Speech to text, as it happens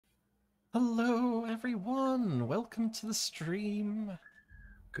Hello, everyone. Welcome to the stream.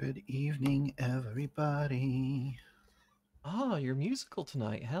 Good evening, everybody. Ah, you're musical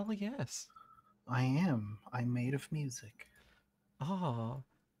tonight. Hell yes. I am. I'm made of music. Ah,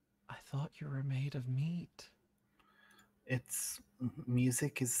 I thought you were made of meat. It's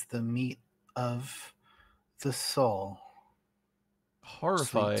music is the meat of the soul. Sweet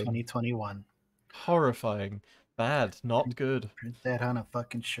Horrifying. 2021. Horrifying. Bad. Not Print, good. print that on a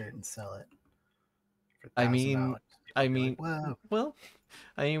fucking shirt and sell it for I $1,000. mean, People I be like, mean, "Whoa, well,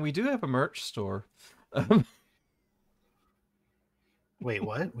 we do have a merch store. wait,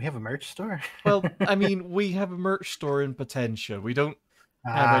 what? We have a merch store?" We have a merch store in Potentia. We don't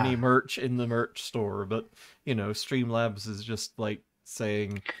have any Ah, merch in the merch store, but Streamlabs is just like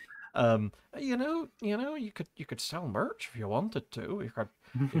saying, you could sell merch if you wanted to. You could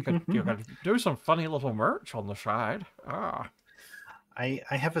do some funny little merch on the side. Ah, I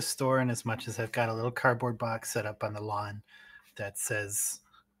have a store, and as much as I've got a little cardboard box set up on the lawn that says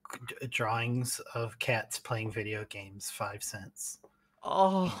drawings of cats playing video games, 5 cents. And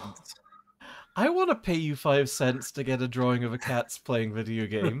oh, I want to pay you 5 cents to get a drawing of a cat's playing video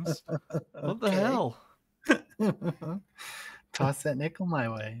games. What the okay. hell? Toss that nickel my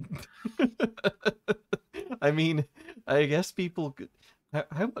way. I mean, I guess people.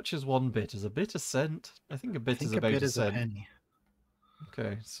 How much is one bit? Is a bit a cent? I think a I bit is think a about bit a is a cent. penny.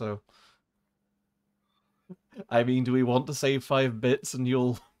 Okay, so do we want to save 5 bits and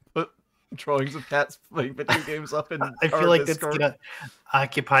you'll put drawings of cats playing video games up in I feel our like that's Discord? gonna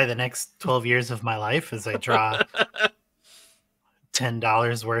occupy the next 12 years of my life as I draw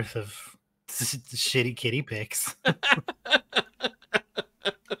 $10 worth of shitty kitty pics. I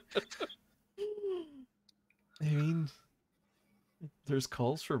mean, there's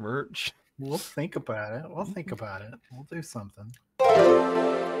calls for merch. We'll think about it. We'll think about it. We'll do something.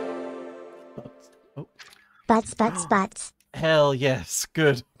 Oh, Butts. hell yes.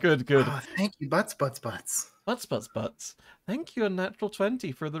 Good, good, good. Oh, thank you, butts, butts, butts. Butts. Thank you,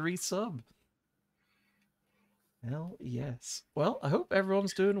 Unnatural20, for the resub. Hell yes. Well, I hope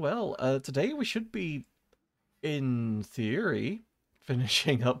everyone's doing well. Today we should be, in theory,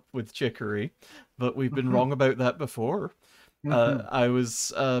 finishing up with Chicory, but we've been wrong about that before. I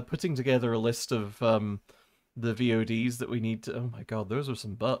was putting together a list of the VODs that we need to. Oh my god, those are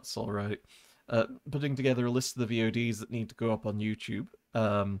some butts, all right. Putting together a list of the VODs that need to go up on YouTube.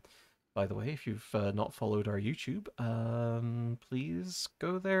 By the way, if you've not followed our YouTube, please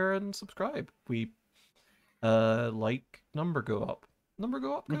go there and subscribe. We like number go up. Number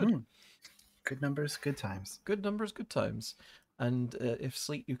go up, good. Good numbers, good times. Good numbers, good times. And if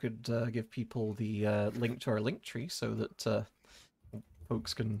Sleet, you could give people the link to our link tree so that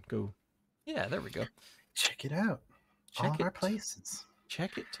folks can go. Yeah, there we go. Check it out. All of our places.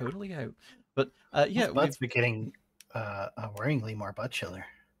 Check it totally out. But yeah, Those butts be getting worryingly more butt chiller.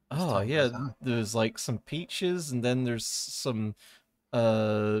 Oh yeah, there's like some peaches, and then there's some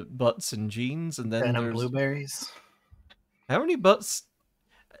butts and jeans, and then Venom there's blueberries. How many butts?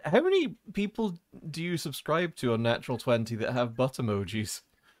 How many people do you subscribe to on Natural20 that have butt emojis?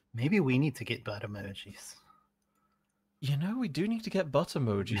 Maybe we need to get butt emojis. We do need to get butt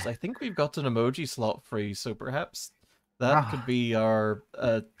emojis. I think we've got an emoji slot free, so perhaps that could be our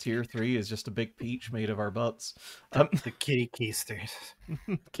tier 3 is just a big peach made of our butts. The kitty keisters.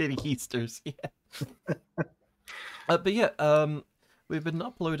 Kitty keisters, yeah. But yeah, we've been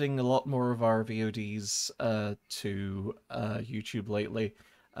uploading a lot more of our VODs to YouTube lately.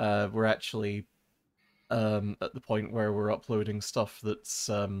 We're actually at the point where we're uploading stuff that's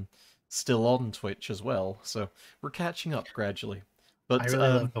still on Twitch as well, so we're catching up gradually. But I really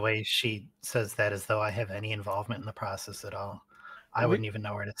love the way she says that as though I have any involvement in the process at all. I wouldn't even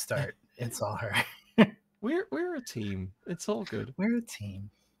know where to start. It's all her. We're a team. It's all good. We're a team.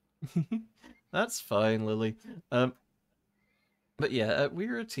 That's fine, Lily. But yeah,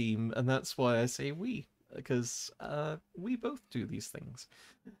 we're a team, and that's why I say we, because we both do these things.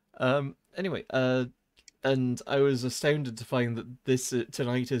 Anyway, and I was astounded to find that this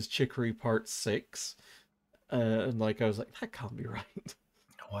tonight is Chicory Part 6. And like I was like, that can't be right.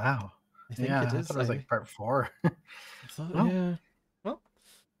 Wow. I think it is. I thought it was like Part 4. Yeah. Well,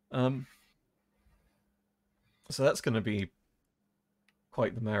 so that's going to be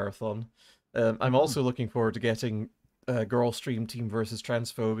quite the marathon. I'm also looking forward to getting Girl Stream Team versus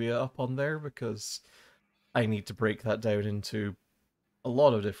Transphobia up on there, because I need to break that down into a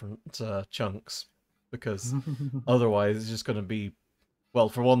lot of different chunks, because otherwise it's just going to be, well,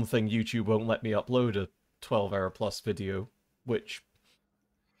 for one thing, YouTube won't let me upload a 12-hour plus video, which...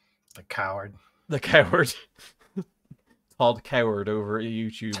 The coward. Todd Coward over at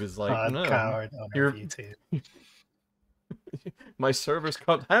YouTube is like, Todd no, Coward on you're YouTube. my servers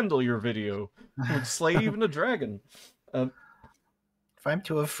can't handle your video. It would slay even a dragon. If I'm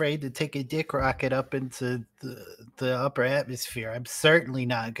too afraid to take a dick rocket up into the upper atmosphere, I'm certainly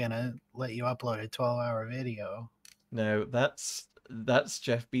not gonna let you upload a 12-hour video. Now that's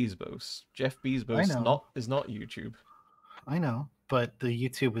Jeff Bezos. Jeff I Bezos know. is not YouTube. I know, but the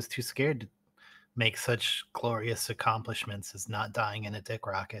YouTube was too scared to make such glorious accomplishments as not dying in a dick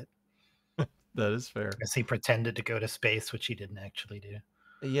rocket. That is fair. As he pretended to go to space, which he didn't actually do.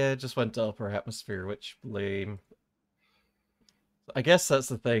 Yeah, it just went to upper atmosphere, which lame. I guess that's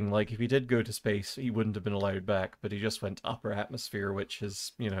the thing. Like, if he did go to space, he wouldn't have been allowed back, but he just went to upper atmosphere, which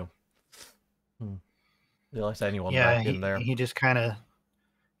is, they let anyone Yeah, back in there. he just kind of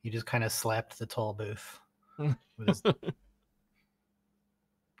slapped the toll booth with his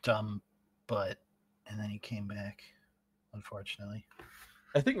dumb butt, and then he came back. Unfortunately,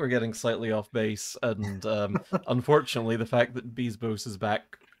 I think we're getting slightly off base, and unfortunately, the fact that Bezos is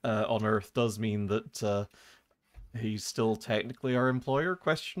back on Earth does mean that he's still technically our employer?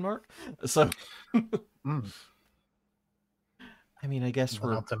 Question mark. So, I mean, I guess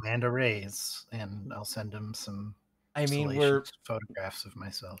I'll demand a raise, and I'll send him some. I mean, photographs of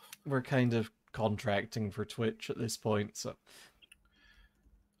myself. We're kind of contracting for Twitch at this point, so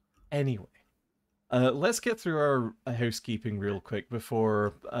anyway. Let's get through our housekeeping real quick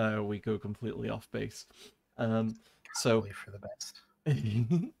before we go completely off base. Probably for the best.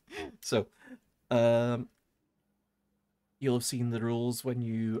 So, you'll have seen the rules when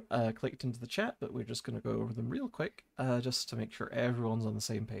you clicked into the chat, but we're just going to go over them real quick, just to make sure everyone's on the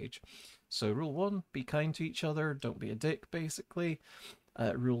same page. So, rule 1, be kind to each other, don't be a dick, basically.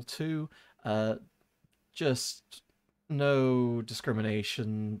 Rule 2, just no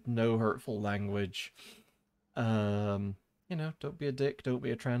discrimination, no hurtful language. Don't be a dick, don't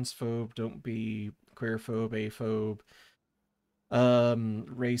be a transphobe, don't be queerphobe, aphobe,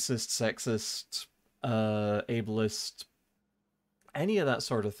 racist, sexist, ableist, any of that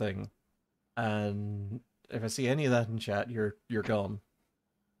sort of thing. And if I see any of that in chat, you're gone.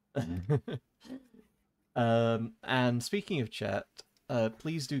 And speaking of chat,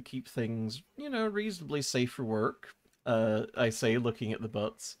 please do keep things, reasonably safe for work. I say, looking at the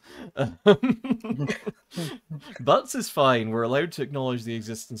butts. Butts is fine. We're allowed to acknowledge the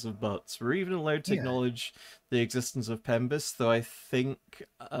existence of butts. We're even allowed to acknowledge the existence of Pembis, though I think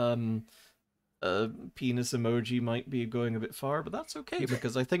penis emoji might be going a bit far, but that's okay,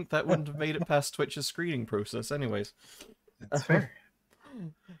 because I think that wouldn't have made it past Twitch's screening process anyways. That's fair.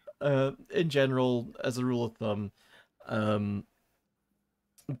 In general, as a rule of thumb,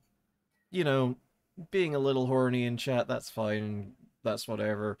 being a little horny in chat, that's fine. That's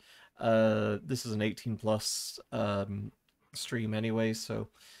whatever. This is an 18 plus stream anyway, so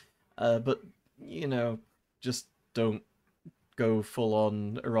but just don't go full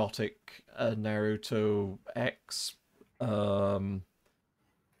on erotic Naruto X another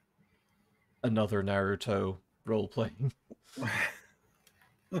Naruto role playing.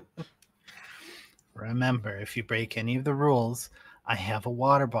 Remember, if you break any of the rules, I have a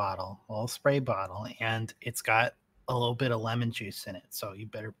water bottle, a little spray bottle, and it's got a little bit of lemon juice in it. So you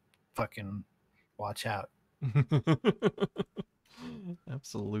better fucking watch out.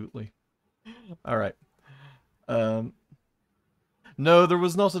 Absolutely. All right. No, there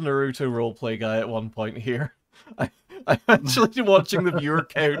was not a Naruto roleplay guy at one point here. I'm actually watching the viewer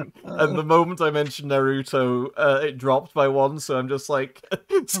count, and the moment I mentioned Naruto, it dropped by 1, so I'm just like,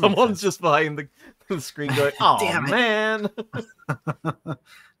 someone's just behind the screen going, oh, damn it. Man!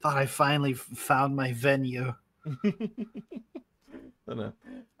 Thought I finally found my venue. I know.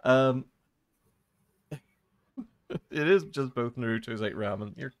 It is just both Naruto's ate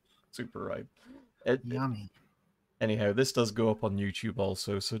ramen. You're super right. Yummy. Anyhow, this does go up on YouTube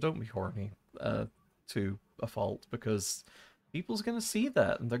also, so don't be horny to a fault, because people's going to see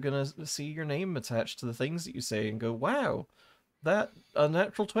that, and they're going to see your name attached to the things that you say and go, wow, that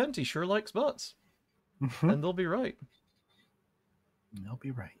Unnatural 20 sure likes butts. Mm-hmm. And they'll be right. They'll be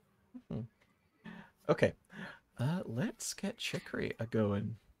right. Mm-hmm. Okay. Let's get Chicory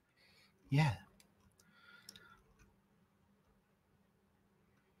a-going. Yeah.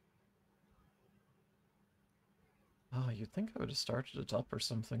 Oh, you'd think I would have started it up or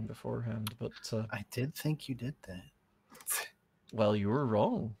something beforehand, but... I did think you did that. Well, you were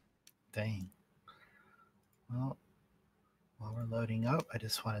wrong. Dang. Well, while we're loading up, I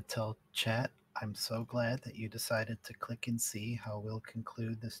just want to tell chat, I'm so glad that you decided to click and see how we'll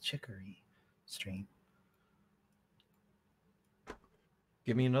conclude this Chicory stream.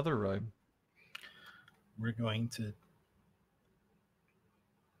 Give me another rhyme. We're going to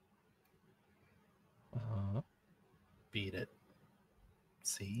beat it.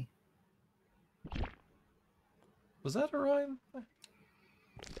 See? Was that a rhyme?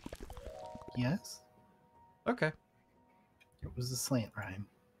 Yes? Okay. It was a slant rhyme.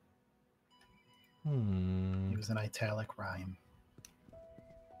 Hmm. It was an italic rhyme.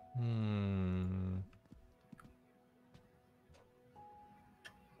 Hmm.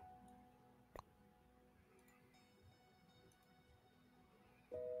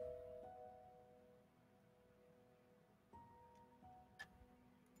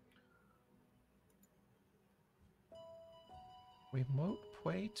 We won't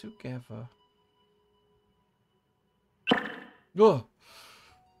play together. Oh!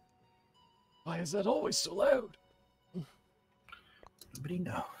 Why is that always so loud? Nobody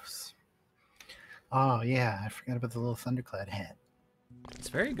knows. Oh, yeah, I forgot about the little thundercloud hat. It's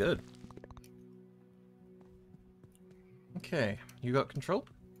very good. Okay, you got control?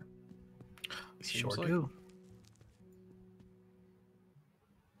 Sure Seems like. do.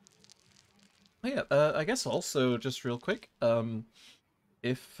 Oh, yeah, I guess also, just real quick,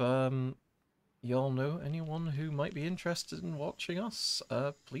 if y'all know anyone who might be interested in watching us,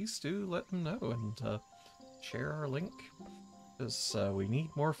 please do let them know and share our link. Because we need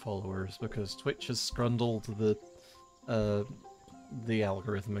more followers, because Twitch has scrundled the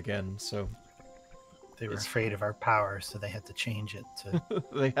algorithm again, so They were It's- afraid of our power, so they had to change it to,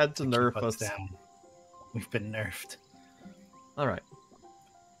 they had to to nerf keep us us. down. We've been nerfed. Alright.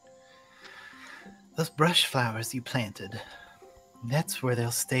 Those brush flowers you planted, that's where they'll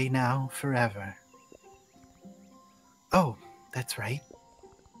stay now forever. Oh, that's right.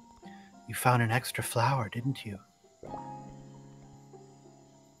 You found an extra flower, didn't you?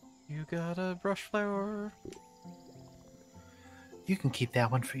 You got a brush flower? You can keep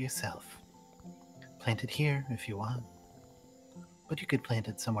that one for yourself. Plant it here if you want. But you could plant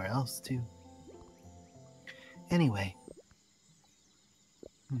it somewhere else, too. Anyway.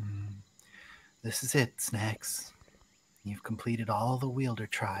 This is it, Snacks. You've completed all the wielder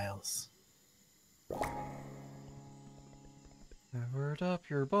trials. Powered up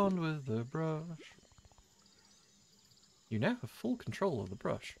your bond with the brush. You now have full control of the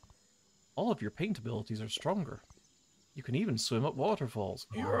brush. All of your paint abilities are stronger. You can even swim up waterfalls.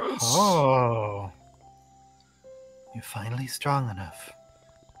 Yes! Oh! You're finally strong enough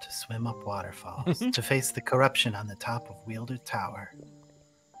to swim up waterfalls, to face the corruption on the top of Wielder Tower.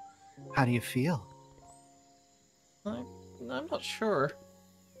 How do you feel? I'm not sure.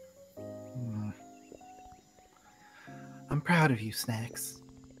 I'm proud of you, Snacks.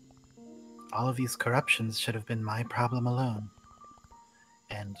 All of these corruptions should have been my problem alone.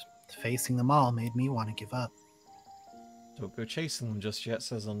 And facing them all made me want to give up. Don't go chasing them just yet,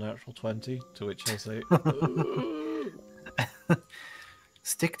 says Unnatural 20, to which I say,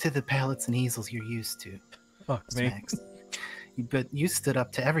 Stick to the palettes and easels you're used to, fuck me. Snacks. But you stood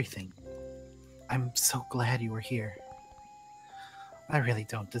up to everything. I'm so glad you were here. I really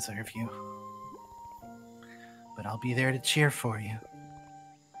don't deserve you. But I'll be there to cheer for you.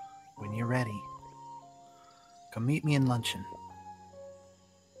 When you're ready, come meet me in luncheon.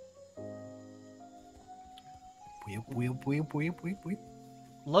 Weep, weep, weep, weep, weep, weep.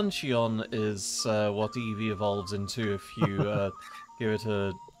 Luncheon is what Eevee evolves into if you give it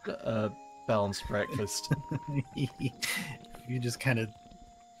a balanced breakfast. You just kind of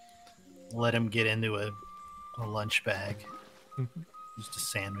let him get into a lunch bag. Just a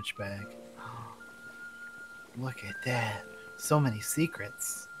sandwich bag. Look at that. So many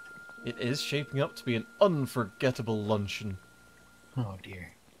secrets. It is shaping up to be an unforgettable luncheon. Oh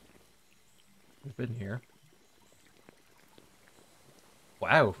dear. We've been here.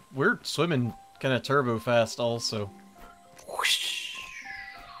 Wow, we're swimming kind of turbo fast also. Whoosh.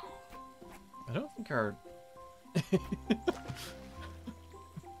 I don't think our...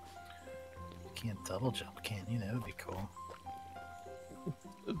 Can't double jump, can you? That would be cool.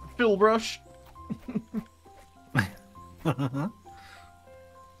 Fill brush! Oh.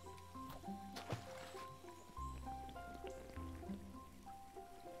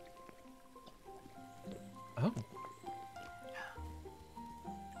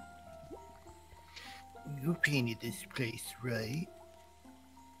 You painted this place, right?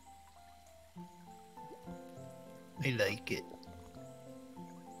 I like it.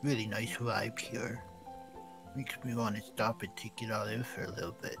 Really nice vibe here. Makes me want to stop and take it all in for a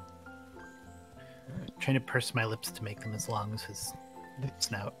little bit. Trying to purse my lips to make them as long as his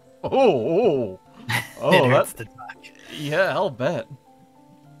snout. Oh, It oh, hurts that... to talk. Yeah, I'll bet.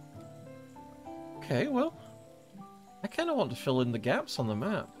 Okay, well, I kind of want to fill in the gaps on the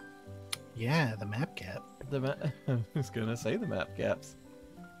map. Yeah, the map gap. The map... I was gonna say the map gaps.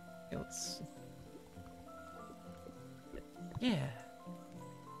 Okay, let's... Yeah.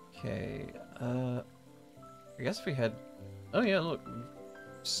 Okay. I guess we had. Oh yeah, look,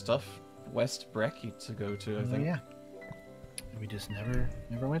 stuff West Brecky to go to. I Oh think. yeah. We just never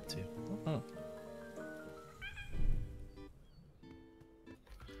went to. Mhm.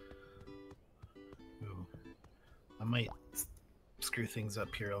 Ooh. I might screw things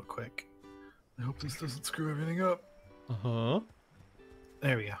up here real quick. I hope this doesn't screw everything up. Uh-huh.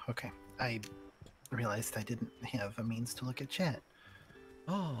 There we go. Okay. I realized I didn't have a means to look at chat.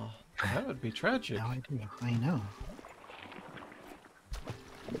 Oh, that would be tragic. Now I do. I know.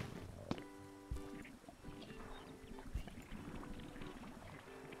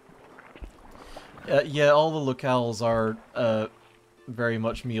 Yeah, all the locales are very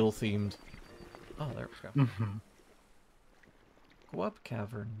much meal themed. Oh, there we go. Mm-hmm. Guab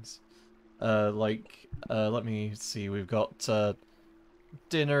Caverns. Let me see. We've got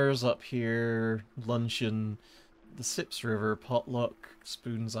dinners up here, luncheon, the Sips River, potluck,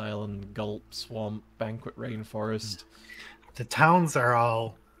 Spoons Island, Gulp, Swamp, Banquet Rainforest. The towns are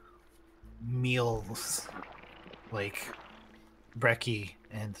all meals, like brekkie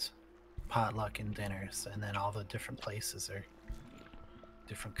and potluck and dinners, and then all the different places are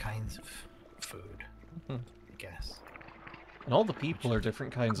different kinds of food, Mhm. I guess. And all the people are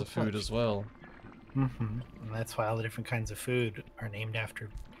different kinds of food as well. Mm-hmm. And that's why all the different kinds of food are named after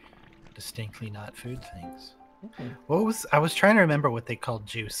distinctly not food things. Mhm. I was trying to remember what they called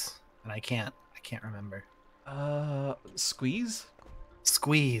juice, and I can't remember. Squeeze?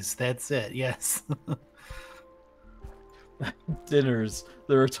 Squeeze, that's it, yes. Dinners,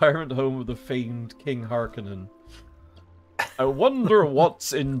 the retirement home of the famed King Harkonnen. I wonder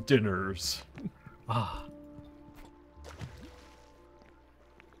what's in dinners. Ah,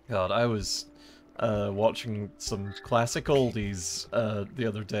 God, I was watching some classic oldies the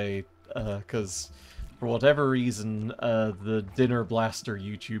other day because for whatever reason the Dinner Blaster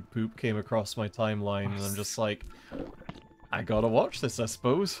YouTube poop came across my timeline and I'm just like, I gotta watch this, I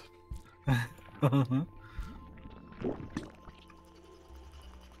suppose.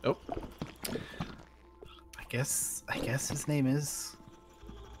 Oh, I guess his name is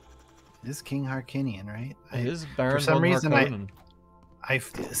King Harkinian, right? it is Baron for some von reason Harkonnen. I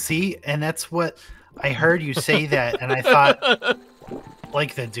see, and that's what I heard you say that, and I thought,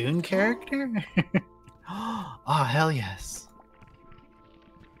 like the Dune character. Oh hell yes!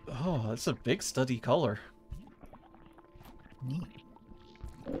 Oh, that's a big study color. Neat.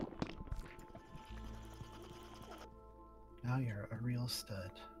 Now you're a real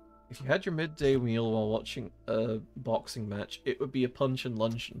stud. If you had your midday meal while watching a boxing match, it would be a punch and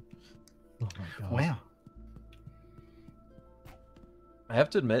luncheon. Oh my god. Wow. I have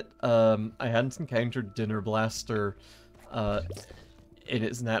to admit, I hadn't encountered Dinner Blaster in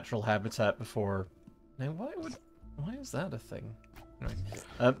its natural habitat before. Now, why is that a thing?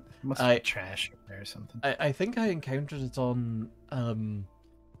 Anyway, Must I- be trash up there or something. I think I encountered it on,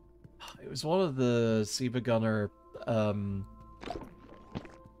 it was one of the Siva Gunner,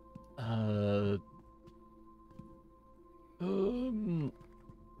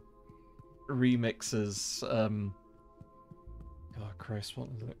 remixes, oh Christ,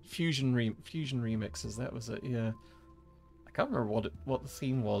 what was it? Fusion remixes, that was it, yeah. I can't remember what the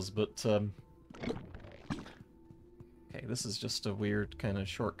theme was, but okay, this is just a weird kind of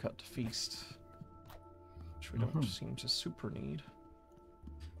shortcut to Feast. Which we don't seem to super need.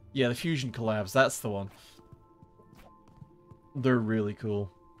 Yeah, the Fusion collabs, that's the one. They're really cool.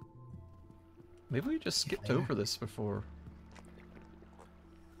 Maybe we just skipped they are. over this before.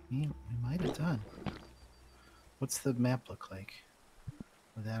 We might have done. What's the map look like?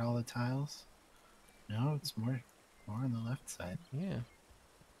 Was that all the tiles? No, it's more on the left side. Yeah.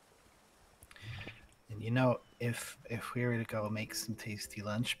 And you know, if we were to go make some tasty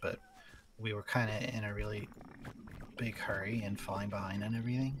lunch, but we were kind of in a really big hurry and falling behind on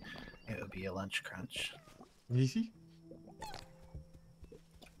everything, it would be a lunch crunch. Easy.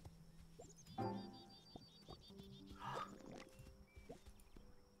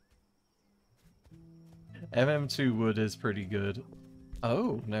 MM2 wood is pretty good.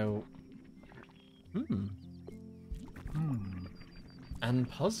 Oh, no. Hmm. And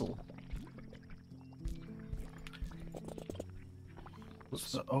puzzle.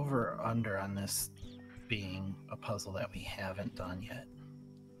 What's the over or under on this being a puzzle that we haven't done yet?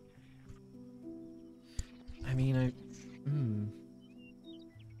 I mean,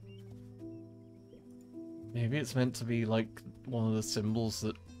 Maybe it's meant to be like one of the symbols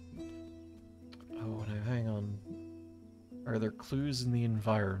that... Oh, now hang on. Are there clues in the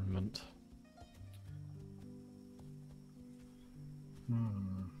environment?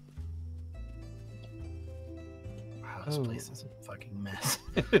 Wow, this place is a fucking mess.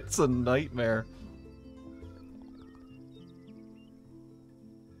 It's a nightmare.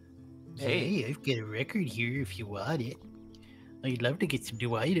 Hey, I've got a record here if you want it. I'd love to get some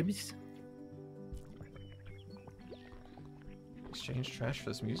new items. Exchange trash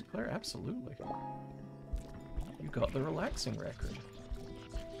for this music player? Absolutely. You got the relaxing record.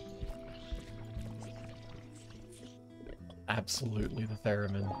 Absolutely the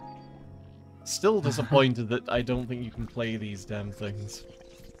theremin. Still disappointed that I don't think you can play these damn things.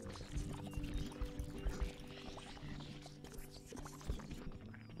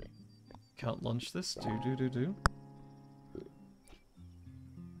 Can't launch this? Do.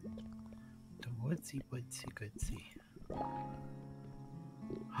 The woodsy goodsy.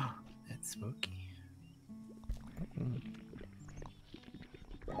 That's spooky.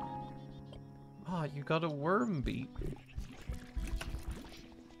 Ah, you got a worm beat.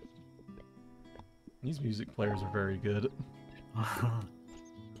 These music players are very good. I'm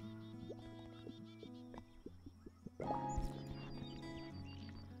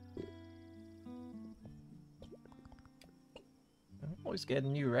always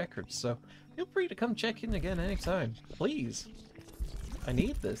getting new records, so feel free to come check in again anytime. Please. I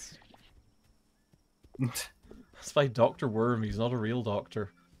need this. That's by Dr. Worm. He's not a real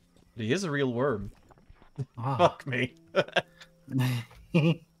doctor. But he is a real worm. Fuck me.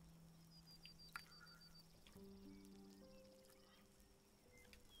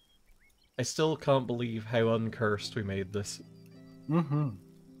 I still can't believe how uncursed we made this. Mm-hmm.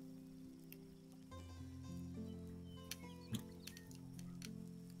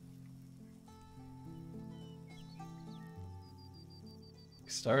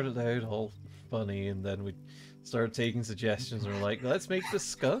 Started out all funny, and then we started taking suggestions, and we're like, let's make the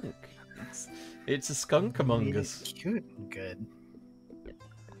skunk. It's a skunk among us. Cute and good.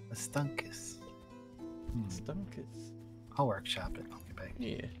 A stunkus. Stunkus. I'll workshop it. I'll get back.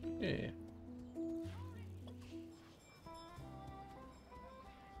 Yeah.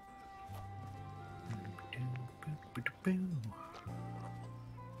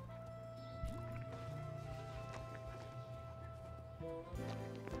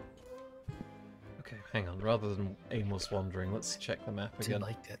 Okay, hang on. Rather than aimless wandering, let's check the map I again.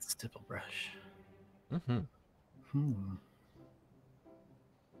 like that stipple brush. Mm-hmm.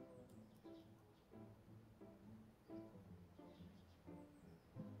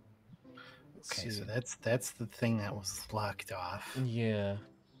 Okay, so that's the thing that was locked off. Yeah.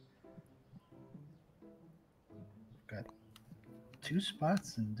 Got 2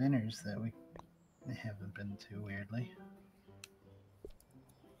 spots and dinners that we haven't been to, weirdly.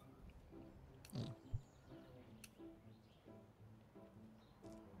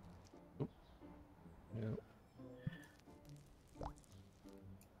 Yep.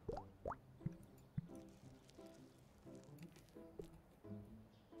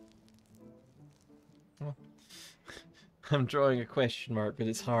 Well, I'm drawing a question mark, but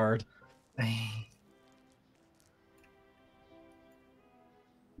it's hard.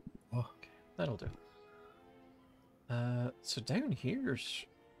 Oh, that'll do. So down here's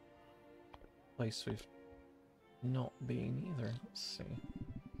a place we've not been either. Let's see.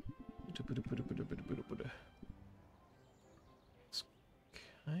 It's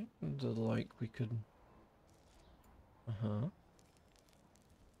kinda like we could.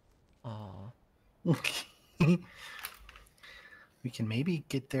 we can maybe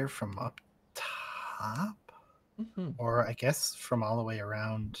get there from up top, Mm-hmm. or I guess from all the way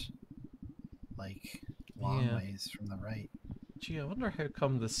around, like long Yeah. ways from the right. Gee, I wonder how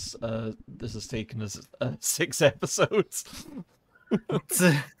come this has taken us 6 episodes.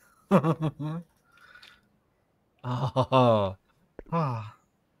 Ah. Ah.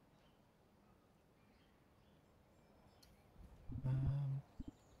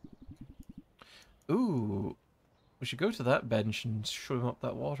 Ooh, we should go to that bench and swim up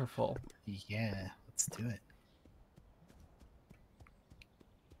that waterfall. Yeah, let's do it.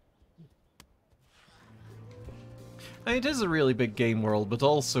 It is a really big game world, but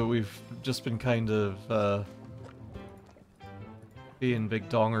also we've just been kind of being big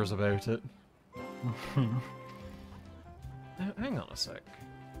dongers about it. Hang on a sec.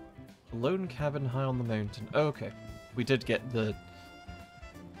 A lone cabin high on the mountain. Oh, okay, we did get the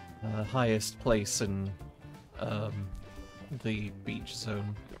highest place in the beach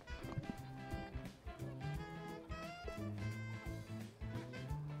zone.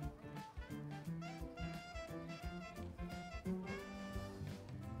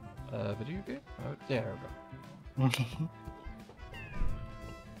 Video game? Oh, there we go.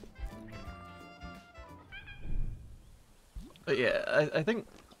 But yeah, I think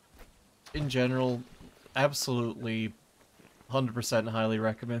in general, absolutely 100% highly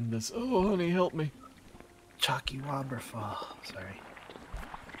recommend this. Oh, honey, help me. Chalky Waterfall. Sorry.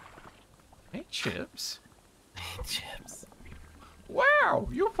 Hey, Chips. Chips. Wow,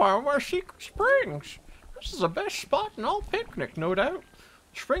 you found our secret springs. This is the best spot in all picnic, no doubt.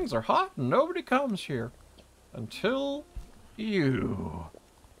 The springs are hot and nobody comes here. Until you.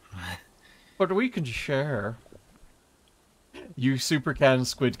 But we can share. You super can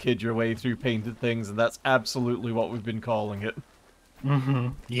squid kid your way through painted things, and that's absolutely what we've been calling it. Mm-hmm.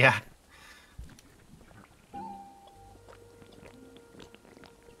 Yeah.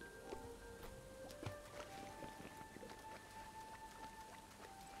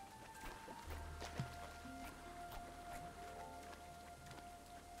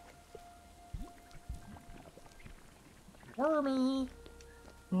 Wormy.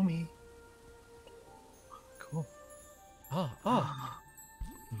 Oomy. Cool. Ah.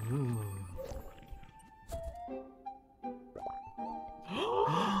 Ooh.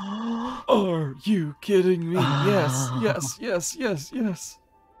 Are you kidding me? Yes.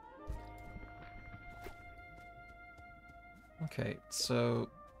 Okay, so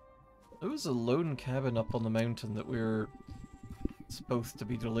there was a lone cabin up on the mountain that we were supposed to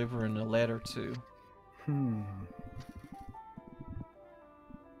be delivering a letter to.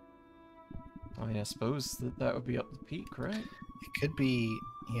 I mean, I suppose that would be up the peak, right? It could be,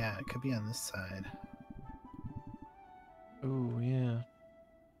 yeah, it could be on this side. Oh, yeah.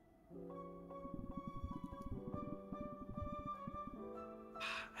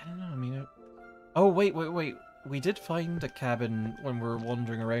 I don't know, I mean... Oh, wait. We did find a cabin when we were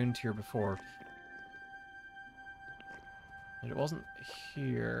wandering around here before. And it wasn't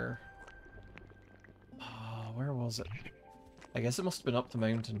here. Oh, where was it? I guess it must have been up the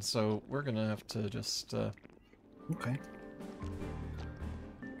mountain, so we're gonna have to just... Okay.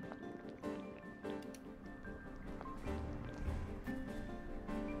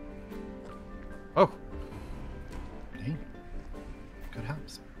 Oh! Okay. Good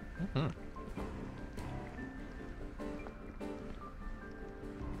house. Mm-hmm.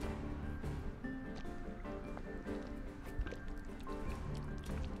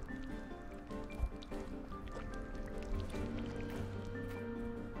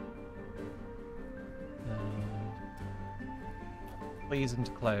 Please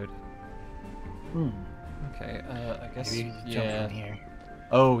into cloud. Okay, I guess... Maybe you jump from here.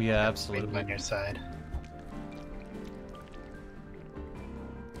 Oh, yeah, Wind absolutely. on your side.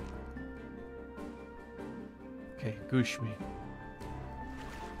 Okay, goosh me.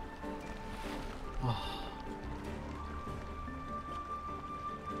 Oh.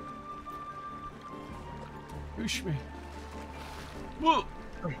 Goosh me. Whoa!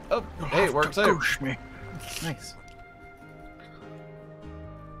 Oh, Oh, you'll hey, it have works to out. goosh me. Nice.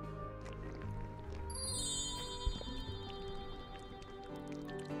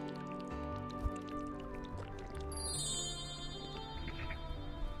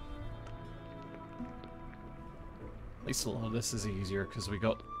 At least a lot of this is easier because we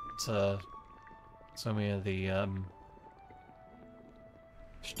got so many of the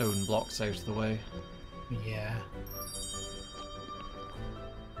stone blocks out of the way. Yeah.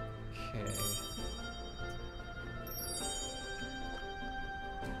 Okay.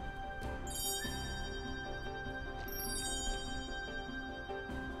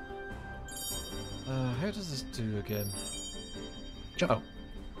 How does this do again? Jump.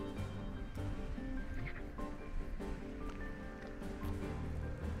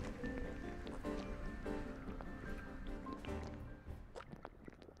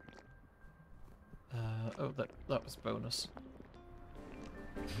 Oh. Oh, that was bonus.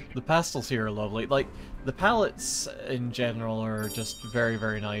 The pastels here are lovely. Like, the palettes in general are just very,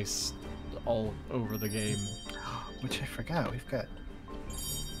 very nice all over the game. Which I forgot. We've got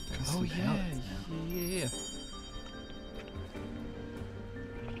custom palettes now. yeah.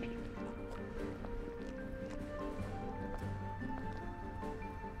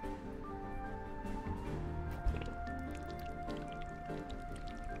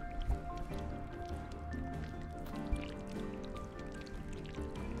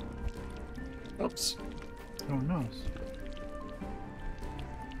 Oops. Oh no.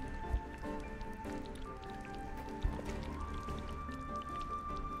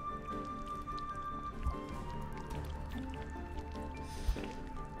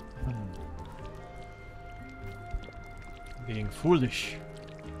 Being foolish.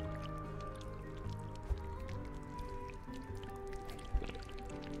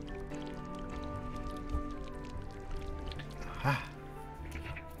 Ah.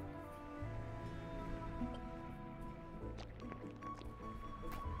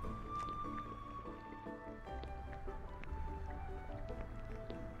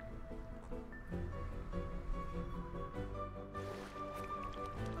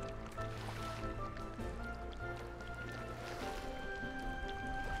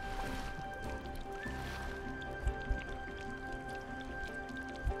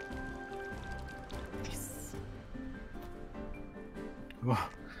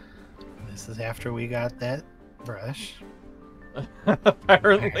 This is after we got that brush.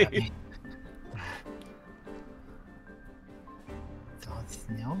 Apparently. It's all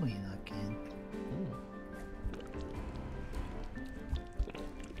snowy looking. Hmm.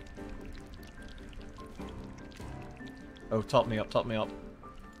 Oh, top me up, top me up.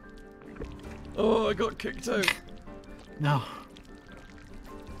 Oh, I got kicked out. No.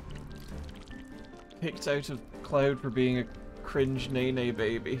 Kicked out of Cloud for being a cringe nay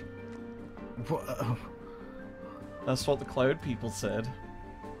baby. Whoa. That's what the Cloud people said.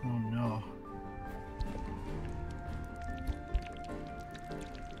 Oh no.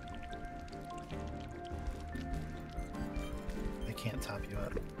 I can't top you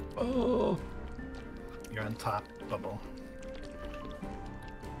up. Oh. You're on top, Bubble.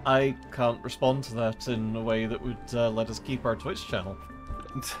 I can't respond to that in a way that would let us keep our Twitch channel.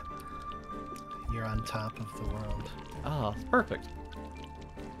 You're on top of the world. Ah, perfect.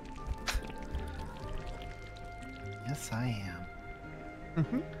 Yes, I am.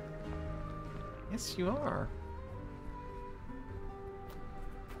 Mm-hmm. Yes, you are.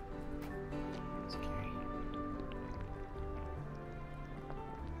 Scary.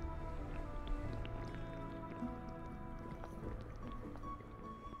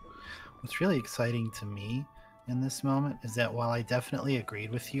 What's really exciting to me in this moment is that while I definitely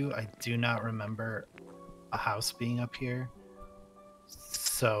agreed with you, I do not remember a house being up here.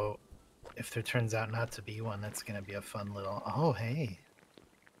 So if there turns out not to be one, that's going to be a fun little... Oh, hey.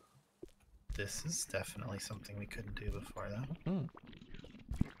 This is definitely something we couldn't do before, though. Hmm.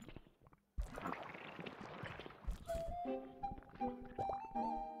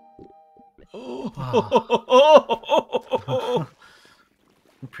 Oh.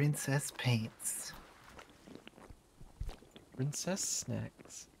 Princess paints. Princess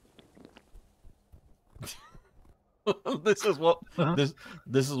snacks. This is what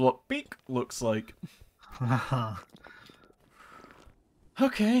this is what peak looks like.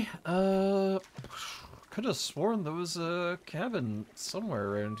 Okay, could have sworn there was a cabin somewhere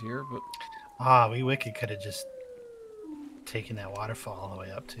around here, but We wicked could have just taken that waterfall all the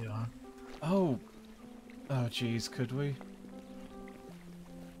way up too, huh? oh geez, could we?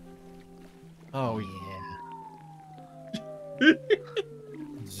 Oh, Yeah.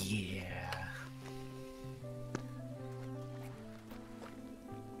 Yeah.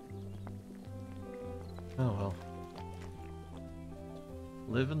 oh well.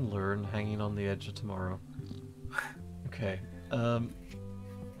 Live and learn, hanging on the edge of tomorrow. Okay,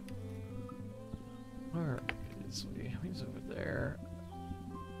 where is we? He's over there.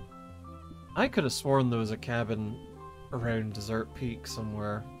 I could have sworn there was a cabin around Desert Peak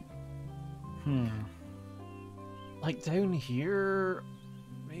somewhere. Like down here,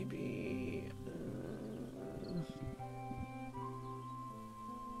 maybe.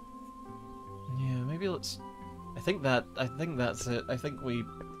 Yeah, maybe let's. I think that's it. I think we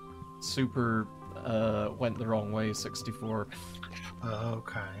super went the wrong way. 64.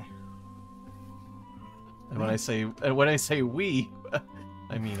 Okay. And when I say we,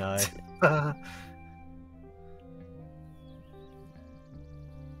 I mean I.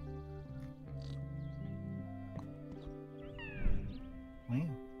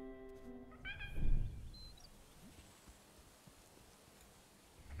 Man.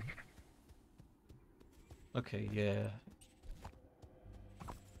 Okay, yeah.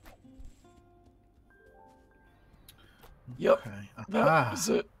 Yep. Okay. That was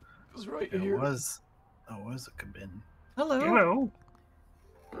it. It was right It here. was a cabin. Hello. Hello.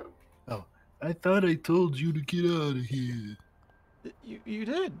 Oh, I thought I told you to get out of here. You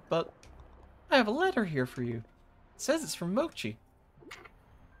did, but I have a letter here for you. It says it's from Mochi.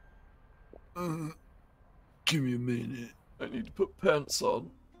 Give me a minute. I need to put pants on.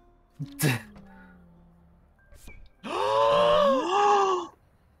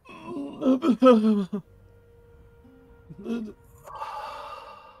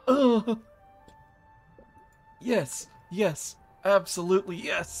 Yes, yes, absolutely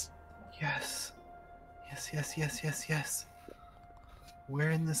yes. Yes. Yes. We're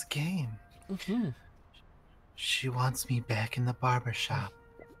in this game. Mm-hmm. She wants me back in the barber shop.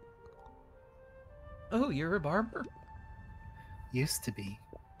 Oh, you're a barber? Used to be.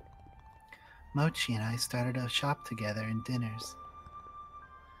 Mochi and I started a shop together in dinners.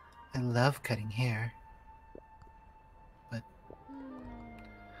 I love cutting hair. But,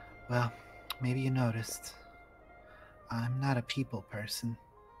 well, maybe you noticed. I'm not a people person.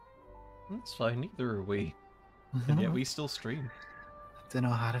 That's fine, neither are we. And yet we still stream. Don't know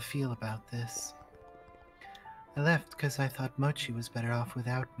how to feel about this. I left because I thought Mochi was better off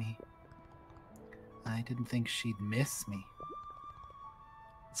without me. I didn't think she'd miss me.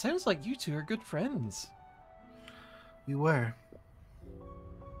 It sounds like you two are good friends. We were.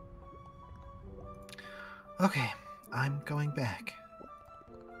 Okay, I'm going back.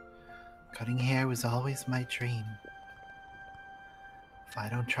 Cutting hair was always my dream. If I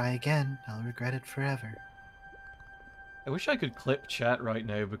don't try again, I'll regret it forever. I wish I could clip chat right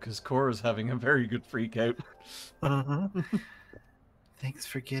now because Cora's having a very good freak out. Uh-huh. Thanks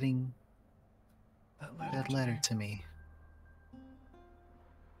for getting that letter to me.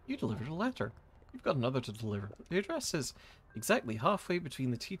 You delivered a letter. You've got another to deliver. The address is exactly halfway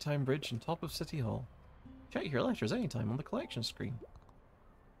between the Tea Time Bridge and top of City Hall. Check your letters anytime on the collection screen.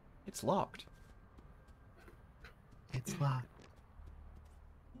 It's locked. It's locked.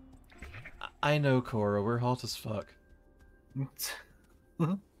 I know, Cora. We're hot as fuck.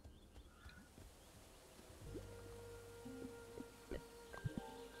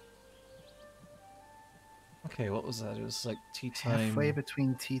 Okay, what was that? It was like tea time. Halfway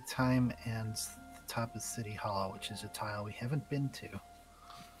between tea time and the top of City Hall, which is a tile we haven't been to.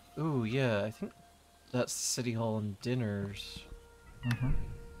 Ooh, yeah, I think that's City Hall and dinners. Mm-hmm.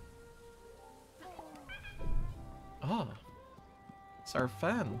 Ah, it's our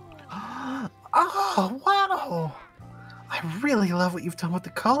fan. Oh, wow! I really love what you've done with the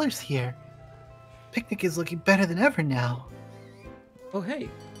colors here. Picnic is looking better than ever now. Oh, hey.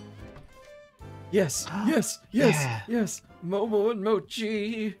 Yes, yes, yes, Yeah. yes. Momo and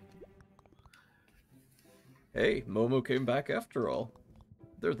Mochi. Hey, Momo came back after all.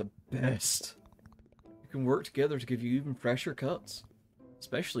 They're the best. You can work together to give you even fresher cuts.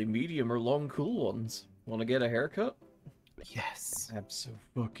 Especially medium or long cool ones. Want to get a haircut? Yes.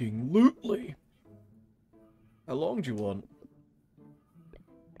 Abso-fucking-lutely. How long do you want?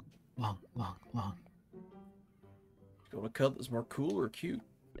 Long. Do you want a cut that's more cool or cute?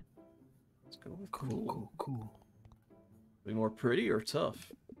 Let's go with cool. Cool. Be more pretty or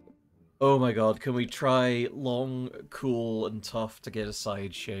tough? Oh my god, can we try long, cool, and tough to get a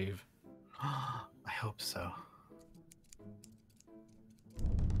side shave? I hope so.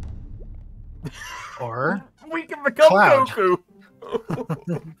 Or we can become Cloud. Goku!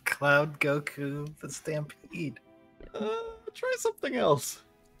 Cloud Goku the Stampede. Try something else.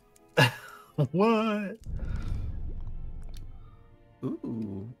 What?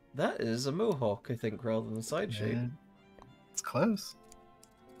 Ooh, that is a mohawk, I think, rather than a side shave. Yeah. It's close.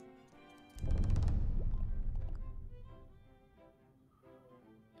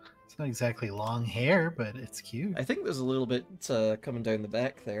 It's not exactly long hair, but it's cute. I think there's a little bit coming down the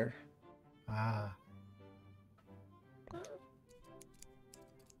back there. Ah.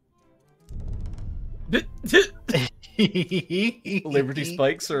 Liberty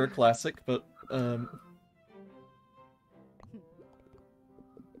spikes are a classic, but okay,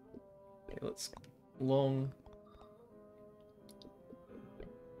 let's long,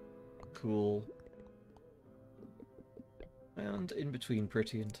 cool, and in between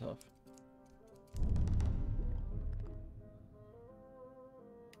pretty and tough.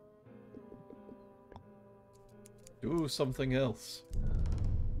 Do something else.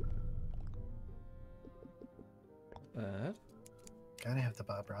 Gotta have the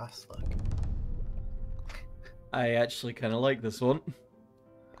Bob Ross look. I actually kind of like this one.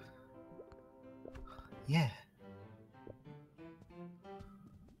 Yeah.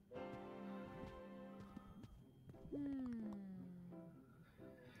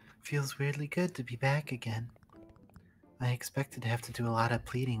 Feels weirdly good to be back again. I expected to have to do a lot of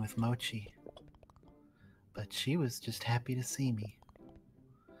pleading with Mochi, but she was just happy to see me.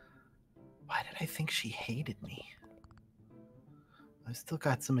 Why did I think she hated me? I've still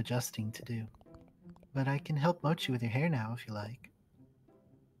got some adjusting to do, but I can help Mochi with your hair now if you like.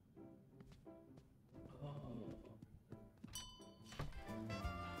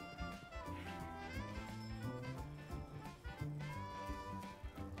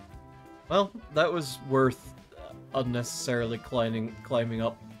 Well, that was worth unnecessarily climbing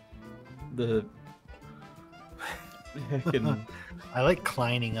up the. I like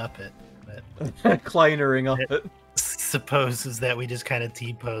climbing up it, but Kleinering up it. supposes that we just kind of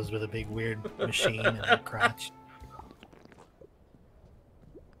T-pose with a big weird machine in our crotch.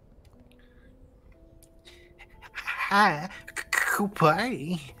 Hi, cool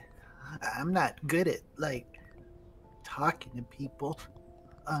party. I'm not good at talking to people.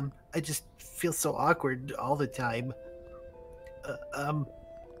 I just feel so awkward all the time.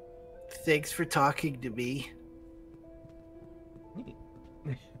 Thanks for talking to me.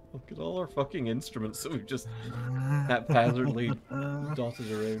 Look at all our fucking instruments that we've just haphazardly dotted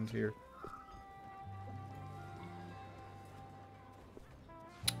around here.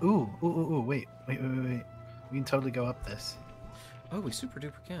 Ooh, wait. We can totally go up this. Oh, we super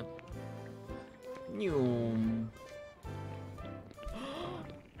duper can. Nyum.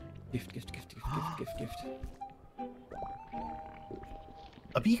 Gift, gift, gift, gift, gift, gift, gift.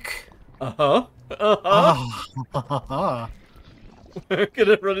 A beak. Uh-huh. Uh-huh. Oh. We're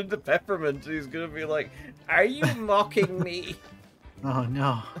gonna run into Peppermint, who's gonna be like, "Are you mocking me? Oh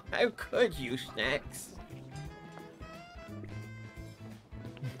no. How could you, Snacks?"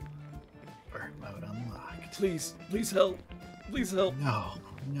 Burn mode unlocked. Please, please help. Please help. No,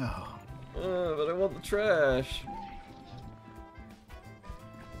 no. But I want the trash.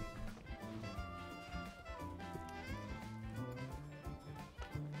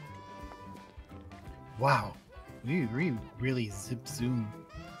 Wow. We really zip zoom.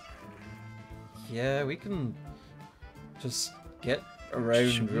 Yeah, we can just get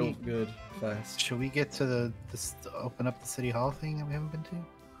around Should real we- good fast. Should we get to the open up the city hall thing that we haven't been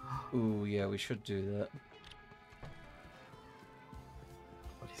to? Ooh, yeah, we should do that.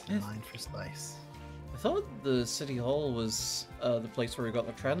 What is the line for Slice? I thought the city hall was the place where we got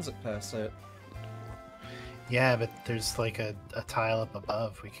the transit pass out. Yeah, but there's like a tile up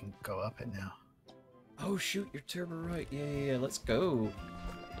above. We can go up it now. Oh shoot, you're turbo right. Yeah, yeah, yeah, let's go.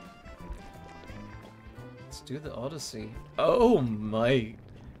 Let's do the Odyssey. Oh my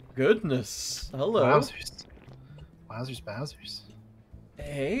goodness. Hello. Wowzers. Wowzers, Bowsers.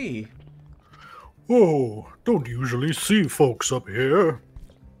 Hey. Oh, don't usually see folks up here.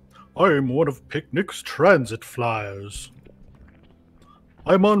 I'm one of Picnic's transit flyers.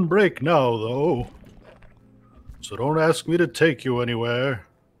 I'm on break now, though. So don't ask me to take you anywhere.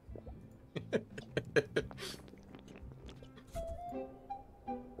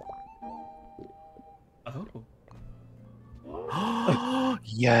 Oh.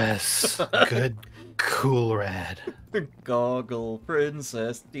 Yes. Good. Cool rad. Goggle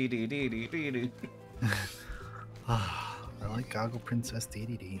princess. Dee dee dee dee dee dee. I like Goggle Princess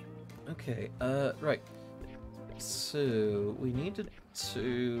DDD. Okay, right. So, we needed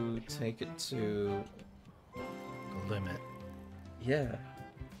to take it to... The limit. Yeah.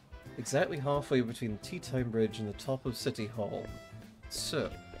 Exactly halfway between the Tea Time Bridge and the top of City Hall. So...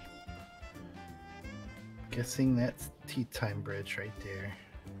 Guessing that's Tea Time Bridge right there.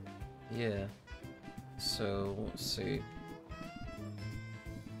 yeah. So, let's see.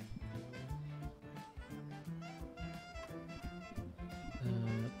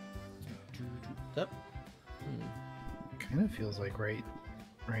 That... Kind of feels like right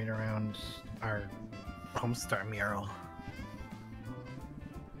around our Homestar mural.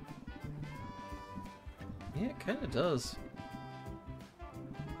 Yeah, it kind of does.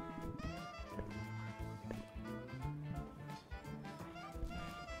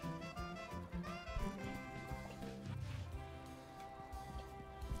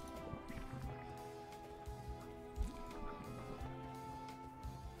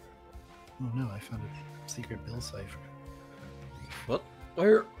 Oh no, I found a secret bill cipher. What?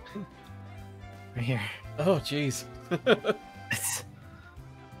 Where? Right here. Oh, jeez.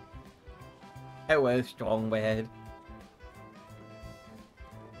 Hello, strong bad.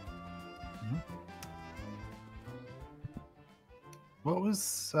 What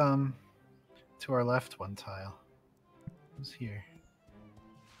was to our left one tile? What was here?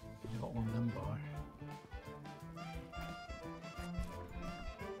 Got one number.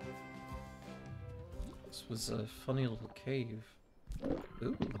 This was a funny little cave.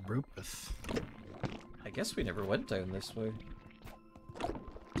 Ooh, The Brupus. I guess we never went down this way.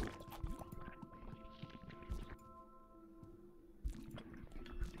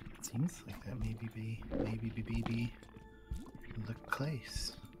 Seems like that maybe be the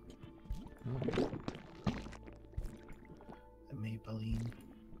place. Hmm. The Maybelline.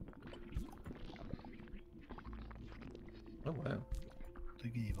 Oh wow. The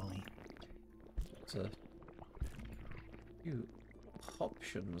Gabeline. There's a few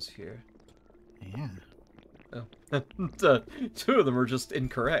options here. Yeah. Oh. Two of them are just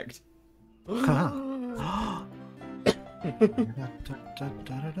incorrect.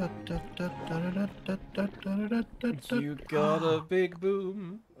 You got a big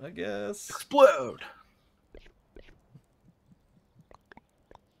boom, I guess. Explode!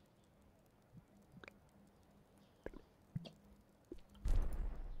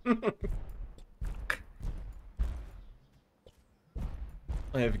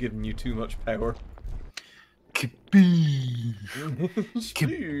 I have given you too much power. Kaboom! Please.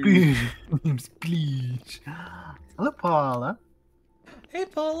 Kaboom! Spleech! Hello, Paula. Hey,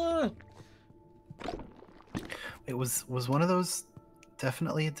 Paula! It was one of those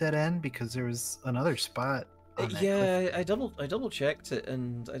definitely a dead end because there was another spot. On that cliff. Yeah, I double checked it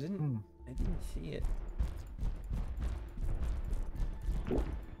and I didn't Hmm. see it.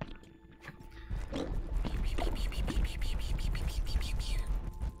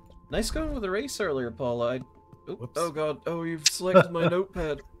 Nice going with the race earlier, Paula. Whoops. Oh god. Oh, you've selected my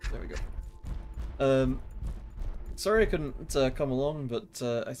notepad. There we go. Sorry I couldn't come along, but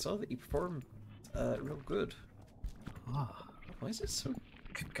I saw that you performed real good. Ah, Why is it so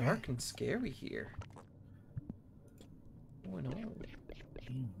good dark guy. and scary here? Oh no.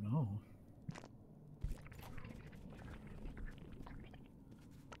 Oh, no.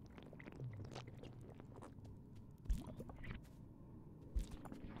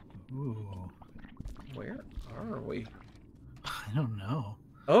 Ooh, Where are we? I don't know.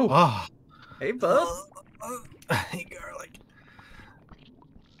 Oh, Oh, hey bud. Hey, garlic.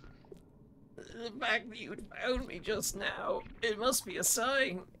 The fact that you found me just now, it must be a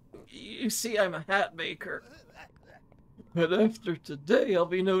sign. You see, I'm a hat maker. But after today, I'll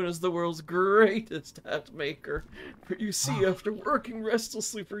be known as the world's greatest hat maker. For you see, after working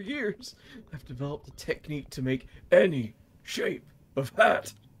restlessly for years, I've developed a technique to make any shape of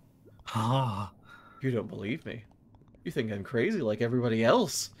hat. Ah, You don't believe me? You think I'm crazy like everybody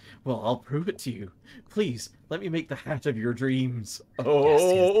else? Well, I'll prove it to you. Please, let me make the hat of your dreams.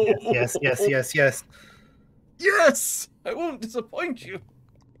 Oh, yes. Yes! I won't disappoint you.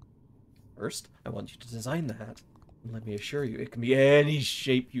 First, I want you to design the hat. And let me assure you, it can be any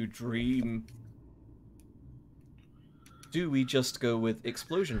shape you dream. Do we just go with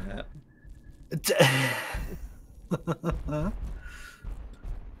explosion hat?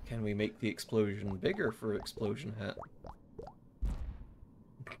 Can we make the explosion bigger for explosion hat?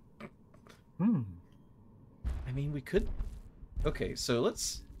 Hmm. I mean, we could... Okay, so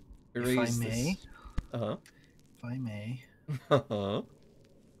let's If I erase may. this. Uh-huh. If I may. Uh-huh.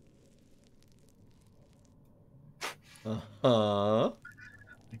 Uh-huh.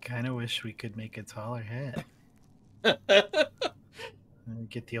 I kind of wish we could make a taller head. And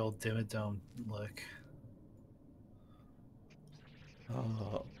get the old Dimmadome look.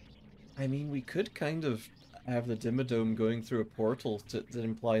 Oh, I mean, we could kind of have the Dimmadome going through a portal that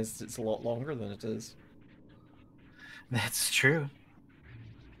implies it's a lot longer than it is. That's true.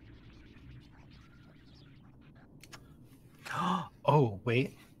 Oh,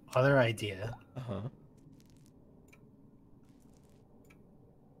 wait. Other idea. Uh-huh.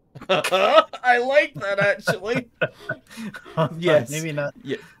 I like that, actually. Yes. Maybe not.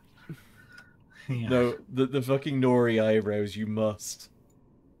 Yeah. Yeah. No, the fucking Nori eyebrows, you must.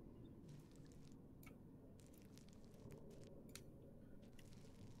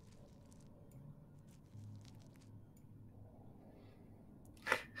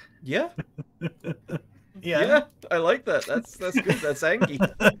 Yeah. Yeah, I like that. That's good. That's Angie.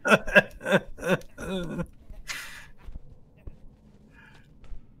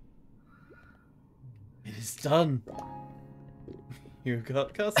 It is done. You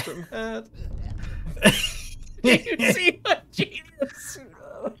got custom hat. You see my genius?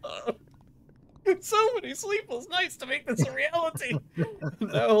 So many sleepless nights to make this a reality.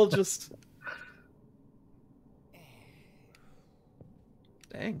 Now I'll just...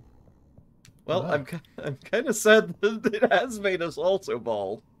 Dang. Well, Wow. I'm kind of sad that it has made us also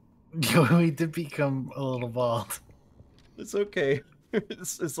bald. We did become a little bald. It's okay.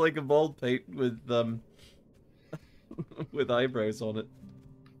 It's like a bald pate with with eyebrows on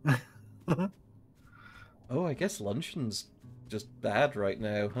it. Oh, I guess luncheon's just bad right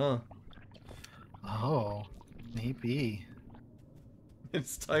now, huh? Oh, maybe.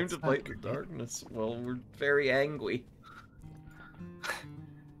 It's time to That's not fight the great. darkness. Well, we're very angry.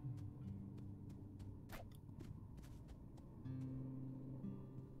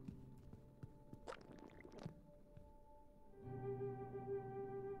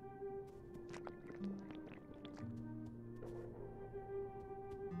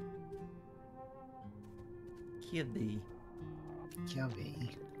 Kitty.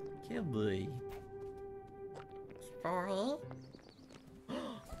 Yummy. Kitty. Sparrow?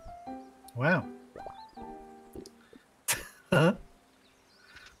 Wow. Huh?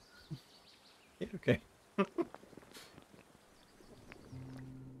 Yeah, okay.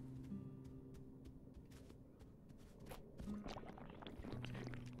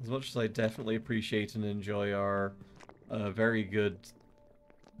 As much as I definitely appreciate and enjoy our very good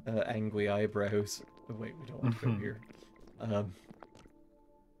angry eyebrows. Oh wait, we don't want to go here.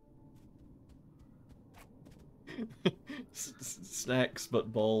 Snacks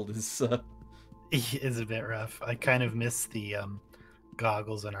but bald is Is a bit rough. I kind of miss the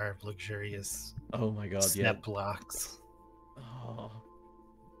goggles on our luxurious oh my god, yeah. snap blocks. Oh.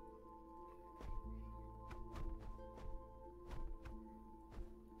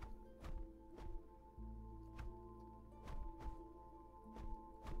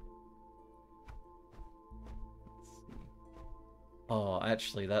 Let's see. Oh,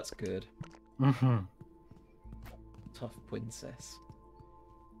 actually, that's good. Mm-hmm. Tough princess.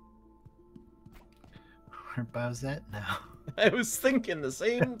 Where Bowsette now? I was thinking the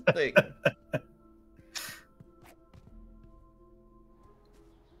same thing.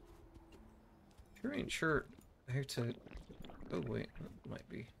 Sure ain't sure how to... Oh, wait. That might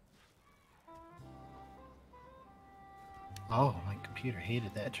be... Oh, my computer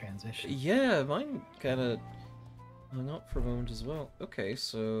hated that transition. Yeah, mine kind of hung up for a moment as well. Okay,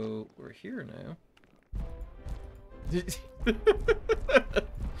 so we're here now.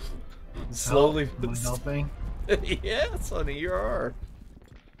 Slowly. Am I helping? Yes, honey, you are.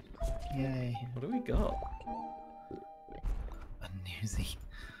 Yay. What do we got? A newsie.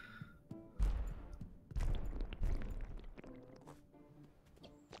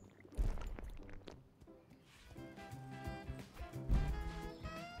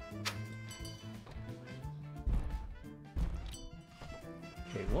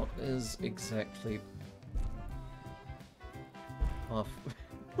 Okay, what is exactly... off?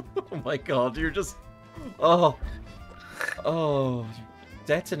 Oh my god, you're just... Oh! Oh, you're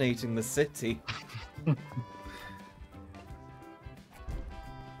detonating the city.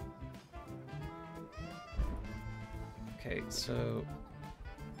 Okay, so...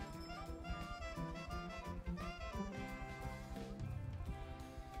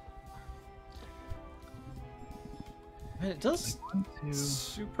 Man, it does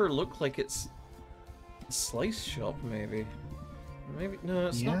super look like it's a slice shop, maybe. Maybe, no,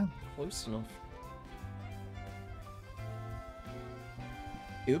 it's not close enough.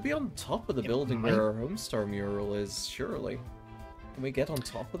 It would be on top of the building where our Homestar mural is, surely. Can we get on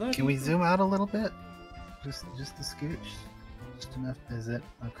top of that? Can we zoom out a little bit? Just a scooch. Just enough, is it?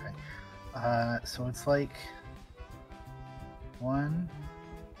 Okay. So it's like 1,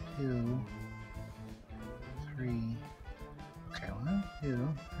 2, 3. Okay, 1, 2,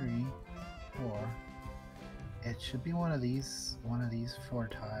 3, 4. It should be one of these 4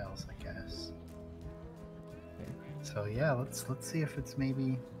 tiles, I guess. Okay. So yeah, let's see if it's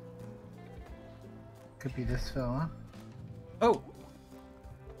maybe could be this fella. Oh!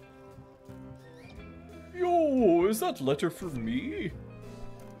 Yo, is that letter for me?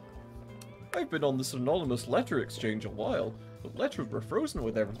 I've been on this anonymous letter exchange a while, but letters were frozen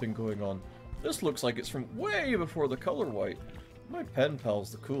with everything going on. This looks like it's from way before the color white. My pen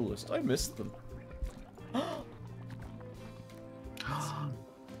pal's the coolest. I missed them.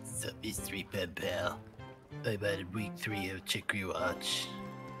 Sup, mystery pen pal. I'm at week 3 of Chicory Watch.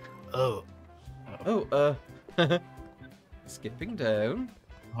 Oh. Oh, skipping down.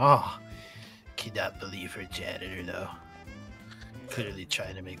 Oh. Cannot believe her janitor, though. Clearly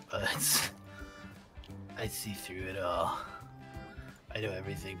trying to make buds. I see through it all. I know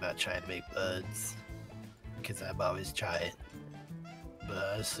everything about trying to make buds. Because I'm always trying. But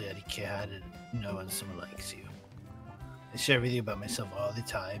honestly, I can't handle know when someone likes you. I share everything about myself all the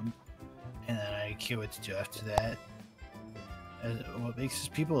time. And then I don't care what to do after that. And what makes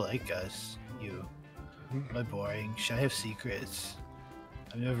people like us? You. Am I boring? Should I have secrets?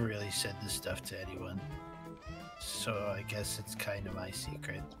 I've never really said this stuff to anyone. So I guess it's kind of my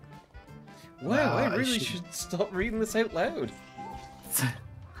secret. Wow, I really should stop reading this out loud.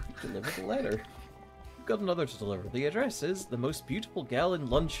 Deliver the letter. We've got another to deliver. The address is the most beautiful gal in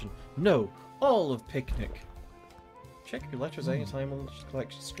luncheon. No, all of picnic. Check your letters anytime on the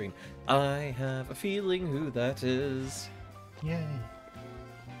collection screen. I have a feeling who that is. Yay.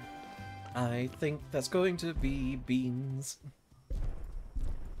 I think that's going to be Beans.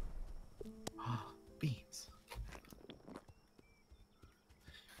 Beans.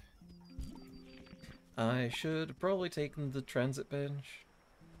 I should have probably taken the transit bench.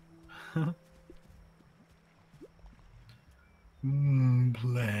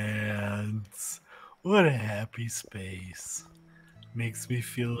 Plants. What a happy space. Makes me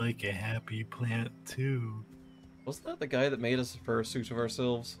feel like a happy plant too. Wasn't that the guy that made us a fursuit of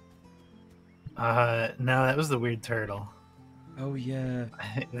ourselves? No, that was the weird turtle. Oh yeah.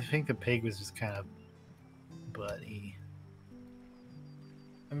 I think the pig was just kind of bloody.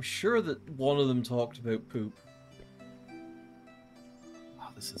 I'm sure that one of them talked about poop.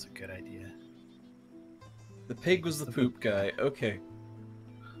 Oh, this is a good idea. The pig was the poop guy. Okay.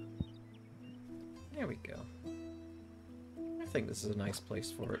 There we go. I think this is a nice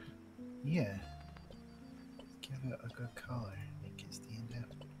place for it. Yeah. Give it a good color. Make it stand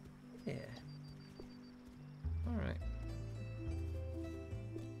out. Yeah. Alright.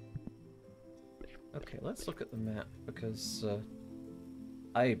 Okay, let's look at the map, because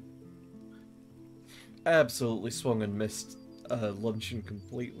I absolutely swung and missed luncheon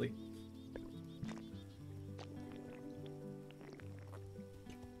completely.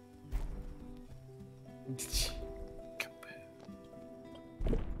 Oh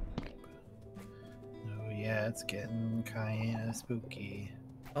yeah, it's getting kinda spooky.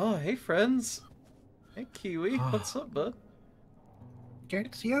 Oh, hey friends. Hey Kiwi, what's up, bud?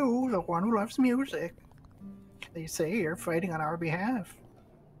 It's you, the one who loves music. They say you're fighting on our behalf.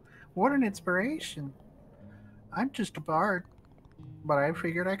 What an inspiration. I'm just a bard, but I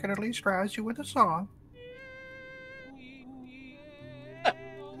figured I could at least rouse you with a song.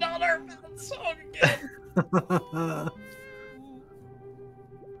 Not our bad song again.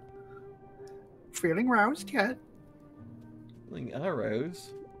 Feeling roused yet? Feeling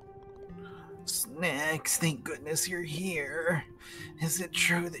arrows. Snacks, thank goodness you're here. Is it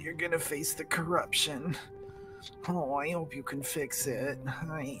true that you're gonna face the corruption? Oh, I hope you can fix it.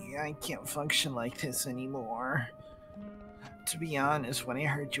 I can't function like this anymore. To be honest, when I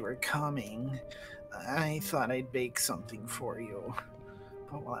heard you were coming, I thought I'd bake something for you.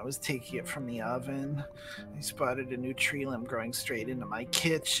 But while I was taking it from the oven, I spotted a new tree limb growing straight into my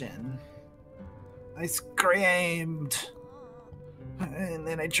kitchen. I screamed, and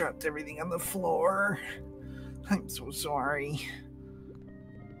then I dropped everything on the floor. I'm so sorry.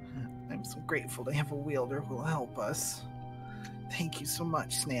 I'm so grateful to have a wielder who will help us. Thank you so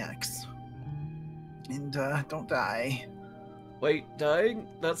much, Snacks. And don't die. Wait, dying?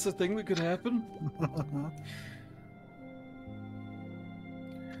 That's a thing that could happen?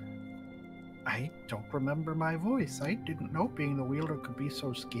 I don't remember my voice. I didn't know being the wielder could be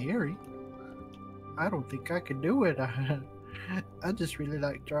so scary. I don't think I could do it. I just really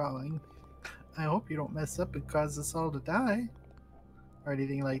like drawing. I hope you don't mess up and cause us all to die. Or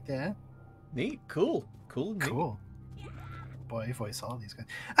anything like that. Neat, cool. Cool, neat. Cool. Boy, I voice all these guys.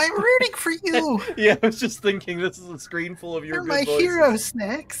 I'm rooting for you! Yeah, I was just thinking this is a screen full of your You're good my voices. hero,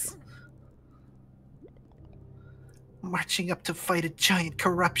 Snacks! Marching up to fight a giant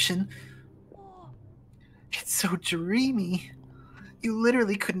corruption. It's so dreamy. You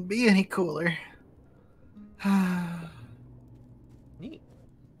literally couldn't be any cooler. Neat.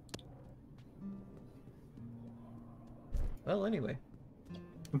 Well, anyway.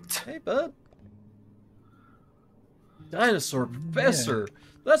 Hey, bud. Dinosaur Professor!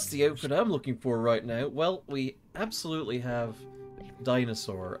 That's the outfit I'm looking for right now. Well, we absolutely have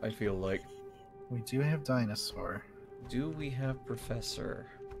Dinosaur, I feel like. We do have Dinosaur. Do we have Professor?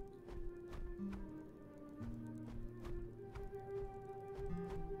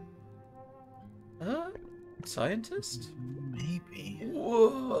 Scientist? Maybe.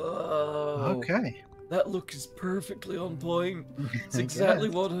 Whoa! Okay. That look is perfectly on point. It's I exactly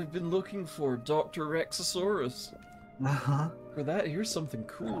guess. what I've been looking for, Dr. Rexosaurus. Uh-huh. For that, here's something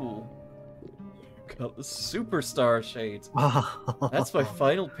cool. Got the superstar shades. That's my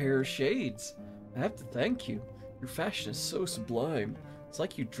final pair of shades. I have to thank you. Your fashion is so sublime. It's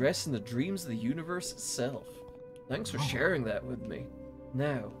like you dress in the dreams of the universe itself. Thanks for sharing that with me.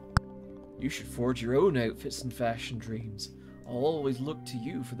 Now, you should forge your own outfits and fashion dreams. I'll always look to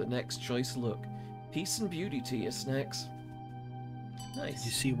you for the next choice look. Peace and beauty to you, Snacks. Nice. Did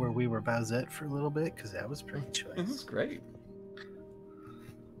you see where we were Bowsette for a little bit? Because that was pretty choice. This is great.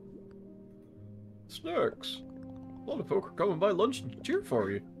 Snacks. A lot of folk are coming by lunch to cheer for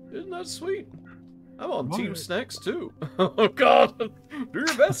you. Isn't that sweet? I'm on Team What? Snacks too. Oh god! Do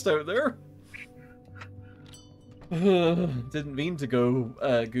your best out there. Didn't mean to go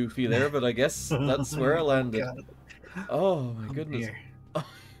goofy there, but I guess that's where I landed. God. Oh my goodness. Dear.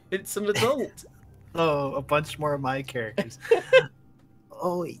 It's an adult. Oh, a bunch more of my characters.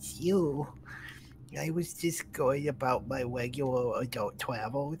 Oh, it's you. I was just going about my regular adult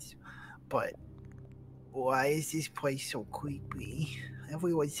travels, but why is this place so creepy?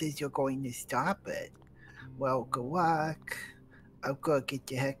 Everyone says you're going to stop it. Well, good luck. I'm gonna get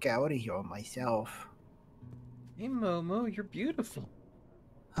the heck out of here myself. Hey Momo, you're beautiful.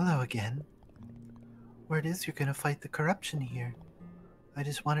 Hello again. Word is you're gonna fight the corruption here. I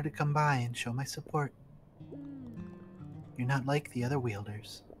just wanted to come by and show my support. You're not like the other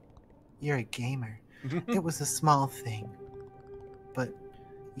wielders. You're a gamer. It was a small thing, but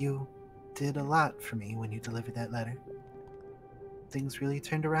you did a lot for me when you delivered that letter. Things really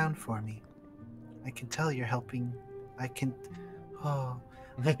turned around for me. I can tell you're helping. I can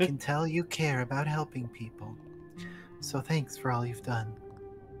tell you care about helping people. So thanks for all you've done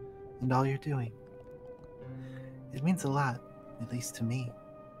and all you're doing. It means a lot, at least to me.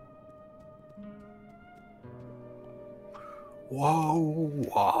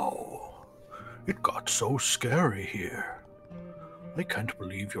 Wow. It got so scary here. I can't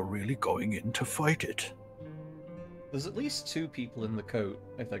believe you're really going in to fight it. There's at least 2 people in the coat,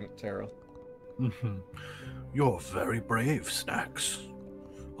 I think, Terrell. You're very brave, Snacks.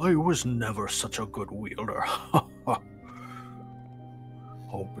 I was never such a good wielder. Hope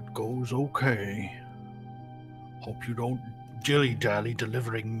it goes okay. Hope you don't dilly-dally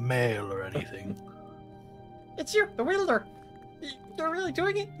delivering mail or anything. It's you, the wielder. You're really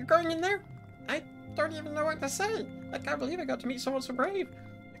doing it? You're going in there? I don't even know what to say. I can't believe I got to meet someone so brave.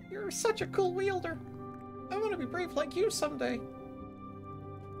 You're such a cool wielder. I want to be brave like you someday.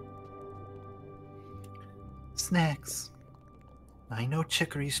 Snacks. I know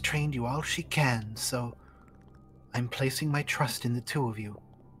Chicory's trained you all she can, so I'm placing my trust in the two of you.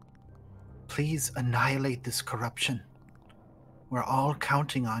 Please annihilate this corruption. We're all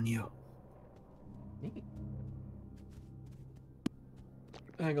counting on you.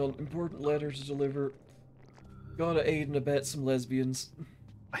 Hang on, important letter to deliver. Gotta aid and abet some lesbians.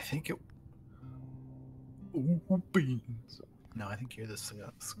 I think it... Ooh, beans. No, I think you're the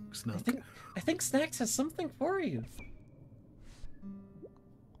snook. I think Snacks has something for you.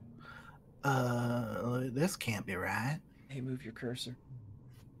 This can't be right. Hey, move your cursor.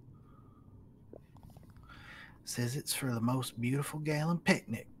 Says it's for the most beautiful gal in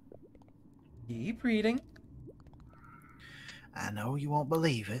picnic. Keep reading. I know you won't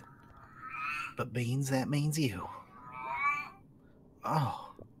believe it, but Beans, that means you.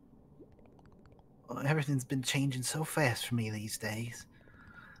 Oh. Well, everything's been changing so fast for me these days.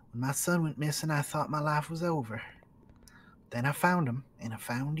 When my son went missing, I thought my life was over. Then I found him, and I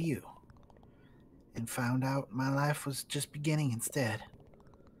found you. And found out my life was just beginning instead.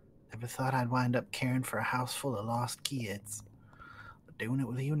 Never thought I'd wind up caring for a house full of lost kids. But doing it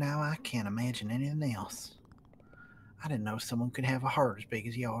with you now, I can't imagine anything else. I didn't know someone could have a heart as big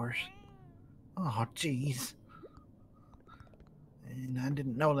as yours. Oh, jeez. And I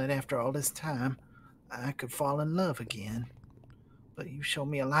didn't know that after all this time, I could fall in love again. But you showed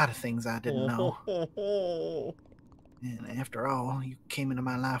me a lot of things I didn't know. And after all, you came into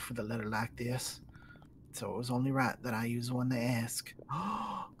my life with a letter like this. So it was only right that I use one to ask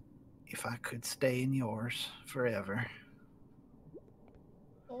if I could stay in yours forever.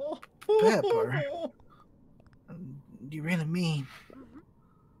 Pepper? Do you really mean?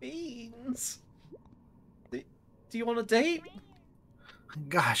 Beans. Do you want a date?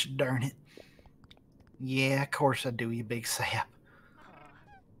 Gosh darn it. Yeah, of course I do, you big sap.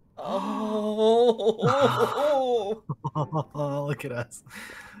 Oh. Look at us.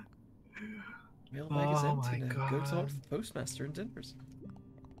 Mailbag is empty my now. Go talk God. to the postmaster in Denver's.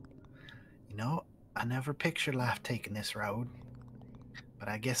 You know, I never pictured life taking this road. But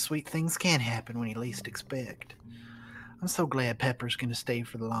I guess sweet things can happen when you least expect. I'm so glad Pepper's gonna stay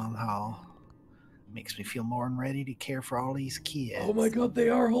for the long haul. Makes me feel more than ready to care for all these kids. Oh my God, they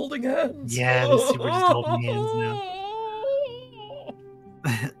are holding hands. Yeah, we're just holding hands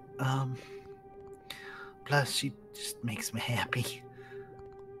now. Plus, she just makes me happy.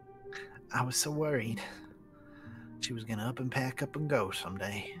 I was so worried. She was gonna up and pack up and go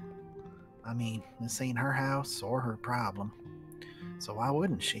someday. I mean, this ain't her house or her problem. So why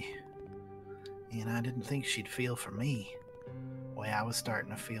wouldn't she? And I didn't think she'd feel for me the way I was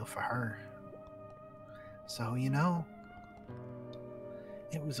starting to feel for her. So, you know,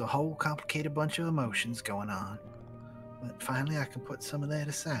 it was a whole complicated bunch of emotions going on. But finally I can put some of that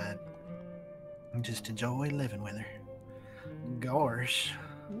aside and just enjoy living with her. Gosh.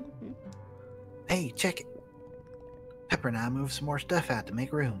 Hey, check it. Pepper and I moved some more stuff out to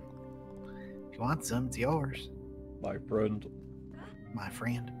make room. If you want some, it's yours. My friend. My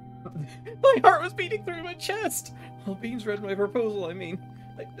friend. My heart was beating through my chest. Well, Beans read my proposal, I mean.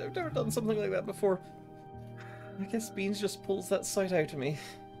 I've never done something like that before. I guess Beans just pulls that sight out of me.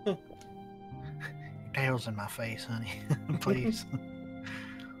 Your tail's in my face, honey. Please.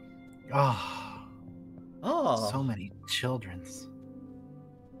 Oh. Oh. So many children's.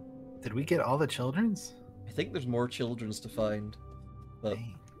 Did we get all the children's? I think there's more children's to find. But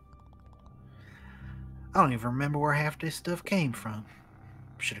Dang. I don't even remember where half this stuff came from.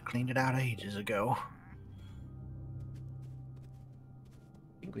 Should have cleaned it out ages ago. I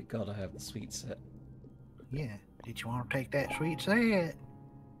think we gotta have the sweet set. Yeah. Did you want to take that sweet set?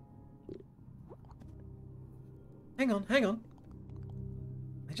 Hang on, hang on.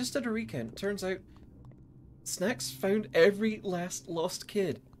 I just did a recount. Turns out Snacks found every last lost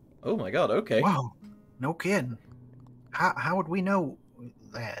kid. Oh my God, okay. Whoa. No kidding. How would we know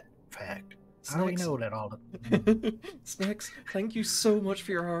that fact? How do we know that all the... Snacks, thank you so much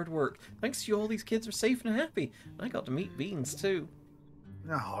for your hard work. Thanks to you, all these kids are safe and happy. I got to meet Beans too.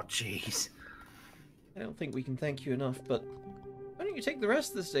 Oh, jeez. I don't think we can thank you enough, but why don't you take the rest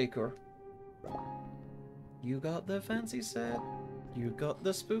of this decor? You got the fancy set. You got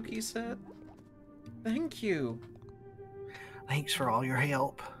the spooky set. Thank you. Thanks for all your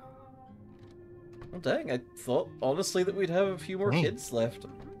help. Oh, dang, I thought, honestly, that we'd have a few more Dang. kids left.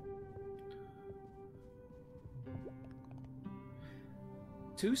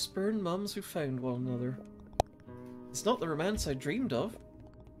 Two spurned mums who found one another. It's not the romance I dreamed of,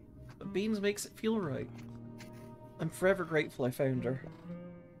 but Beans makes it feel right. I'm forever grateful I found her.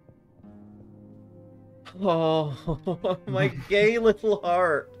 Oh, my gay little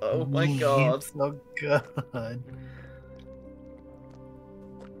heart. Oh my god. It's so good.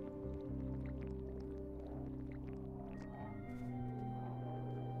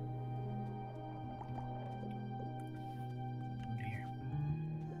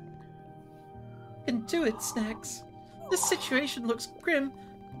 Can do it, Snacks. This situation looks grim.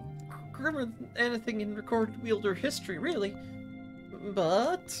 Grimmer than anything in recorded wielder history, really.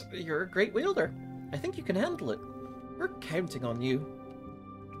 But you're a great wielder. I think you can handle it. We're counting on you.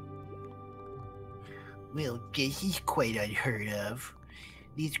 Well, this is quite unheard of.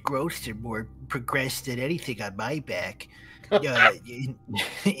 These growths are more progressed than anything on my back,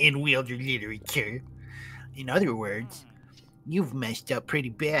 in wielder literature. In other words, you've messed up pretty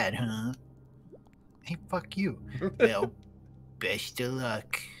bad, huh? Hey, fuck you. Well, best of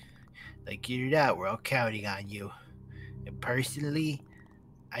luck. Like, get it out, we're all counting on you. And personally,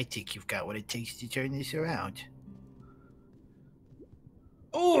 I think you've got what it takes to turn this around.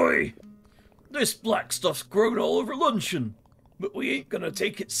 Oi! This black stuff's grown all over luncheon, but we ain't gonna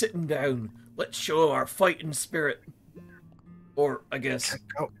take it sitting down. Let's show our fighting spirit. Or, I guess, Check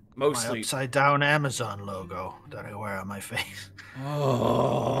out my mostly... upside down Amazon logo that I wear on my face.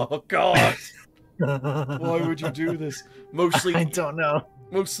 Oh, God! Why would you do this? Mostly, I don't know.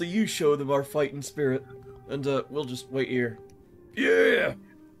 mostly you show them our fighting spirit, and we'll just wait here. Yeah!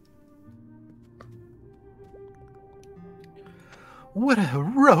 What a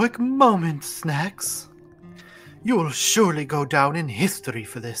heroic moment, Snacks. You will surely go down in history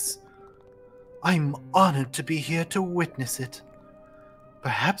for this. I'm honored to be here to witness it.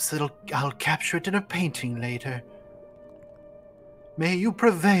 Perhaps I'll capture it in a painting later. May you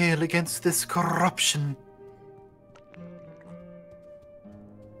prevail against this corruption.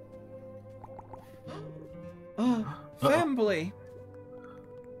 Family!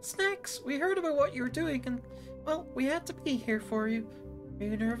 Snacks, we heard about what you were doing, and, well, we had to be here for you. Are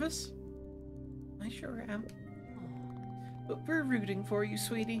you nervous? I sure am. But we're rooting for you,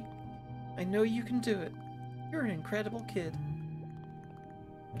 sweetie. I know you can do it. You're an incredible kid.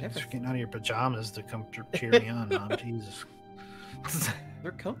 Thanks for getting out of your pajamas to come cheer me on, Mom. Jesus.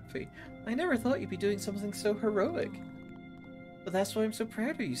 They're comfy. I never thought you'd be doing something so heroic. But that's why I'm so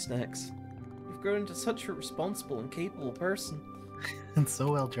proud of you, Snacks. You've grown into such a responsible and capable person. And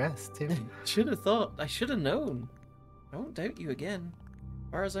so well dressed, too. Should have thought. I should have known. I won't doubt you again.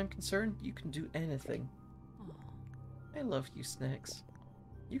 As far as I'm concerned, you can do anything. I love you, Snacks.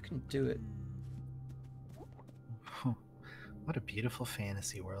 You can do it. What a beautiful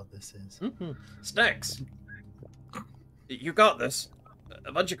fantasy world this is. Snacks! You got this.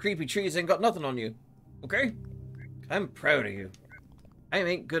 A bunch of creepy trees ain't got nothing on you. Okay? I'm proud of you. I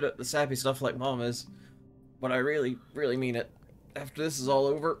ain't good at the sappy stuff like Mom is, but I really, really mean it. After this is all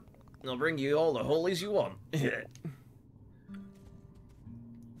over, I'll bring you all the holies you want.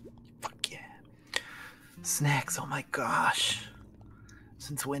 Fuck yeah. Snacks, oh my gosh.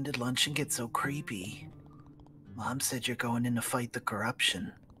 Since when did luncheon get so creepy? Mom said you're going in to fight the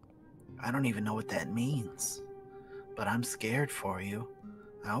corruption. I don't even know what that means. But I'm scared for you.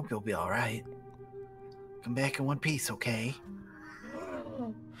 I hope you'll be alright. Come back in one piece, okay?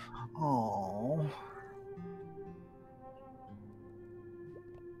 Oh.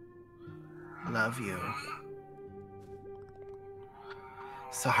 Love you.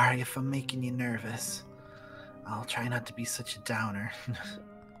 Sorry if I'm making you nervous. I'll try not to be such a downer.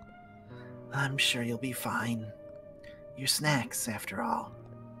 I'm sure you'll be fine. You're Snacks, after all.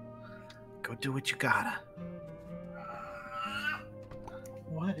 Go do what you gotta.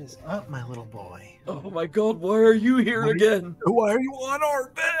 What is up, my little boy? Oh my god, why are you here again? Why are you on our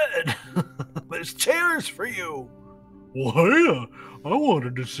bed? There's chairs for you. Well, yeah, I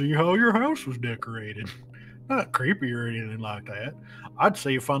wanted to see how your house was decorated. Not creepy or anything like that. I'd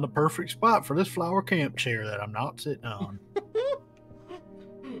say you found the perfect spot for this flower camp chair that I'm not sitting on.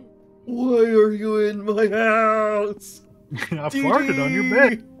 Why are you in my house? I farted on your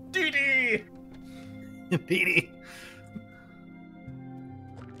bed. Dee Dee! Petey.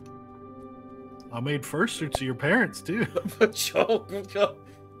 I made fursuits of your parents, too.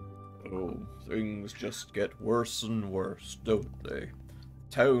 Oh, things just get worse and worse, don't they?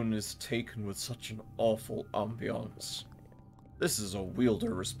 Town is taken with such an awful ambiance. This is a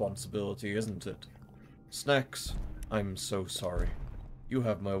wielder responsibility, isn't it? Snacks, I'm so sorry. You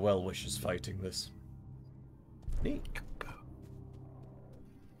have my well wishes fighting this. Neat.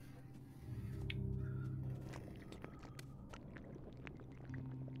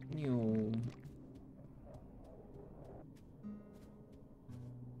 You.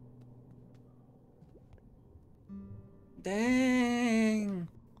 Dang!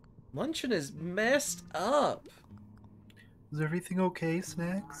 Luncheon is messed up. Is everything okay,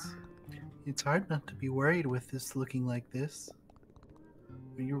 Snacks? It's hard not to be worried with this looking like this.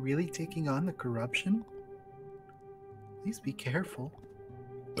 Are you really taking on the corruption? Please be careful.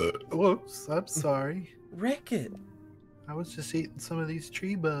 Whoops, I'm sorry. Wreck it. I was just eating some of these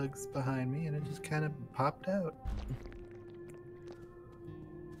tree bugs behind me and it just kind of popped out.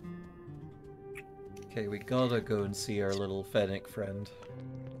 Okay, we gotta go and see our little fennec friend.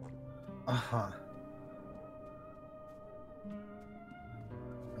 Uh-huh.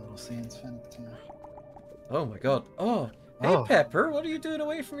 Little Sans Fennec Town. Oh my god. Oh, hey Oh. Pepper, what are you doing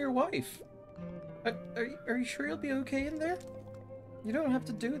away from your wife? Are you sure you'll be okay in there? You don't have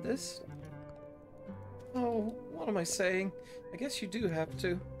to do this. Oh, what am I saying? I guess you do have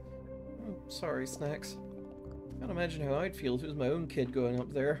to. Oh, sorry, Snacks. Can't imagine how I'd feel if it was my own kid going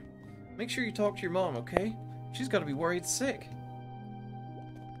up there. Make sure you talk to your mom, okay? She's gotta be worried sick.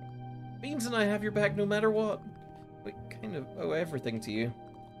 Beans and I have your back no matter what. We kind of owe everything to you.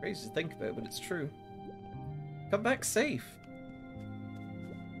 Crazy to think about, but it's true. Come back safe.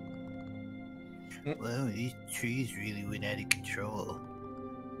 Well, these trees really went out of control.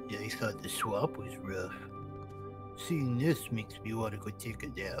 Yeah, I thought the swamp was rough. Seeing this makes me want to go take a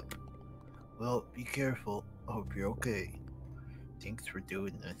nap. Well, be careful. I hope you're okay. Thanks for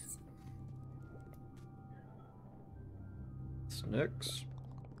doing this. Snacks.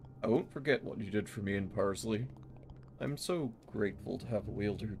 I won't forget what you did for me and Parsley. I'm so grateful to have a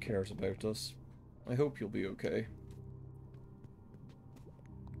wielder who cares about us. I hope you'll be okay.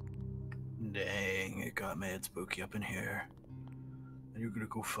 Dang, it got mad spooky up in here. And you're gonna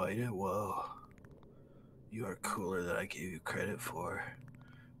go fight it? Whoa. You are cooler than I gave you credit for.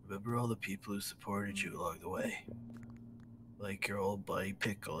 Remember all the people who supported you along the way? Like your old buddy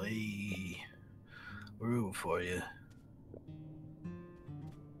Pickle. Hey, we're rooting for you.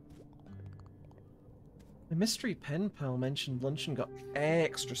 My mystery pen pal mentioned luncheon got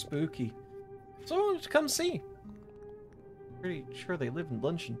extra spooky, so I wanted to come see. Pretty sure they live in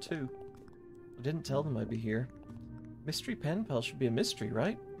luncheon too. I didn't tell them I'd be here. Mystery pen pal should be a mystery,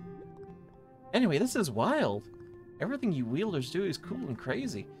 right? Anyway, this is wild. Everything you wielders do is cool and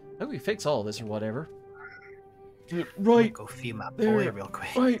crazy. I hope we fix all this or whatever. Right Go feed my there, boy real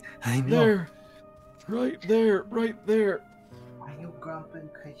quick. right I know. there, right there, right there. Are you grumping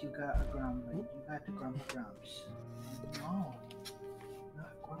because you got a grumble? You got the grumble grumps. No,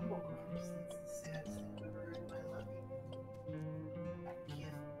 not grumble grumps. That's the saddest thing I've ever heard in my life. I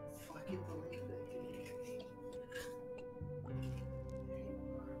can't fucking believe that. There you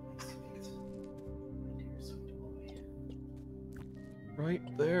are, my sweet. My dear sweet boy.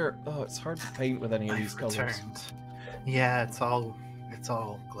 Right there. Oh, it's hard to paint with any of these I've colors. returned. Yeah, it's all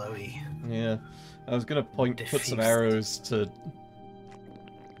glowy. Yeah, I was gonna put some Diffused. arrows to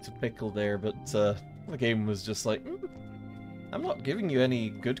Pickle there, but the game was just like, I'm not giving you any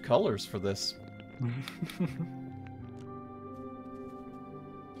good colors for this.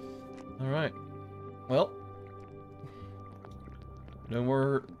 All right. Well, no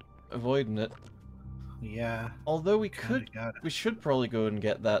more avoiding it. Yeah. Although we Kinda got it. we should probably go and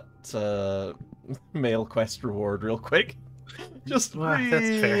get that mail quest reward real quick. Just Well, that's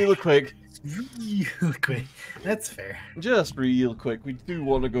fair. real quick. Real quick. That's fair. Just real quick. We do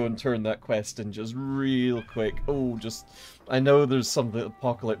want to go and turn that quest in just real quick. Oh, just... I know there's some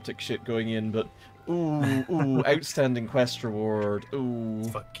apocalyptic shit going in, but... Ooh, outstanding quest reward. Ooh.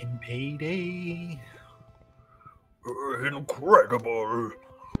 Fucking payday. Incredible!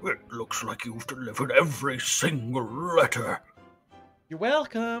 It looks like you've delivered every single letter. You're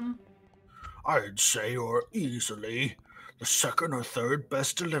welcome. I'd say you're easily the second or third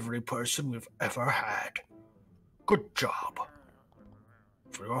best delivery person we've ever had. Good job.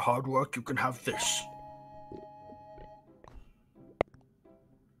 For your hard work, you can have this.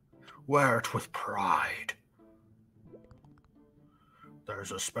 Wear it with pride.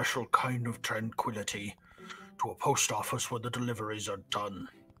 There's a special kind of tranquility to a post office when the deliveries are done.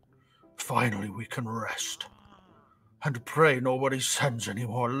 Finally, we can rest. And pray nobody sends any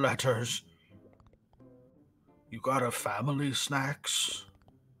more letters. You got a family, Snacks?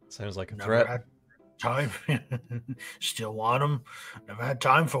 Sounds like a Never threat. had time. Still want them. Never had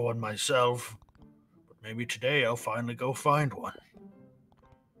time for one myself. But maybe today I'll finally go find one.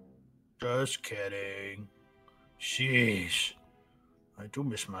 Just kidding. Sheesh. I do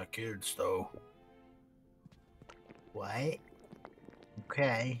miss my kids, though. What?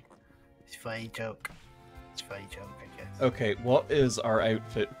 Okay. It's a funny joke. It's a funny joke, I guess. Okay, what is our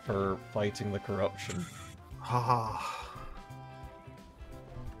outfit for fighting the corruption? Oh.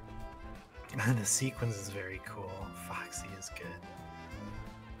 And the sequence is very cool. Foxy is good.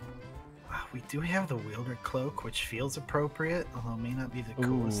 We do have the wielder cloak, which feels appropriate, although it may not be the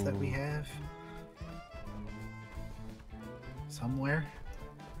coolest that we Ooh. have. Somewhere.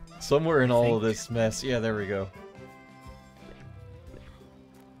 Somewhere in I all of think- this mess. Yeah, there we go.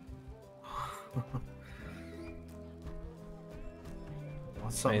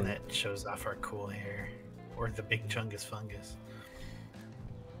 Want something Man. that shows off our cool hair. Or the big chungus fungus.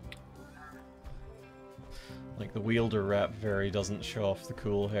 Like the wielder wrap very doesn't show off the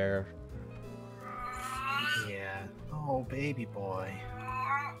cool hair. Yeah. Oh, baby boy.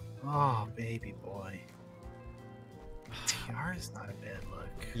 Oh, baby boy. Tiara's not a bad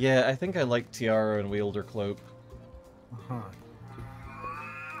look. Yeah, I think I like tiara and wielder cloak. Uh-huh.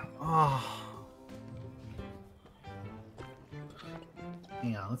 Oh.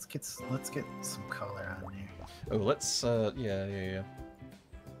 Hang on, let's get some color on there. Oh, let's yeah. There's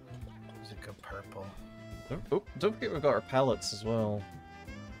a good purple. Oh, don't forget we've got our palettes as well.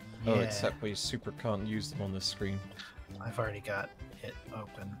 Oh, Yeah. except we super can't use them on this screen. I've already got it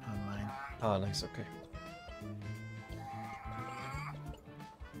open on mine. Ah, nice, okay.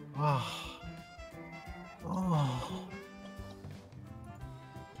 Oh. Oh.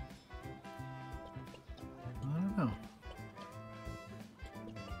 I don't know.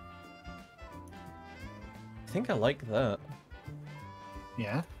 I think I like that.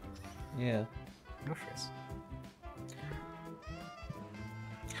 Yeah? Yeah. Go for it.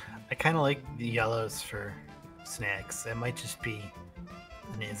 I kind of like the yellows for snacks. That might just be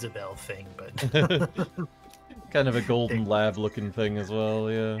an Isabel thing, but Kind of a golden lab looking thing as well,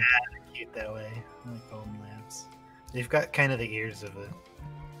 yeah. cute that way. I like golden labs. They've got kind of the ears of a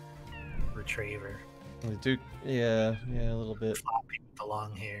retriever. They do, yeah, a little bit. Floppy with the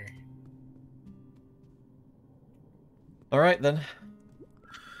long hair. Alright then.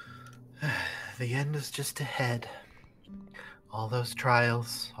 The end is just ahead. All those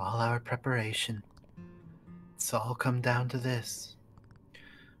trials, all our preparation. It's all come down to this.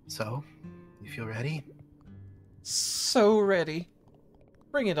 So, you feel ready? So ready.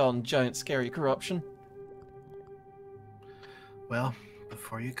 Bring it on, giant scary corruption. Well,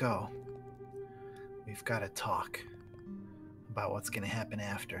 before you go, we've got to talk about what's going to happen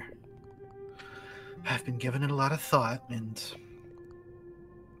after. I've been giving it a lot of thought, and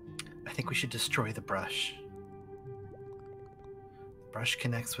I think we should destroy the brush. The brush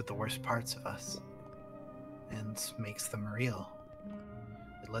connects with the worst parts of us and makes them real.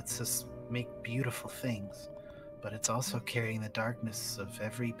 It lets us make beautiful things, but it's also carrying the darkness of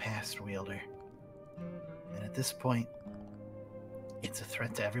every past wielder. And at this point, it's a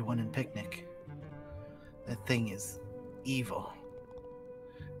threat to everyone in Picnic. That thing is evil,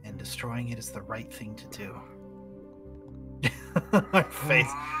 and destroying it is the right thing to do. Our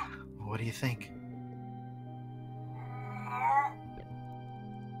face. What do you think?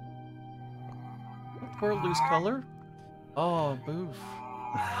 World lose color? Oh, boof.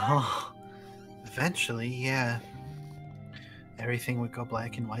 Well, eventually, yeah. Everything would go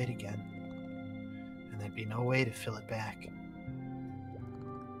black and white again. And there'd be no way to fill it back.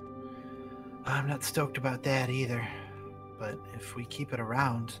 I'm not stoked about that either. But if we keep it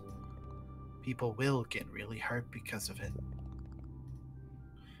around, people will get really hurt because of it.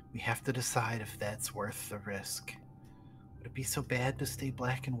 We have to decide if that's worth the risk. Would it be so bad to stay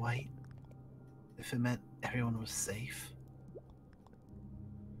black and white? If it meant everyone was safe?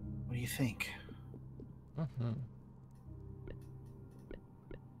 What do you think? Mm-hmm.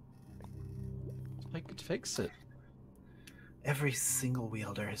 I could fix it. Every single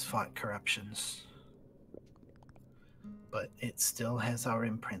wielder has fought corruptions, but it still has our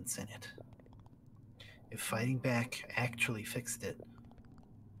imprints in it. If fighting back actually fixed it,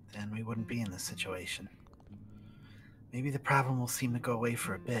 then we wouldn't be in this situation. Maybe the problem will seem to go away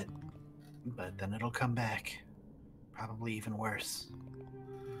for a bit, but then it'll come back, probably even worse.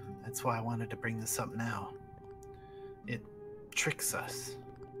 That's why I wanted to bring this up now. It tricks us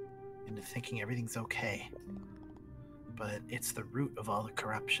into thinking everything's okay. But it's the root of all the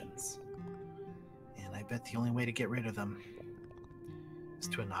corruptions. And I bet the only way to get rid of them is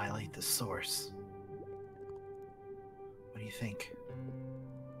to annihilate the source. What do you think?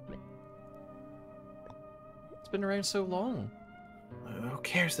 It's been around so long. Who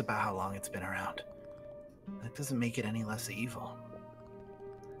cares about how long it's been around? That doesn't make it any less evil.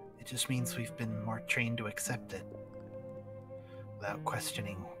 It just means we've been more trained to accept it without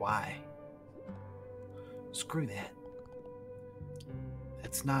questioning why. Screw that.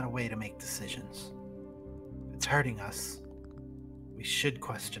 It's not a way to make decisions. If it's hurting us, we should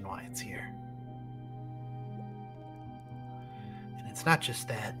question why it's here. And it's not just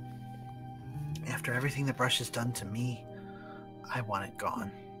that. After everything the brush has done to me, I want it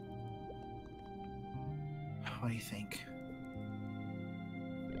gone. What do you think?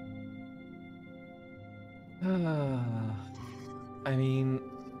 I mean,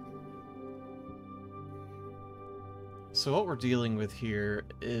 so what we're dealing with here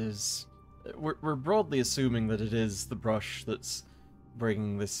is we're broadly assuming that it is the brush that's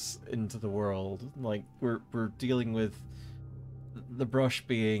bringing this into the world. Like we're dealing with the brush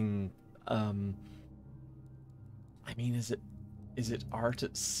being, I mean, is it art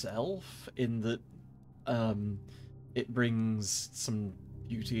itself in that it brings some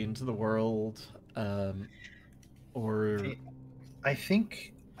beauty into the world, or I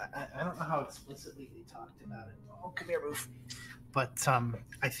think I don't know how explicitly they talked about it. Oh, come here, Roof. But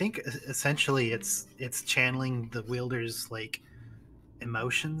I think essentially it's channeling the wielder's like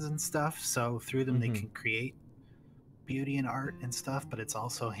emotions and stuff. So through them they Mhm. can create beauty and art and stuff. But it's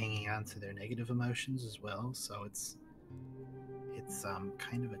also hanging on to their negative emotions as well. So it's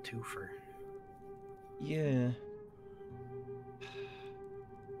kind of a twofer. Yeah.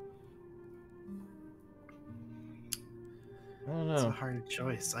 I don't It's a know. hard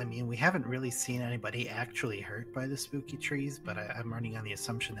choice. I mean, we haven't really seen anybody actually hurt by the spooky trees, but I'm running on the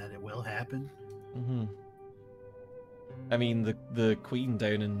assumption that it will happen. Hmm. I mean, the queen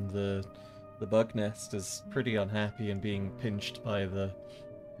down in the bug nest is pretty unhappy and being pinched by the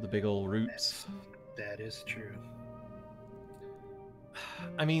big old roots. That is true.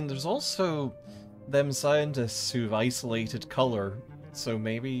 I mean, there's also them scientists who've isolated color, so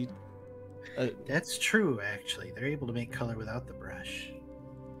maybe. That's true, actually. They're able to make color without the brush.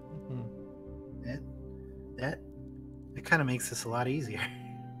 Hmm. That kind of makes this a lot easier.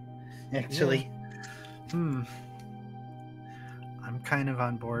 Actually, I'm kind of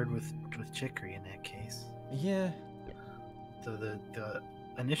on board with Chicory in that case. Yeah. The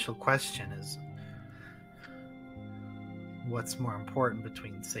initial question is, what's more important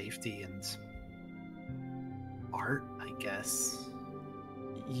between safety and art? I guess.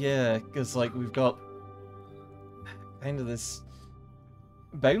 Yeah, because like we've got kind of this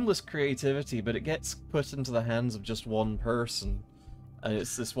boundless creativity, but it gets put into the hands of just one person, and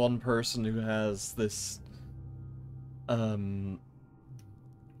it's this one person who has this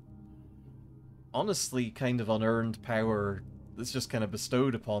honestly kind of unearned power that's just kind of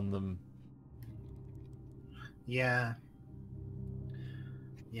bestowed upon them. Yeah,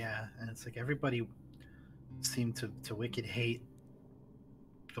 and it's like everybody seemed to wicked hate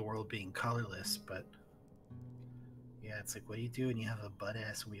the world being colorless, but yeah, it's like, what do you do when you have a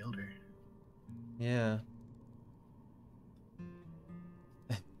butt-ass wielder? Yeah.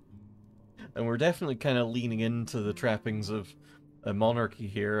 And we're definitely kind of leaning into the trappings of a monarchy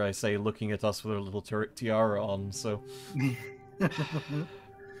here, I say, looking at us with our little tiara on, so... I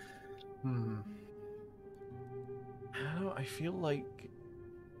don't know, I feel like...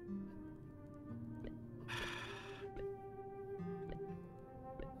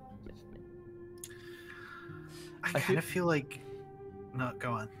 I kind of feel like... No,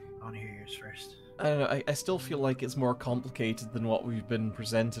 go on. I want to hear yours first. I don't know, I still feel like it's more complicated than what we've been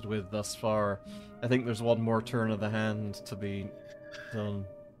presented with thus far. I think there's one more turn of the hand to be done.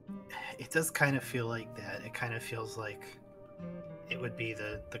 It does kind of feel like that. It kind of feels like it would be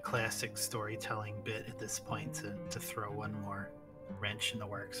the classic storytelling bit at this point to throw one more wrench in the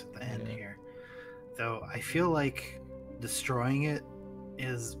works at the end here. Though I feel like destroying it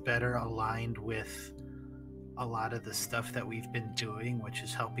is better aligned with a lot of the stuff that we've been doing, which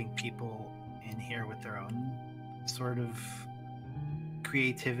is helping people in here with their own sort of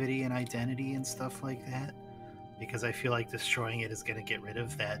creativity and identity and stuff like that. Because I feel like destroying it is going to get rid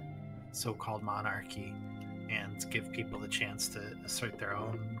of that so-called monarchy and give people the chance to assert their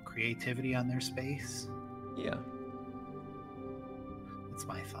own creativity on their space. Yeah. That's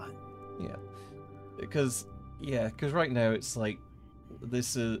my thought. Yeah. Because right now it's like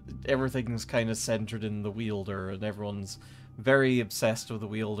this is everything's kind of centered in the wielder, and everyone's very obsessed with the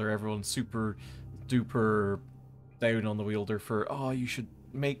wielder. Everyone's super duper down on the wielder for, oh, you should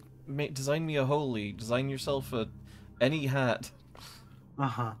make design me a holy, design yourself any hat.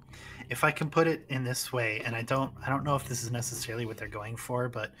 If I can put it in this way, and I don't know if this is necessarily what they're going for,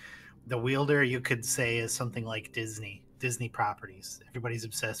 but the wielder you could say is something like Disney properties. Everybody's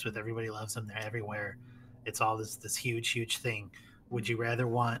obsessed with, everybody loves them, they're everywhere. It's all this huge thing. would you rather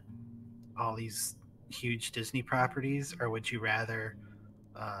want all these huge Disney properties, or would you rather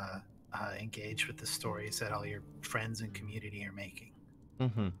engage with the stories that all your friends and community are making?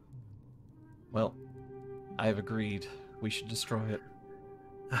 Mm-hmm. Well, I've agreed. We should destroy it.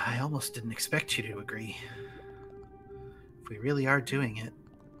 I almost didn't expect you to agree. If we really are doing it,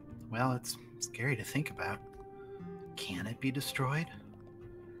 well, it's scary to think about. Can it be destroyed?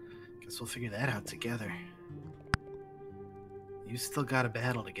 Guess we'll figure that out together. You still got a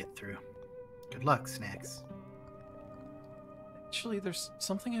battle to get through. Good luck, Snacks. Actually, there's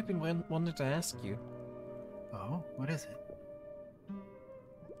something I've been wanting to ask you. Oh, what is it?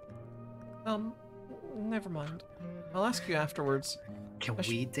 Never mind. I'll ask you afterwards. Can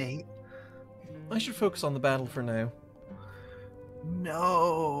we date? I should focus on the battle for now.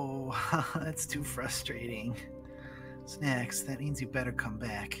 No, that's too frustrating. Snacks, that means you better come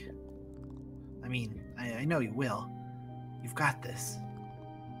back. I mean, I know you will. You've got this.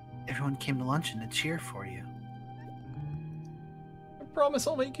 Everyone came to luncheon to cheer for you. I promise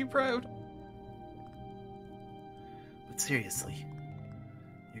I'll make you proud. But seriously,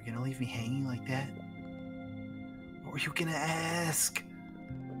 you're gonna leave me hanging like that? What were you gonna ask?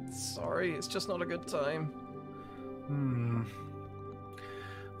 Sorry, it's just not a good time.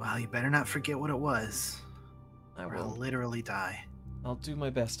 Well, you better not forget what it was. I Or I'll will. literally die. I'll do my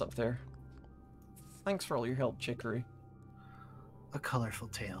best up there. Thanks for all your help, Chicory. A colorful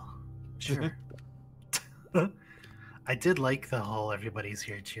tale. Sure. I did like the whole everybody's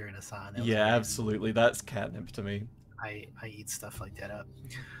here cheering us on. That was Yeah, great. absolutely. That's catnip to me. I eat stuff like that up.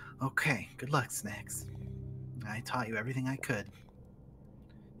 Okay, good luck, Snacks. I taught you everything I could.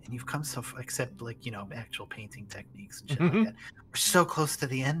 And you've come so far, except, like, you know, actual painting techniques and shit like that. We're so close to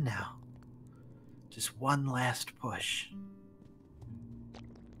the end now. Just one last push.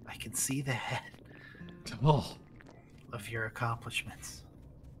 I can see the head Oh, of your accomplishments.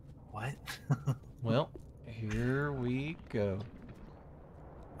 What? well, here we go.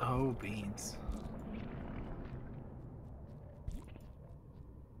 Oh, beans.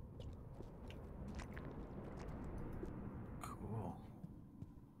 Cool.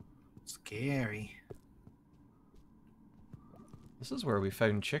 Scary. This is where we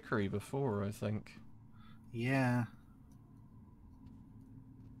found Chicory before, I think. Yeah.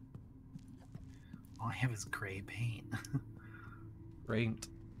 All I have is gray paint. Great.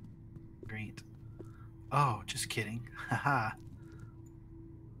 Great. Oh, just kidding. Haha.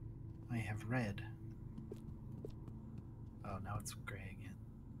 I have red. Oh, now it's gray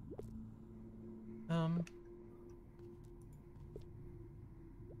again.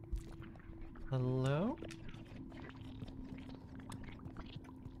 Hello?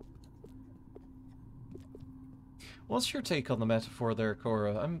 What's your take on the metaphor there,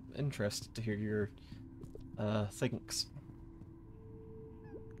 Cora? I'm interested to hear your thinks.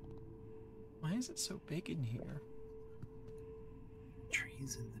 Why is it so big in here?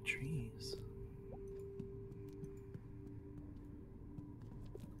 Trees in the trees.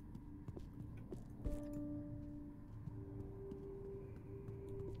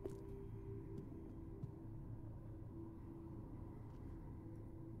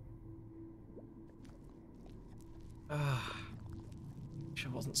 Wish I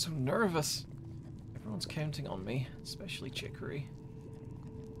wasn't so nervous. Everyone's counting on me, especially Chicory.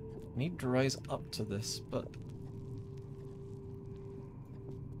 I need to rise up to this, but...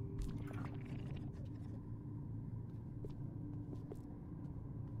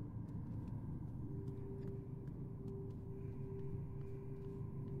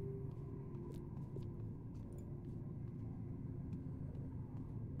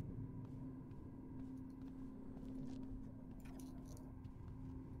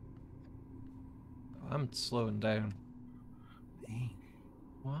 I'm slowing down. Dang.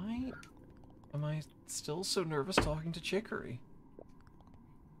 Why am I still so nervous talking to Chicory? I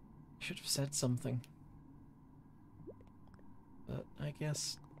should have said something. But I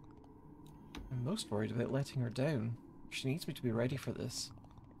guess I'm most worried about letting her down. She needs me to be ready for this.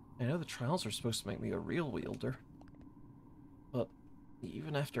 I know the trials are supposed to make me a real wielder. But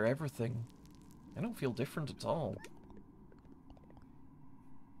even after everything, I don't feel different at all.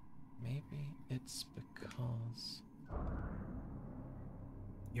 Maybe it's because...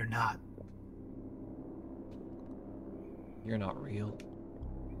 You're not. You're not real.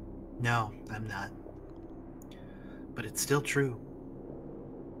 No, I'm not. But it's still true.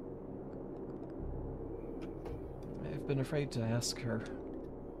 I've been afraid to ask her.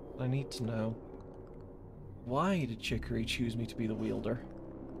 But I need to know. Why did Chicory choose me to be the wielder?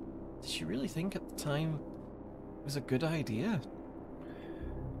 Did she really think at the time it was a good idea?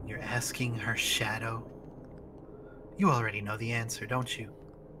 You're asking her shadow You already know the answer, don't you?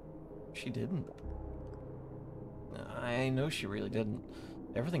 She didn't. I know she really didn't.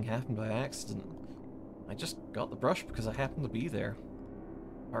 Everything happened by accident. I just got the brush because I happened to be there.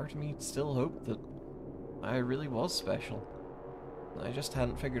 Part of me still hoped that I really was special. I just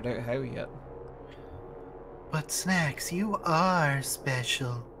hadn't figured out how yet. But Snacks, you are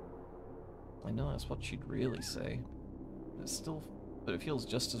special. I know that's what she'd really say. But it feels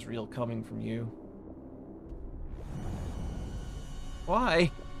just as real coming from you.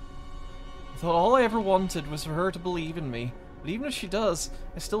 Why? I thought all I ever wanted was for her to believe in me. But even if she does,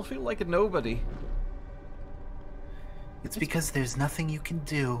 I still feel like a nobody. It's because there's nothing you can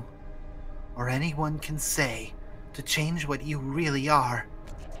do, or anyone can say, to change what you really are.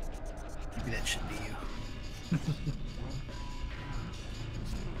 Maybe that should be you.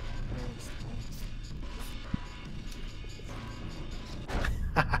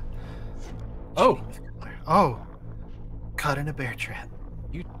 Oh! Oh! Caught in a bear trap.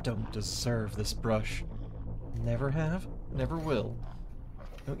 You don't deserve this brush. Never have, never will.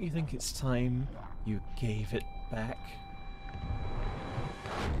 Don't you think it's time you gave it back?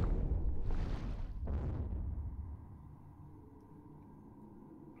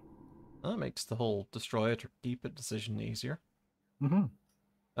 That makes the whole destroy it or keep it decision easier. Mm-hmm.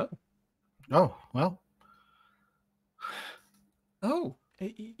 Oh. Oh, well. Oh,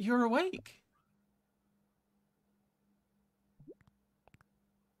 you're awake.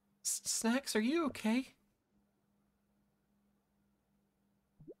 Snacks, are you okay?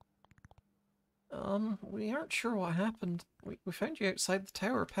 We aren't sure what happened. We found you outside the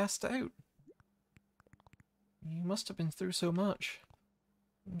tower, passed out. You must have been through so much.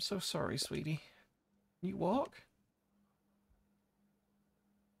 I'm so sorry, sweetie. Can you walk?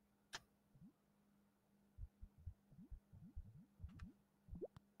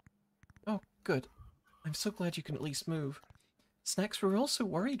 Oh, good. I'm so glad you can at least move. Snacks, we're also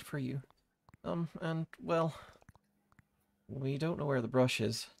worried for you. And, well, we don't know where the brush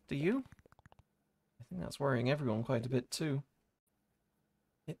is. Do you? I think that's worrying everyone quite a bit, too.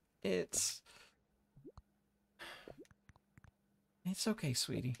 It's okay,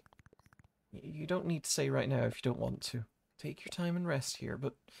 sweetie. You don't need to say right now if you don't want to. Take your time and rest here,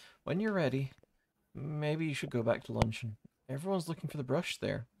 but when you're ready, maybe you should go back to luncheon. Everyone's looking for the brush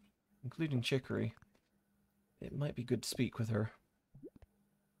there, including Chicory. It might be good to speak with her.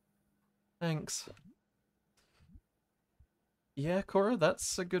 Thanks. Yeah, Cora,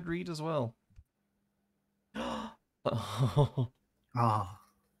 that's a good read as well. Oh. Oh.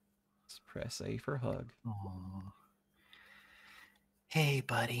 Let's press A for hug. Oh. Hey,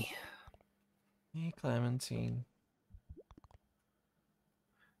 buddy. Hey, Clementine.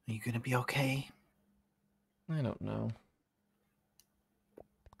 Are you gonna be okay? I don't know.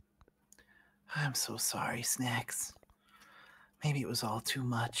 I'm so sorry, Snacks. Maybe it was all too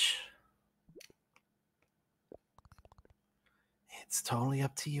much. It's totally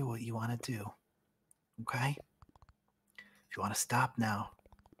up to you what you want to do. Okay? If you want to stop now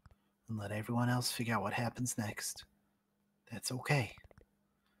and let everyone else figure out what happens next, that's okay.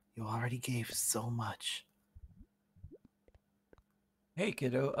 You already gave so much. Hey,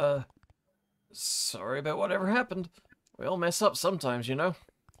 kiddo, sorry about whatever happened. We all mess up sometimes, you know?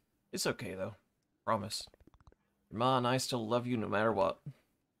 It's okay, though. Promise. Your ma and I still love you no matter what.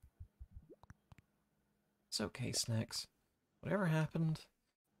 It's okay, Snacks. Whatever happened,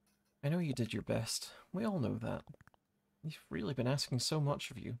 I know you did your best. We all know that. You've really been asking so much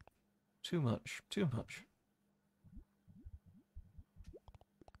of you. Too much. Too much.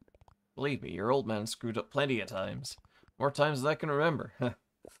 Believe me, your old man screwed up plenty of times. More times than I can remember.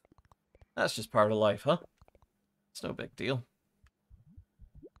 That's just part of life, huh? It's no big deal.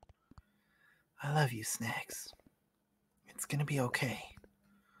 I love you, Snacks. It's gonna be okay.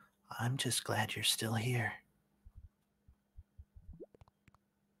 I'm just glad you're still here.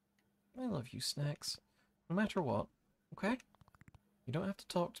 I love you, Snacks. No matter what, okay? You don't have to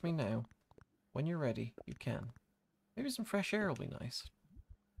talk to me now. When you're ready, you can. Maybe some fresh air will be nice.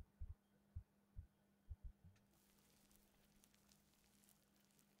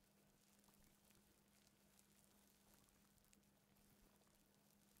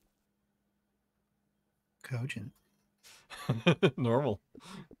 Cogent. Normal.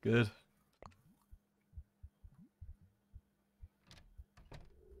 Good.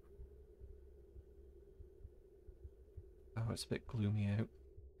 Oh, it's a bit gloomy out.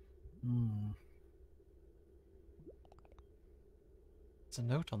 Hmm. There's a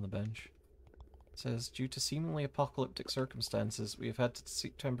note on the bench. It says, due to seemingly apocalyptic circumstances, we have had to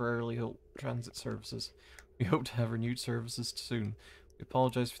temporarily halt transit services. We hope to have renewed services soon. We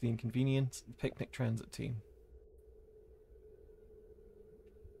apologize for the inconvenience. The picnic transit team.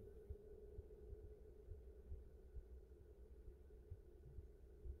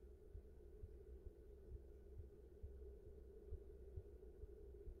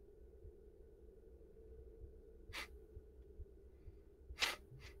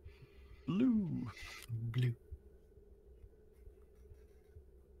 blue. Blue.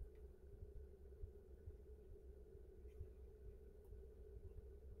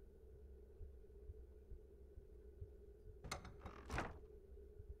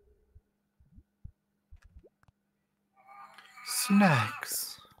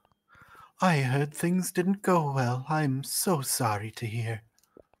 Snacks. I heard things didn't go well. I'm so sorry to hear.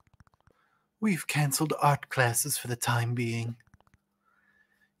 We've cancelled art classes for the time being.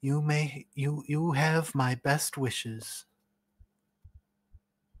 You have my best wishes.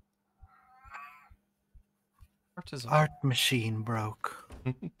 Artisan. Art machine broke.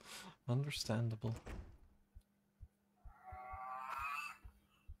 Understandable.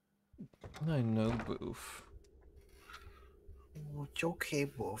 I know, Boof. Oh, it's okay,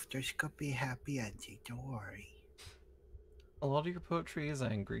 Wolf. There's gonna be a happy ending. Don't worry. A lot of your poetry is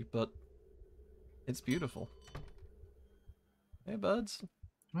angry, but it's beautiful. Hey, buds.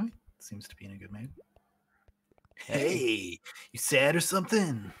 Well, seems to be in a good mood. Hey. Hey, you sad or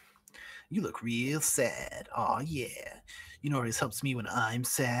something? You look real sad. Aw, yeah. You know what always helps me when I'm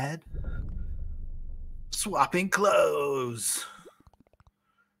sad? Swapping clothes.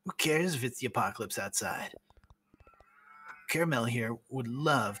 Who cares if it's the apocalypse outside? Caramel here would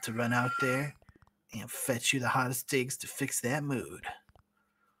love to run out there and fetch you the hottest digs to fix that mood.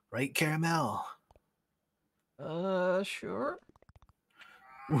 Right, Caramel? Sure.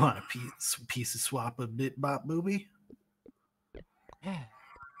 Want a piece of swap a bit bop booby? Yeah.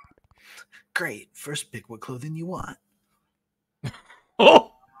 Great. First pick what clothing you want.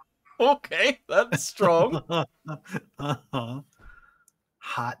 Oh! Okay, that's strong. uh-huh.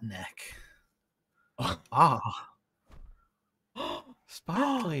 Hot neck. Oh. Ah.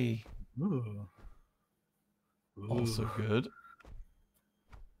 Sparkly. Ooh. Also Ooh. good.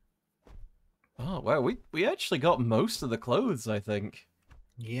 Oh, wow, we actually got most of the clothes, I think.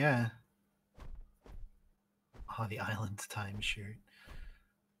 Yeah. Oh, the island time shirt.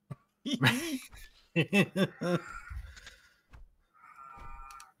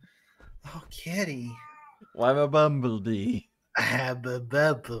 Oh, kitty. I'm a bumblebee. I'm a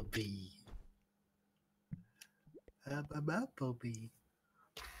bumblebee. I'm a bumblebee.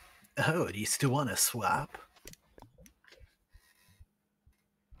 Oh, do you still want to swap?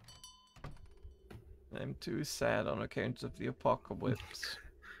 I'm too sad on account of the apocalypse.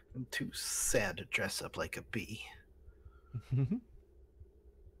 I'm too sad to dress up like a bee.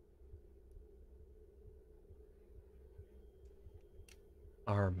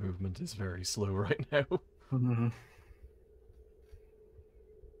 Our movement is very slow right now. Mm-hmm.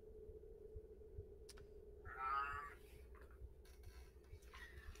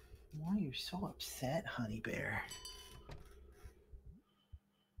 Why are you so upset, honey bear?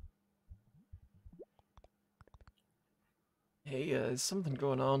 Hey, is something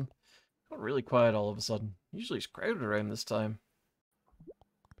going on? Got really quiet all of a sudden. Usually it's crowded around this time.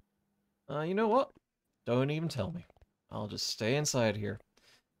 You know what? Don't even tell me. I'll just stay inside here.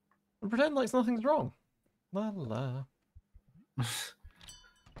 And pretend like nothing's wrong. La la.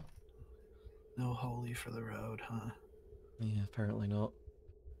 No holy for the road, huh? Yeah, apparently not.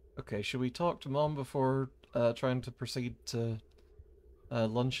 Okay, should we talk to Mom before trying to proceed to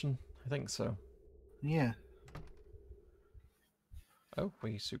luncheon? I think so. Yeah. Oh,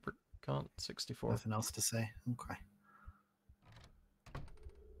 we super can't. 64. Nothing else to say. Okay.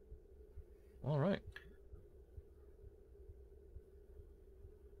 All right.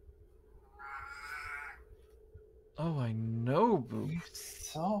 Oh, I know, Boo. You're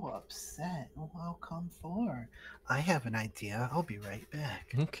so upset. How come for? I have an idea. I'll be right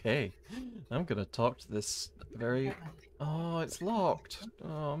back. Okay. I'm gonna talk to this very... Oh, it's locked.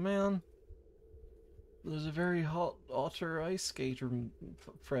 Oh, man. There's a very hot otter ice skater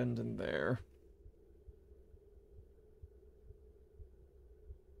friend in there.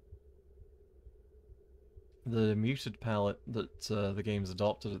 The muted palette that the game's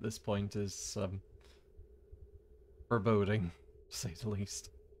adopted at this point is foreboding, to say the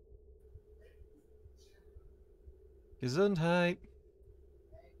least. Gesundheit!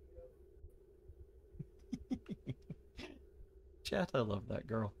 Chat, I love that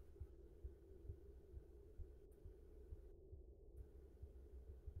girl.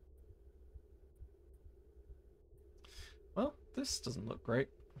 Well, this doesn't look great.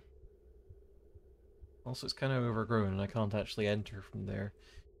 Also, it's kind of overgrown and I can't actually enter from there.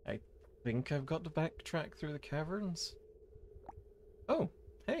 I think I've got to backtrack through the caverns. Oh,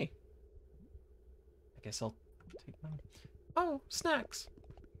 hey. I guess I'll take them. Oh, snacks.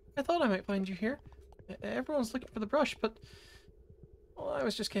 I thought I might find you here. Everyone's looking for the brush, but... Well, I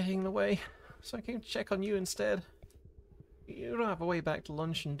was just getting in the way, so I came to check on you instead. You don't have a way back to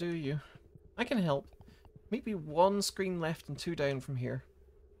luncheon, do you? I can help. Maybe one screen left and two down from here.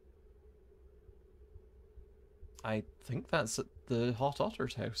 I think that's at the Hot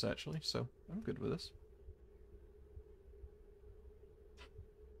Otter's house, actually, so I'm good with this.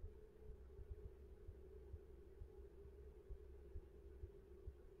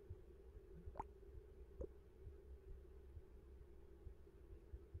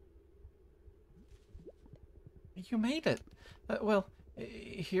 You made it. Well,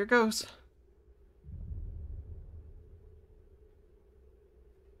 here goes.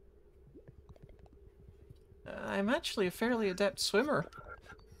 I'm actually a fairly adept swimmer.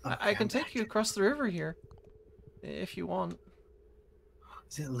 Okay, I can I'm take back. you across the river here, if you want.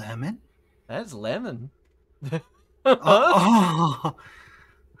 Is it lemon? That's lemon. Oh,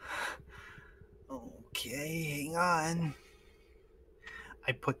 okay, hang on.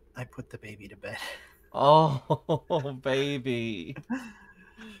 I put the baby to bed. Oh, baby.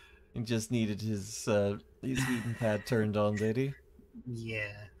 He just needed his heating pad turned on, did he?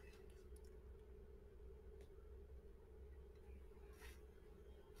 Yeah.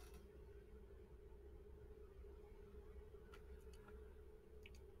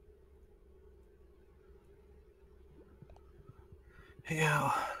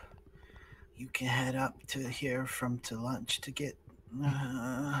 Yeah. You can head up to here to lunch to get.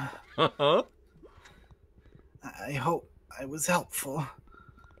 Uh-huh. I hope I was helpful.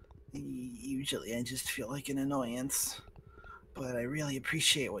 Usually I just feel like an annoyance, but I really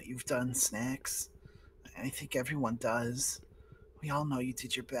appreciate what you've done, Snacks. I think everyone does. We all know you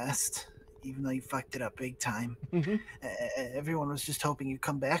did your best, even though you fucked it up big time. Everyone was just hoping you'd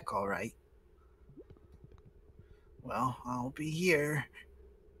come back all right. Well, I'll be here.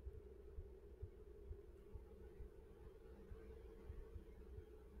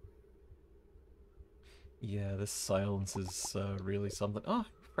 Yeah, this silence is really something. Oh,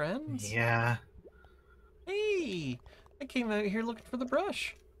 friends. Yeah. Hey, I came out here looking for the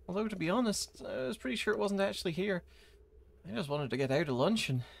brush. Although, to be honest, I was pretty sure it wasn't actually here. I just wanted to get out of lunch,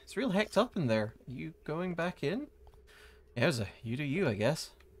 and it's real hecked up in there. You going back in? Yeah, you do you, I guess.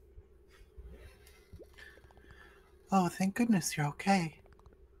 Oh, thank goodness you're okay.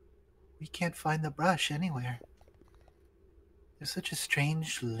 We can't find the brush anywhere. There's such a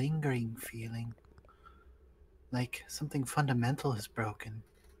strange, lingering feeling. Like something fundamental is broken.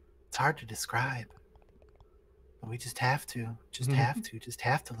 It's hard to describe. But we just have to. Just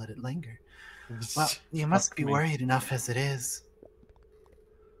have to let it linger. Well, you must be worried enough as it is.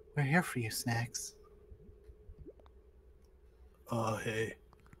 We're here for you, Snacks. Oh, hey.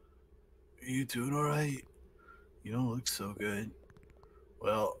 Are you doing alright? You don't look so good.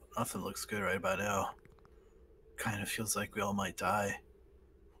 Well, nothing looks good right about now. Kind of feels like we all might die.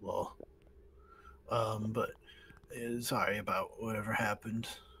 Well, but sorry about whatever happened.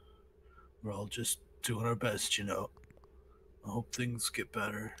 We're all just doing our best, you know. I hope things get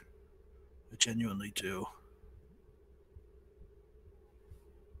better. I genuinely do.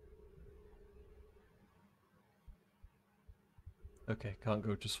 Okay, can't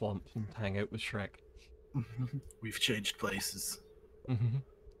go to Swamp and hang out with Shrek. We've changed places.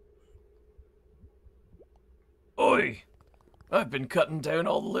 Oi! I've been cutting down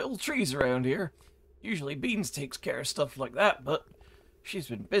all the little trees around here. Usually Beans takes care of stuff like that, but she's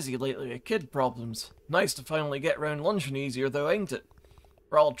been busy lately with kid problems. Nice to finally get round luncheon easier though, ain't it?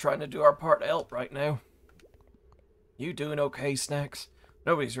 We're all trying to do our part to help right now. You doing okay, Snacks?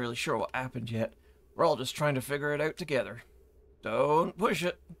 Nobody's really sure what happened yet. We're all just trying to figure it out together. Don't push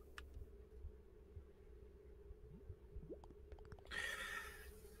it.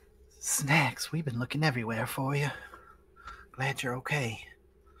 Snacks, we've been looking everywhere for you. Glad you're okay.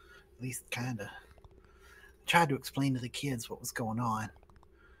 At least kinda. Tried to explain to the kids what was going on.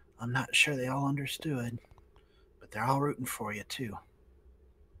 I'm not sure they all understood, but they're all rooting for you too.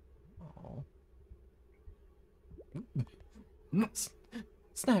 Oh.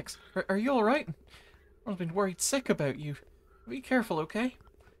 Snacks, are you alright? I've been worried sick about you. Be careful, okay?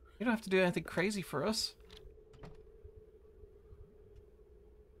 You don't have to do anything crazy for us.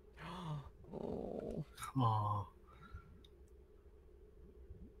 Oh. Oh.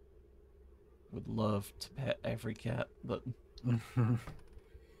 Would love to pet every cat, but have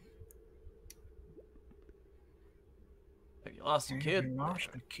you lost a If kid? you lost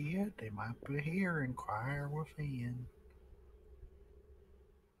a kid, they might be here. Inquire within.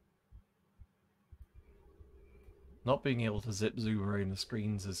 Not being able to zip zoom around the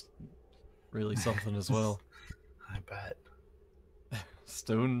screens is really something as well. I bet.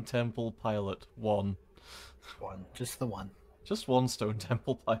 Stone Temple Pilot 1. One. Just the one. Just one Stone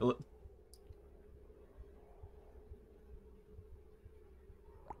Temple Pilot.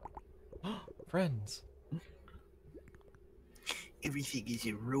 friends. Everything is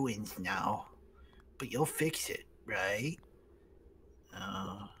in ruins now, but you'll fix it, right?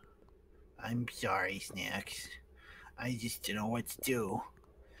 Oh, I'm sorry, Snacks. I just don't know what to do,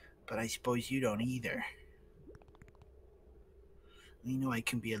 but I suppose you don't either. You know I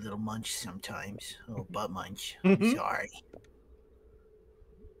can be a little munch sometimes, a little butt munch. I'm sorry.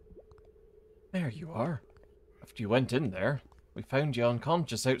 There you are. After you went in there, we found you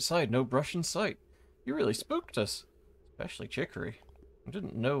unconscious outside, no brush in sight. You really spooked us, especially Chicory. I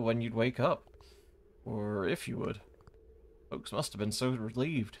didn't know when you'd wake up, or if you would. Folks must have been so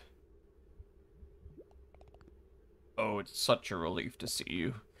relieved. Oh, it's such a relief to see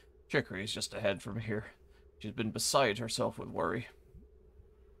you. Chicory's just ahead from here. She's been beside herself with worry.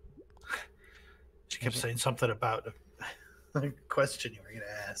 She kept saying something about a question you were going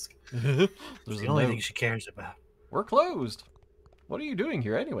to ask. There's It's the a only note. thing she cares about. We're closed. What are you doing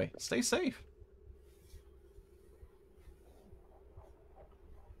here anyway? Stay safe.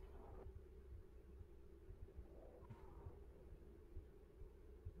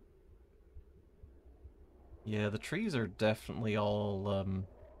 Yeah, the trees are definitely all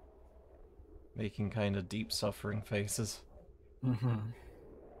making kind of deep suffering faces. Mm-hmm.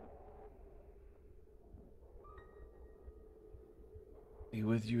 Be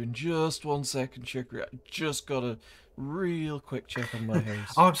with you in just 1 second, Chicory. I just got a real quick check on my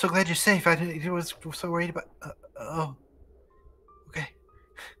house. Oh, I'm so glad you're safe. I was so worried about... oh. Okay.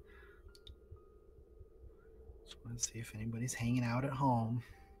 Just want to see if anybody's hanging out at home.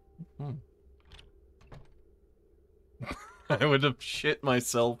 I would have shit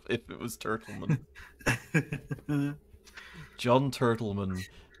myself if it was Turtleman. John Turtleman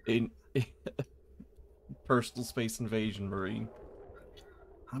in Personal Space Invasion Marine.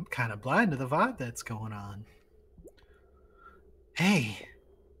 I'm kind of blind to the vibe that's going on. Hey.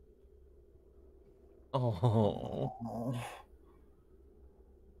 Oh. Oh.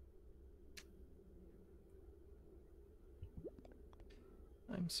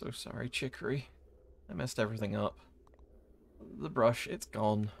 I'm so sorry, Chicory. I messed everything up. The brush, it's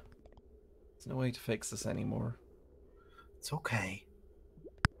gone. There's no way to fix this anymore. It's okay.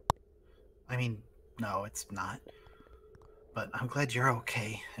 I mean, no, it's not. But I'm glad you're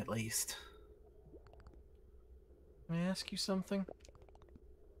okay, at least. May I ask you something?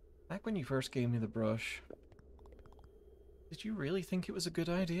 Back when you first gave me the brush, did you really think it was a good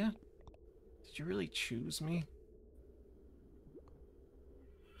idea? Did you really choose me?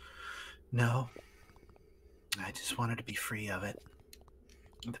 No. I just wanted to be free of it.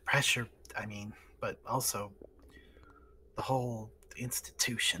 The pressure, I mean, but also the whole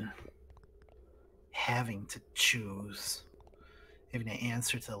institution. Having to choose. Having to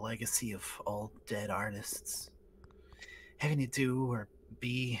answer to the legacy of all dead artists. Having to do or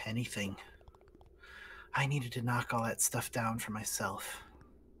be anything. I needed to knock all that stuff down for myself.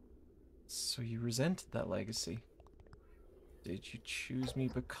 So you resented that legacy? Did you choose me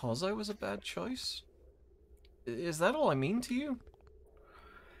because I was a bad choice? Is that all I mean to you?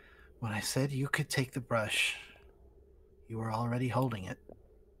 When I said you could take the brush, you were already holding it.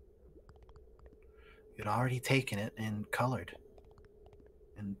 You'd already taken it and colored.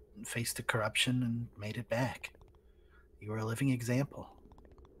 And faced the corruption and made it back. You were a living example.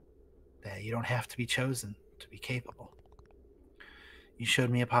 That you don't have to be chosen to be capable. You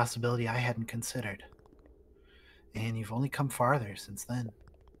showed me a possibility I hadn't considered. And you've only come farther since then.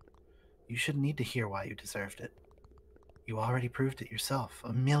 You shouldn't need to hear why you deserved it. You already proved it yourself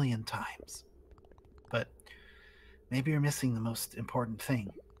 1,000,000 times. But maybe you're missing the most important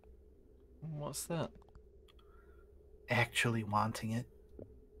thing. What's that? Actually wanting it.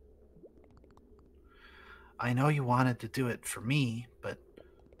 I know you wanted to do it for me, but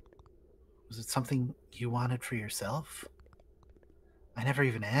was it something you wanted for yourself? I never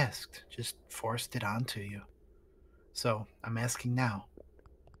even asked, just forced it onto you. So I'm asking now.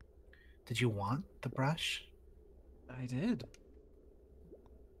 Did you want the brush? I did.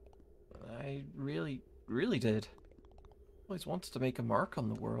 I really, really did. I always wanted to make a mark on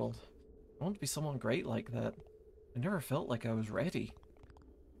the world. I want to be someone great like that. I never felt like I was ready.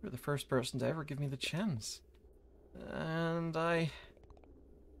 You were the first person to ever give me the chance. And I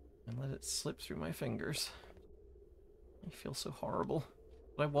let it slip through my fingers. I feel so horrible.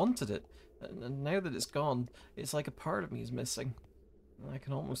 But I wanted it. And now that it's gone, it's like a part of me is missing. I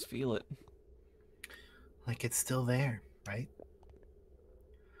can almost feel it. Like it's still there, right?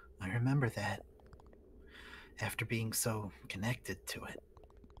 I remember that. After being so connected to it.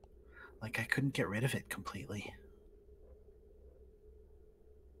 Like I couldn't get rid of it completely.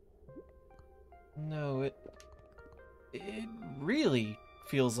 No, it really,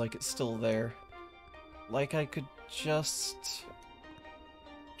 feels like it's still there. Like I could just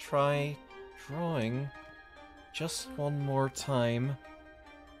try drawing just one more time.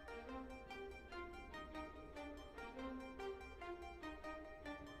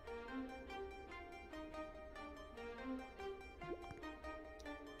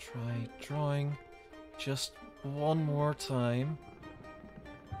 Try drawing just one more time.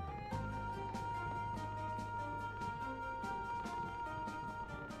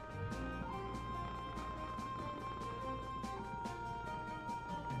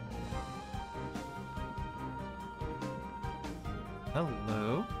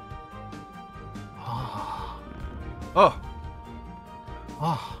 Hello. Oh, Oh,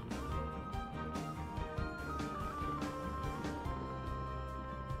 oh.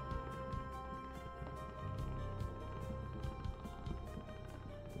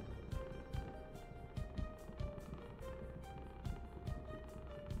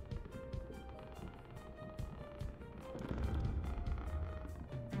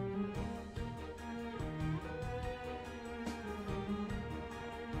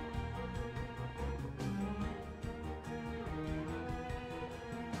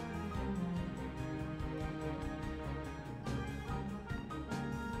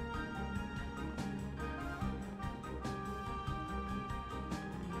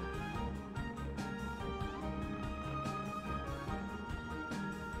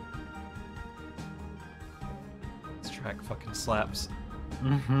 this track fucking slaps.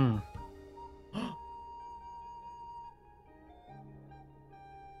 Mm-hmm.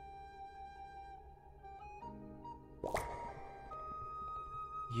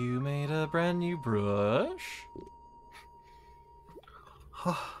 You made a brand new brush?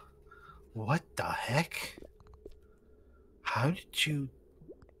 What the heck? How did you...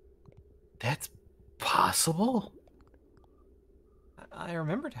 That's possible? I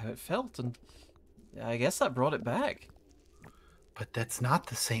remembered how it felt, and I guess that brought it back. But that's not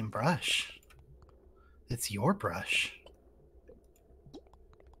the same brush. It's your brush.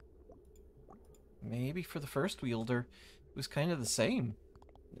 Maybe for the first wielder, it was kind of the same.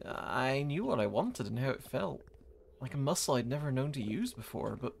 I knew what I wanted and how it felt. Like a muscle I'd never known to use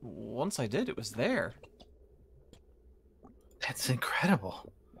before, but once I did, it was there. That's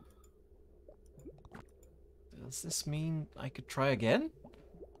incredible. Does this mean I could try again?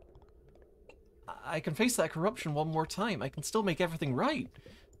 I can face that corruption one more time. I can still make everything right.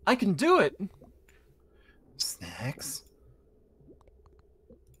 I can do it! Snacks?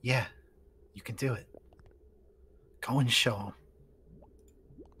 Yeah, you can do it. Go and show them.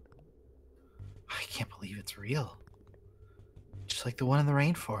 I can't believe it's real. Just like the one in the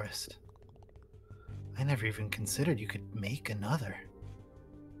rainforest. I never even considered you could make another.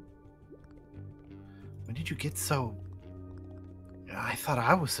 When did you get so... I thought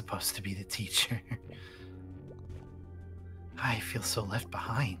I was supposed to be the teacher. I feel so left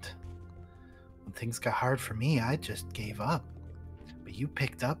behind. When things got hard for me, I just gave up. But you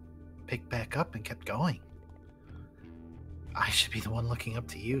picked back up and kept going. I should be the one looking up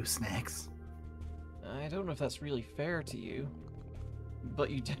to you, Snacks. I don't know if that's really fair to you,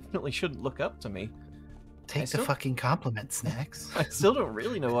 but you definitely shouldn't look up to me. Take the fucking compliment, Snacks. I still don't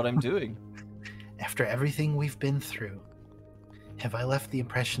really know what I'm doing. After everything we've been through, have I left the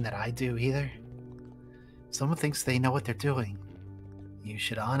impression that I do either? If someone thinks they know what they're doing, you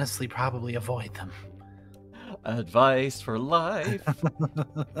should honestly probably avoid them. Advice for life.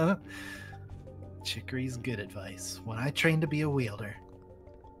 Chicory's good advice. When I trained to be a wielder,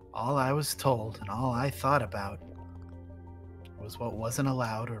 all I was told and all I thought about was what wasn't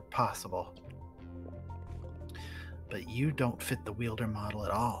allowed or possible. But you don't fit the wielder model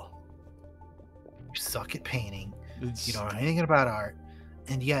at all. You suck at painting, you don't know anything about art,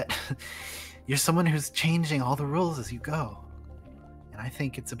 and yet you're someone who's changing all the rules as you go. And I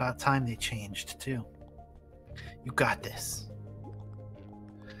think it's about time they changed too. You got this.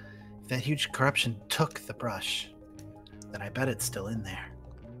 If that huge corruption took the brush, then I bet it's still in there.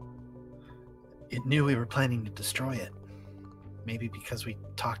 It knew we were planning to destroy it. Maybe because we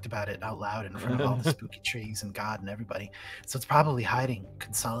talked about it out loud in front of all the spooky trees and God and everybody. So it's probably hiding,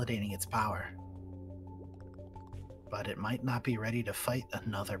 consolidating its power. But it might not be ready to fight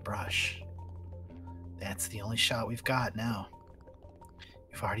another brush. That's the only shot we've got now.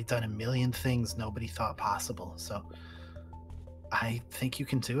 You've already done a million things nobody thought possible, so I think you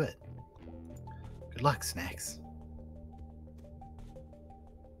can do it. Good luck, Snacks.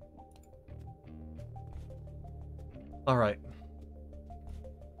 Alright.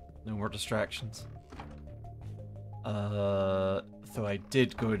 No more distractions. So I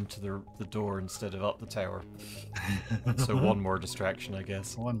did go into the door instead of up the tower. So one more distraction, I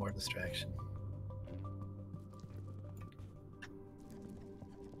guess. One more distraction.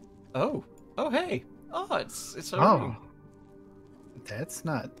 Oh, oh hey, oh it's Oh, that's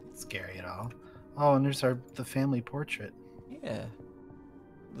not scary at all. Oh, and there's the family portrait. yeah.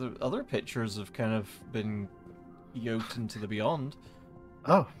 The other pictures have kind of been yoked into the beyond.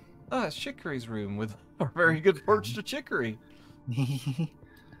 Oh. Ah, it's Chicory's room with our very good portrait of Chicory.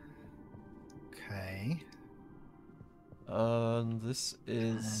 Okay. And this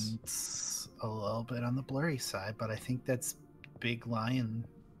is... And it's a little bit on the blurry side, but I think that's Big Lion.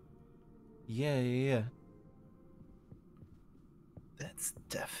 Yeah. That's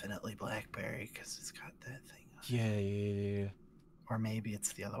definitely Blackberry because it's got that thing on it. Yeah. Or maybe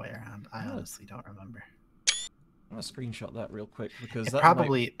it's the other way around. I honestly don't remember. I'm gonna screenshot that real quick because It that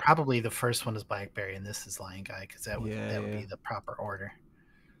probably the first one is Blackberry and this is Lion Guy because that would be the proper order.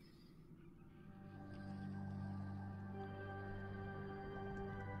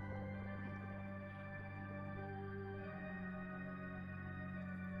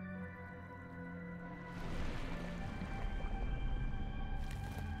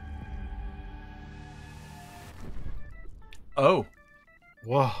 Oh.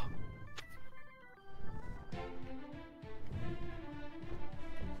 Whoa.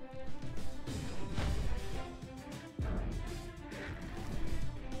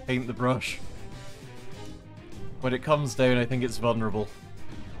 Paint the brush. When it comes down, I think it's vulnerable.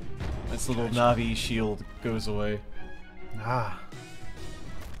 Its little Navi shield goes away. Ah.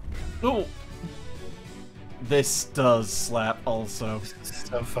 Oh! This does slap also. This is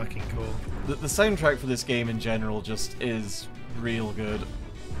so fucking cool. The soundtrack for this game in general just is real good.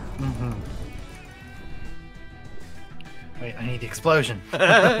 Mm-hmm. Wait, I need the explosion.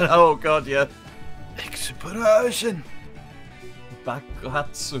 Oh god, yeah. Explosion!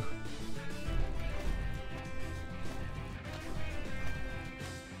 Bakuhatsu.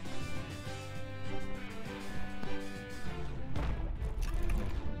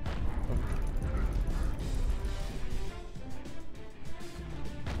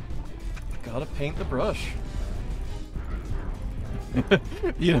 Gotta paint the brush.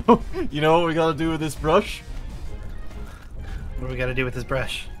 you know what we gotta do with this brush? What do we gotta do with this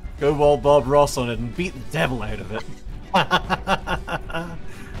brush? Go all Bob Ross on it and beat the devil out of it.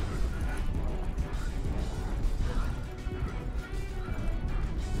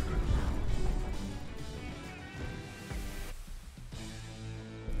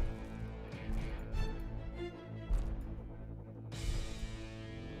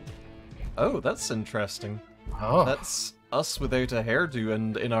 Oh, that's interesting. Oh. That's us without a hairdo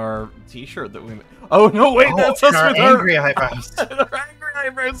and in our t-shirt that we made. Oh no, wait, that's us our with angry eyebrows. our angry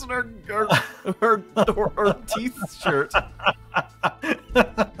eyebrows and our teeth shirt.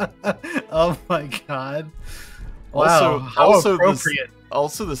 Oh my god. Wow, Also, appropriate.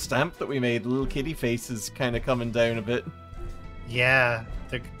 Also the stamp that we made, little kitty faces kind of coming down a bit. Yeah,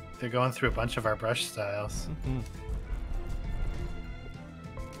 they're going through a bunch of our brush styles. Mm-hmm.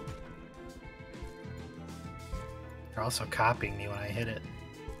 They're also copying me when I hit it.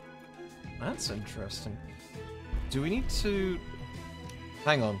 That's interesting. Do we need to...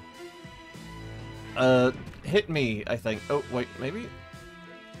 Hang on. Hit me, I think. Oh, wait, maybe?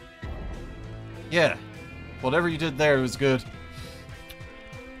 Yeah. Whatever you did there was good.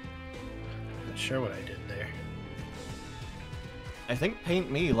 Not sure what I did there. I think paint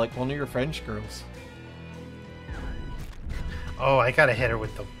me like one of your French girls. Oh, I gotta hit her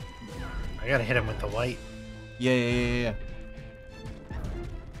with the... I gotta hit him with the white. Yeah.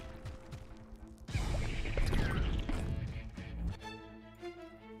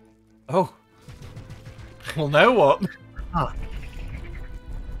 Oh. Well, now what? Huh.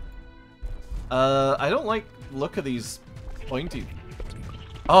 I don't like look of these pointy.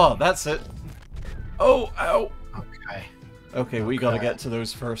 Oh, that's it. Oh, ow. Okay. Okay, we gotta get to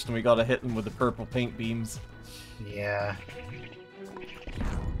those first, and we gotta hit them with the purple paint beams. Yeah.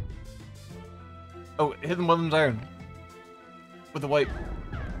 Oh, hit them with them down. With the white.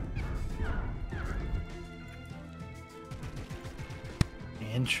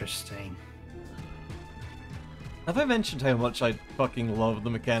 Interesting. Have I mentioned how much I fucking love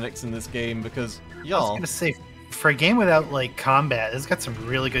the mechanics in this game? Because, I was y'all... gonna say, for a game without, like, combat, it's got some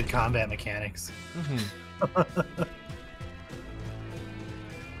really good combat mechanics.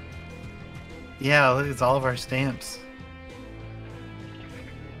 Yeah, look, it's all of our stamps.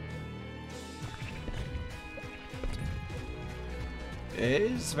 It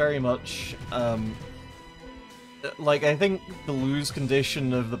is very much, Like, I think the lose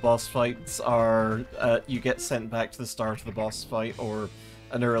condition of the boss fights are you get sent back to the start of the boss fight or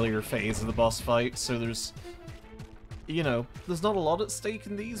an earlier phase of the boss fight, so there's, you know, there's not a lot at stake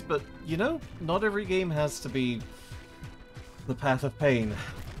in these, but, you know, not every game has to be the path of pain.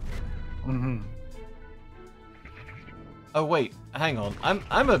 Mm-hmm. Oh wait, hang on.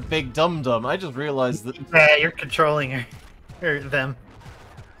 I'm a big dum-dum. I just realized that... Yeah, you're controlling her. Or them.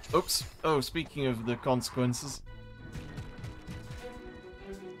 Oops. Oh, speaking of the consequences.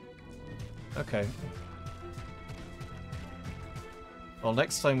 Okay. Well,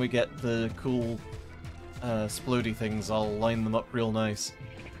 next time we get the cool splody things, I'll line them up real nice.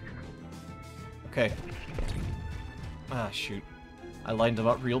 Okay. Ah, shoot. I lined them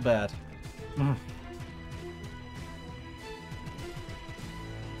up real bad. Mm.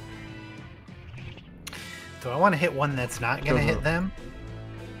 Do I want to hit one that's not going to hit them?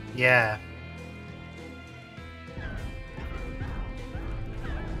 Yeah.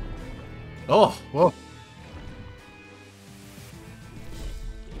 Oh! Whoa.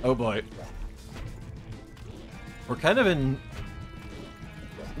 Oh boy. We're kind of in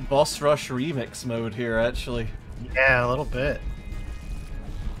boss rush remix mode here, actually. Yeah, a little bit.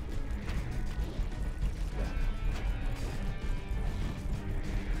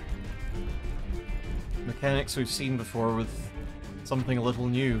 Mechanics we've seen before with something a little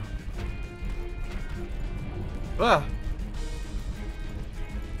new. Ah!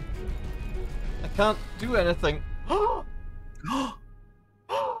 I can't do anything. Oh,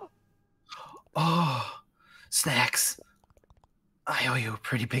 Snacks. I owe you a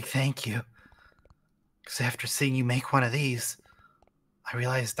pretty big thank you. Because after seeing you make one of these, I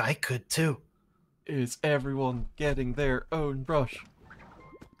realized I could too. Is everyone getting their own brush?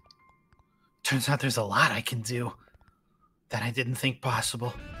 Turns out there's a lot I can do that I didn't think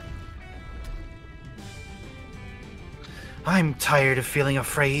possible. I'm tired of feeling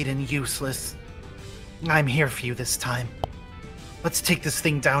afraid and useless. I'm here for you this time. Let's take this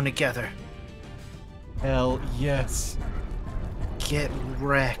thing down together. Hell yes. Get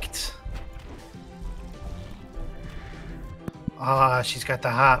wrecked. Ah, she's got the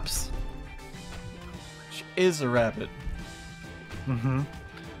hops. She is a rabbit. Mm-hmm.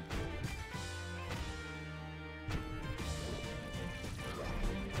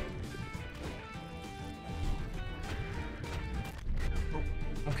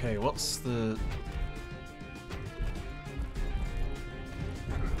 Okay, what's the...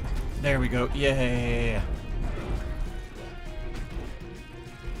 There we go. Yeah.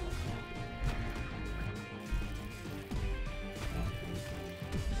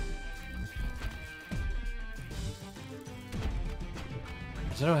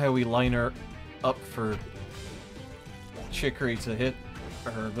 I don't know how we line her up for Chicory to hit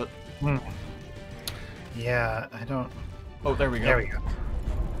her, but... Yeah, I don't... Oh, there we go. There we go.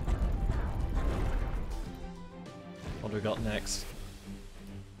 What do we got next?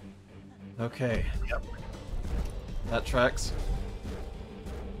 Okay. Yep. That tracks.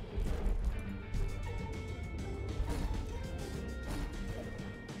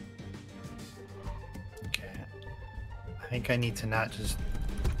 Okay. I think I need to not just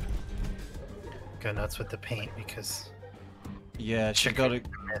go nuts with the paint because Yeah, she got it.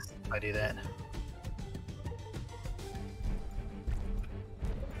 miss if I do that.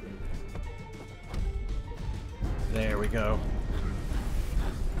 There we go.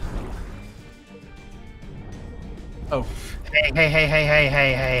 Oh.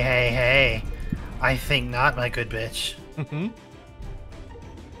 Hey. I think not, my good bitch. Mm-hmm.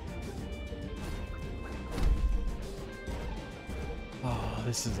 Oh,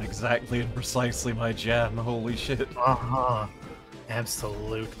 this is exactly and precisely my jam. Holy shit. Uh-huh.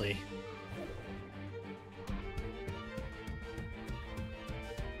 Absolutely.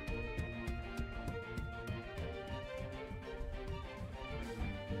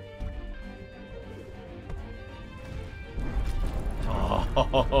 Oh.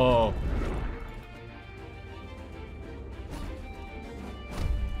 Oh.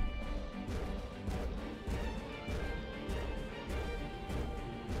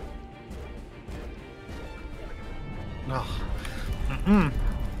 Mm-hmm.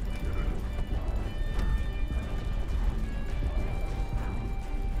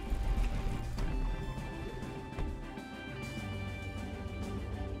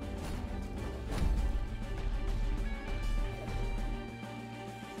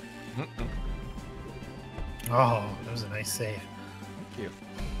 Oh, that was a nice save. Thank you.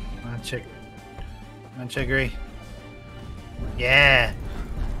 Come on, Chicory. Yeah.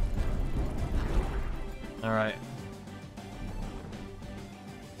 Alright.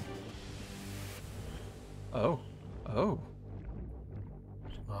 Oh. Oh.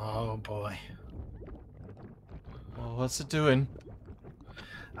 Oh boy. Well, what's it doing?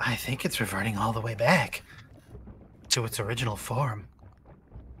 I think it's reverting all the way back to its original form.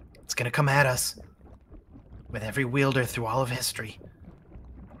 It's gonna come at us with every wielder through all of history.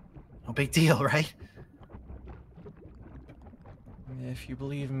 No big deal, right? If you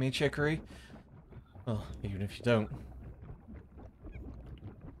believe in me, Chicory. Well, even if you don't.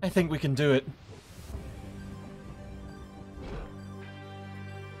 I think we can do it.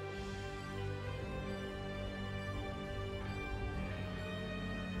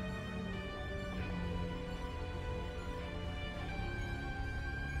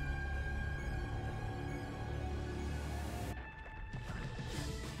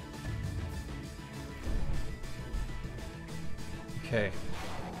 Okay.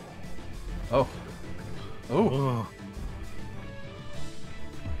 Oh. Oh. Ooh.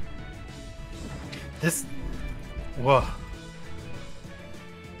 This. Whoa.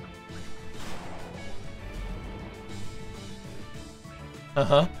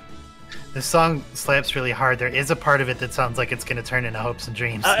 Uh-huh. This song slaps really hard. There is a part of it that sounds like it's going to turn into Hopes and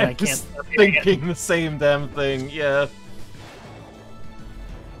Dreams. and I I was can't stop hearing it. thinking the same damn thing, yeah.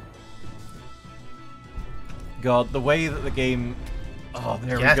 God, the way that the game... Oh,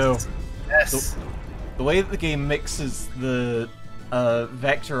 there we go. Yes. The way that the game mixes the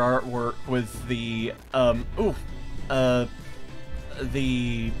vector artwork with the I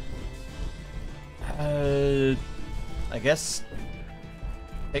guess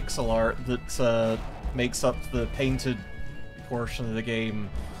pixel art that makes up the painted portion of the game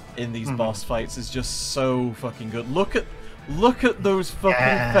in these boss fights is just so fucking good. Look at those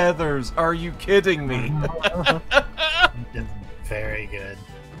fucking feathers. Are you kidding me? It's very good.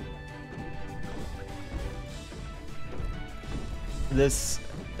 This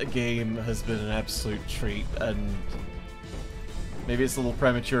game has been an absolute treat, and maybe it's a little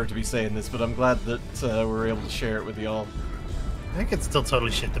premature to be saying this, but I'm glad that we're able to share it with y'all. I could still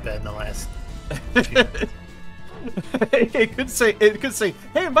totally shit the bed in the last. It could say,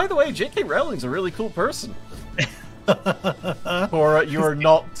 hey, and by the way, J.K. Rowling's a really cool person. Or you're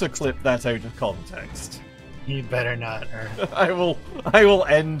not to clip that out of context. You better not. Or... I will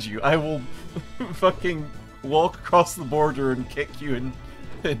end you. I will fucking walk across the border and kick you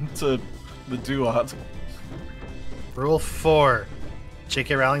into the duat. Rule 4.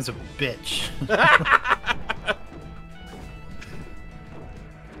 J.K. Rowling's a bitch.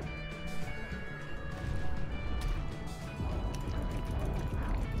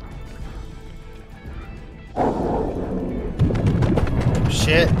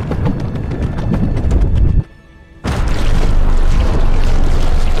 Shit.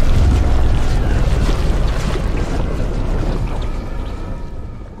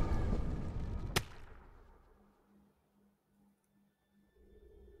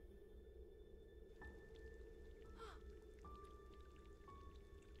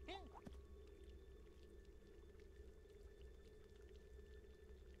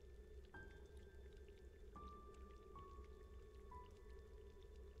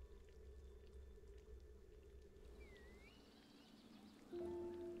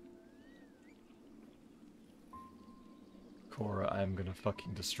 Cora, I'm gonna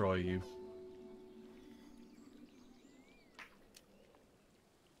fucking destroy you.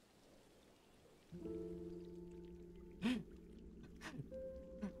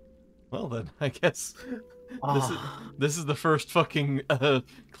 Well then, I guess this is the first fucking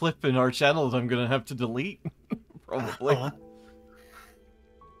clip in our channel that I'm gonna have to delete, probably. I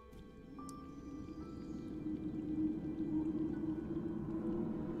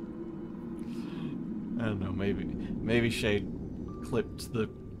don't know, maybe Shade clipped the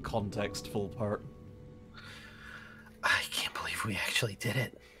context-full part. I can't believe we actually did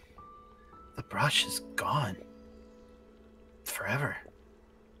it. The brush is gone. Forever.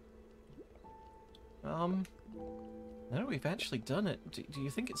 Now that we've actually done it, do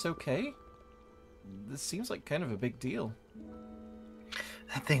you think it's okay? This seems like kind of a big deal.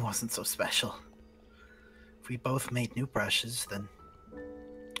 That thing wasn't so special. If we both made new brushes, then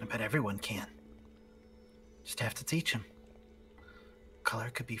I bet everyone can. Just have to teach them. Color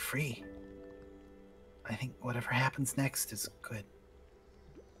could be free. I think whatever happens next is good.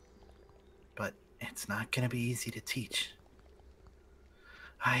 But it's not going to be easy to teach.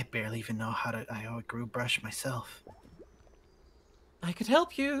 I barely even know how to a groove brush myself. I could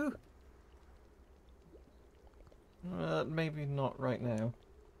help you! Maybe not right now.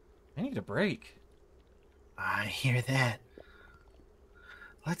 I need a break. I hear that.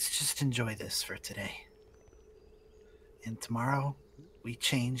 Let's just enjoy this for today. And tomorrow, we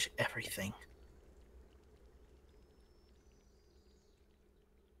change everything.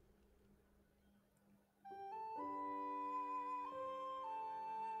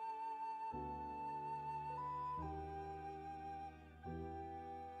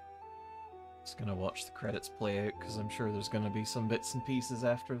 Just gonna watch the credits play out because I'm sure there's gonna be some bits and pieces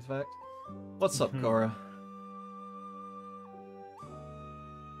after the fact. What's up, Mhm. Cora?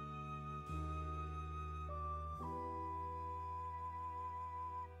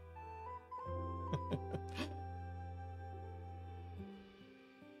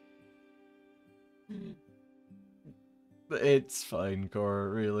 It's fine, Cora,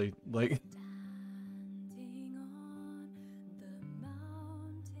 really. Like,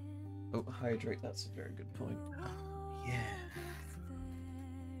 oh, hydrate, that's a very good point. Yeah.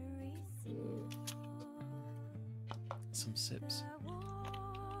 Some sips.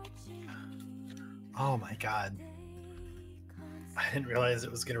 Oh my god. I didn't realize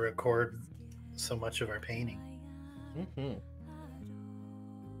it was going to record so much of our painting. Mm-hmm.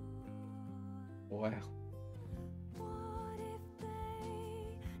 Wow.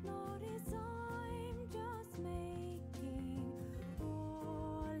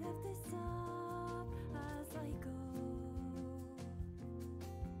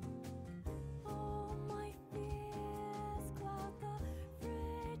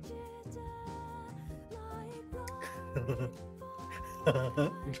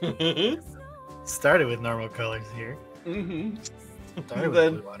 Started with normal colors here. Mm-hmm. Started with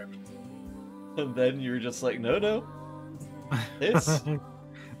Then- blue water. And then you were just like, no. This? It's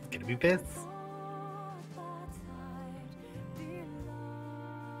gonna be this.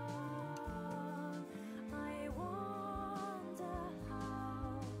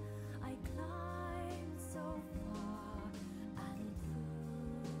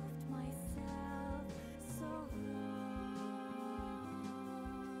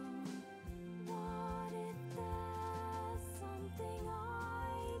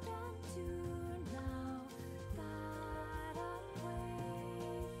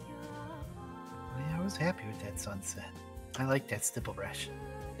 Yeah, I was happy with that sunset. I like that stipple brush.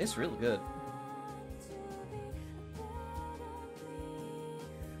 It's really good.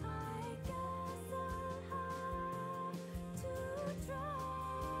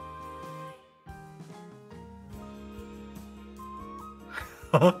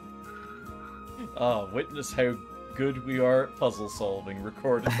 Ah, witness how good we are at puzzle solving,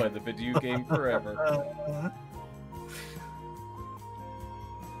 recorded by the video game forever.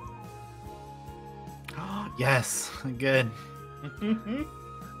 Yes, good.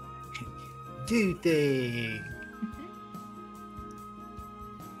 Do thing.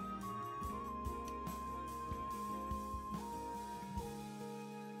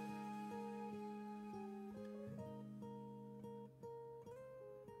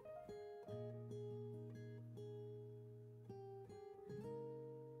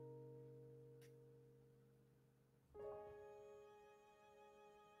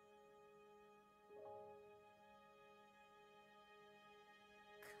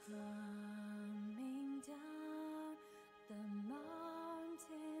 Coming down the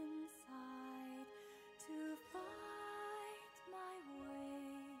mountainside to fight my way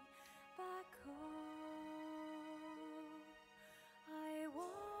back home. I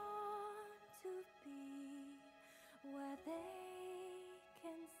want to be where they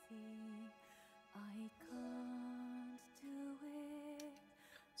can see. I can't do it.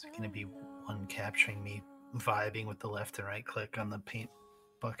 It's gonna be one capturing me vibing with the left and right click on the paint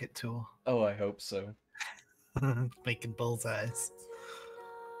bucket tool, Oh, I hope so. making bullseyes.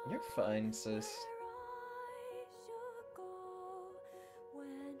 You're fine, sis.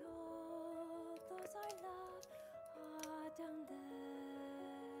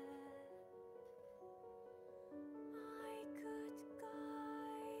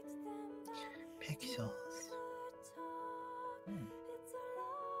 Pixels. Hmm.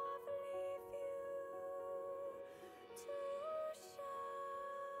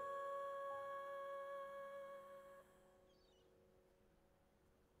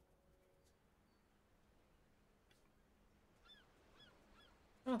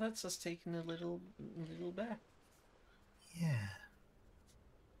 Oh, that's us taking a little bath. Yeah.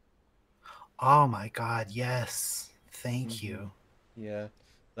 Oh my god, yes. Thank Mhm. you. Yeah,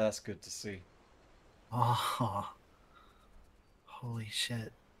 that's good to see. Oh. Holy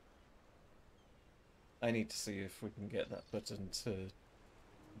shit. I need to see if we can get that put into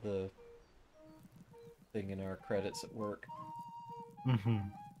the thing in our credits at work. Mm-hmm.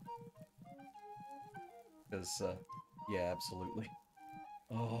 Because, yeah, absolutely.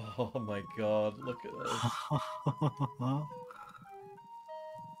 Oh my god, look at this.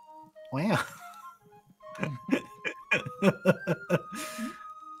 Wow.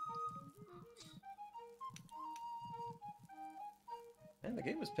 Man, the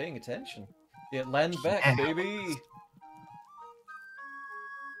game was paying attention. Yeah, land back, Yeah. baby!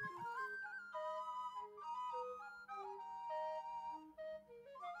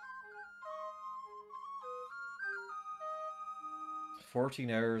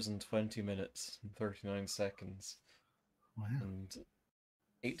 14 hours and 20 minutes and 39 seconds. Wow. And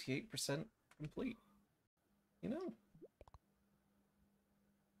 88% complete. You know,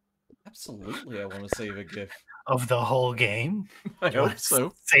 absolutely I want to save a GIF. Of the whole game? I You wanna hope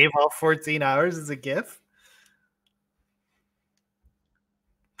so. Save all 14 hours as a GIF?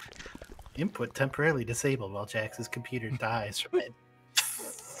 Input temporarily disabled while Jax's computer dies from a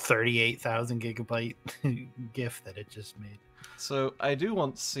 38,000 gigabyte GIF that it just made. So I do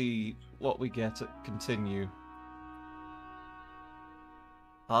want to see what we get at continue.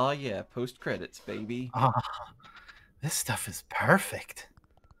 Ah yeah, post credits, baby. Oh, this stuff is perfect.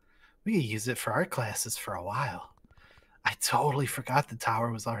 We could use it for art classes for a while. I totally forgot the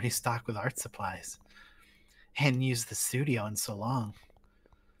tower was already stocked with art supplies. Hadn't used the studio in so long.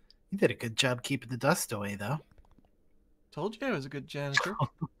 You did a good job keeping the dust away, though. Told you I was a good janitor.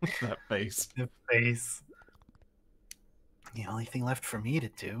 That face. The face. The only thing left for me to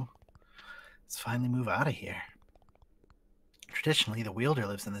do is finally move out of here. Traditionally, the wielder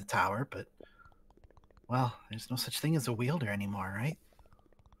lives in the tower, but, well, there's no such thing as a wielder anymore, right?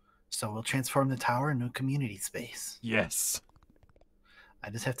 So we'll transform the tower into a community space. Yes. I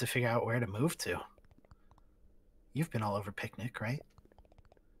just have to figure out where to move to. You've been all over Picnic, right?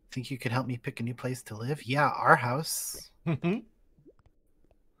 Think you could help me pick a new place to live? Yeah, our house. Whew,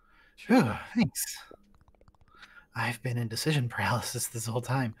 thanks. I've been in decision paralysis this whole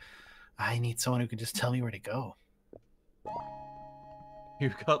time. I need someone who can just tell me where to go. You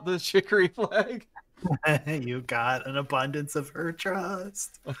got the chicory flag? You got an abundance of her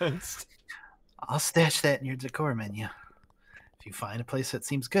trust. Thanks. I'll stash that in your decor menu. If you find a place that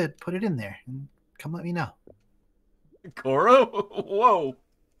seems good, put it in there and come let me know. Coro? Whoa.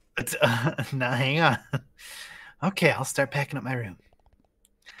 Now hang on. Okay, I'll start packing up my room.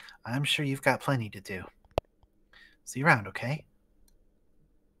 I'm sure you've got plenty to do. See you around, okay?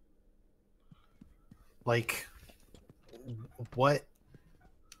 Like, what?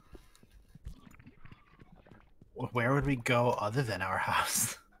 Where would we go other than our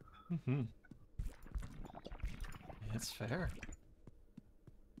house? Mm-hmm. That's fair.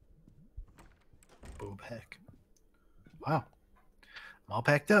 Boob heck. Wow. I'm all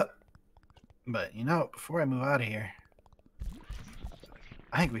packed up. But, you know, before I move out of here,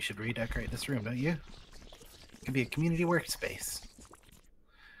 I think we should redecorate this room, don't you? It could be a community workspace.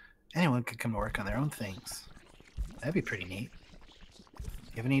 Anyone could come to work on their own things. That'd be pretty neat.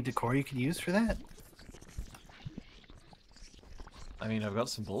 You have any decor you could use for that? I mean, I've got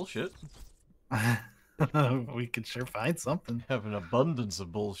some bullshit. We could sure find something. I have an abundance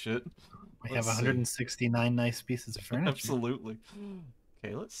of bullshit. We have Let's see. 169 nice pieces of furniture. Absolutely.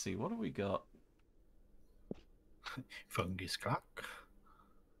 Okay, let's see. What do we got? Fungus clock.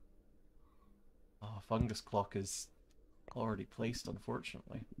 Oh, fungus clock is already placed,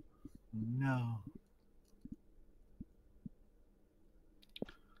 unfortunately. No.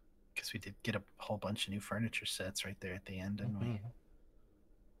 Because we did get a whole bunch of new furniture sets right there at the end, didn't we? Mhm.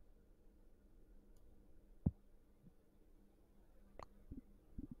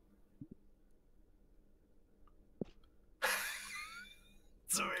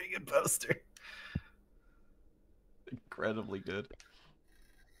 It's a very good poster. Incredibly good.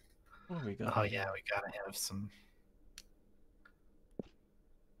 What do we got? Oh yeah, we gotta have some.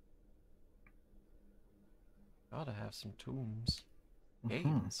 Gotta have some tombs, Mhm.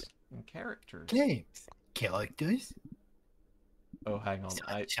 games, and characters. Games. Characters. Oh, hang on.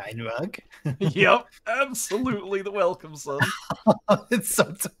 Sunshine rug. Yep, absolutely the welcome, son. It's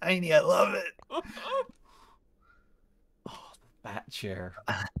so tiny. I love it. Oh, the bat chair.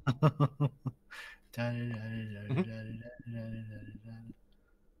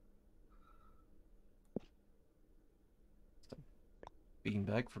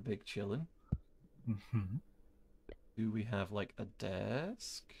 Beanbag for big chillin'. Mhm. Do we have like a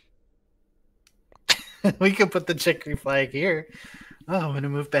desk? We could put the chicory flag here. Oh, I'm gonna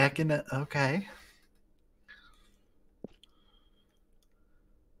move back into. Okay.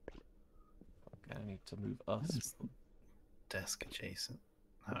 Okay, I need to move us. That's desk adjacent.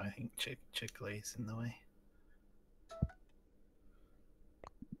 Oh, I think Chick-fil-A's in the way.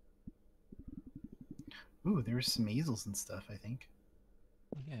 Ooh, there were some easels and stuff, I think.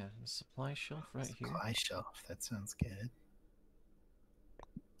 Yeah, the supply shelf right here. Supply shelf. That sounds good.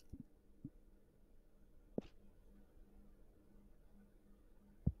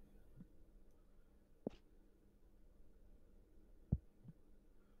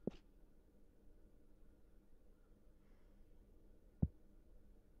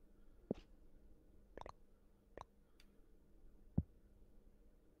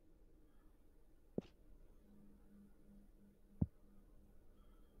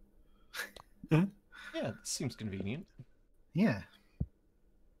 Yeah, this seems convenient. Yeah.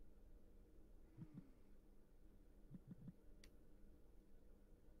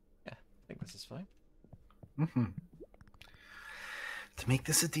 Yeah, I think this is fine. Mm-hmm. To make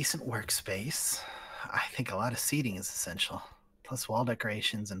this a decent workspace, I think a lot of seating is essential. Plus wall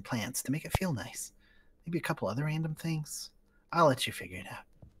decorations and plants to make it feel nice. Maybe a couple other random things. I'll let you figure it out.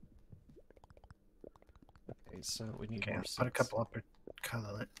 Okay, so we need Okay, more I'll put a seats. couple upper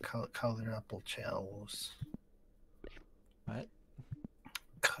colorable chills. What?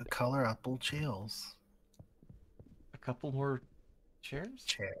 Colorable chills. A couple more chairs?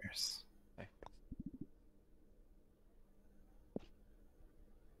 Chairs. Okay.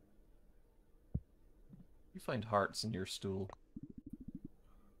 You find hearts in your stool.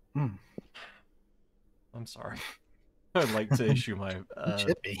 Hmm. I'm sorry. I'd like to issue my It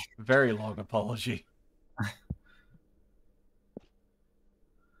should be. very long apology.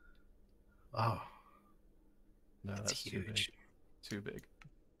 Oh, No, it's that's too big. huge. Too big.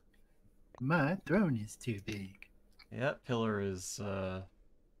 My throne is too big. Yeah, pillar is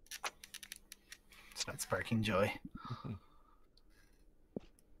It's not sparking joy.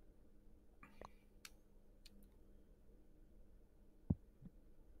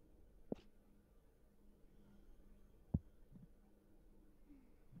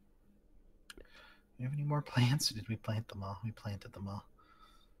 Do you have any more plants, or did we plant them all? We planted them all.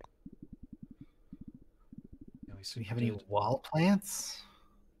 yeah, Do we have any wall plants?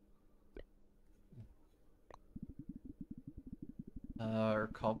 Are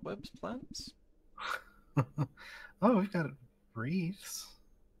cobwebs plants? Oh, we've got wreaths.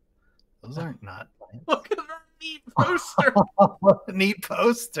 Those aren't not plants. Look at that neat poster! Neat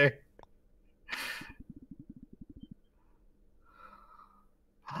poster.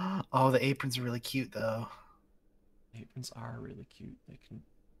 Oh, the aprons are really cute, though. Aprons are really cute. They can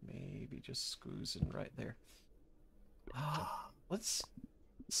maybe just squeeze in right there. Let's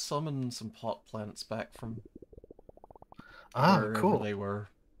summon some pot plants back from wherever Cool. they were.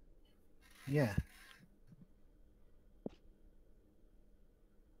 Yeah.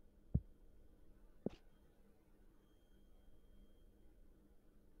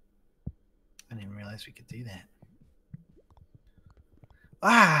 I didn't even realize we could do that.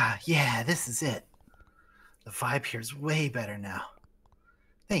 Yeah, this is it. The vibe here is way better now.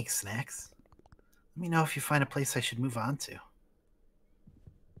 Thanks, Snacks. Let me know if you find a place I should move on to.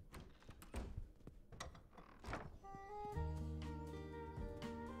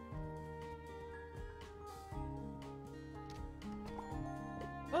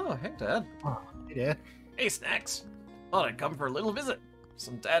 Oh, hey, Dad. Oh, hey, Dad. Hey, Snacks. Thought I'd come for a little visit.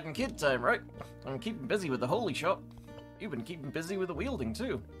 Some dad and kid time, right? I'm keeping busy with the holy shop. You've been keeping busy with the wielding,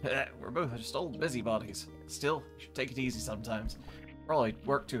 too. We're both just old busybodies. Still, you should take it easy sometimes. Probably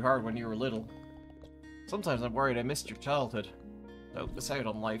worked too hard when you were little. Sometimes I'm worried I missed your childhood. Don't miss out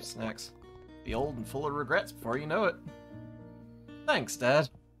on life, Snacks. Be old and full of regrets before you know it. Thanks, Dad.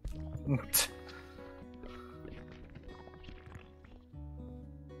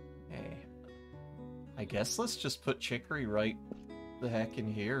 Hey. I guess let's just put Chicory right the heck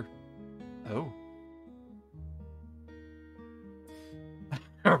in here. Oh.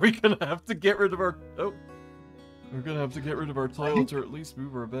 Are we gonna have to get rid of our... Oh. We're gonna have to get rid of our toilet or at least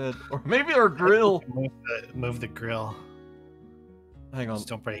move our bed. Or maybe our grill! Move the grill. Hang on. Just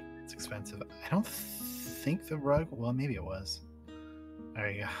don't break. It's expensive. I don't think the rug... Well, maybe it was. There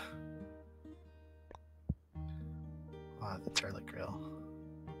you go. Oh, the turlet grill.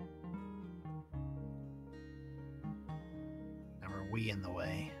 Now are we in the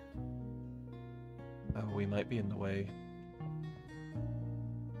way? Oh, we might be in the way.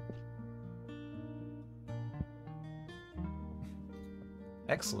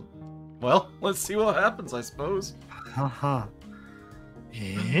 Excellent. Well, let's see what happens, I suppose. Uh-huh.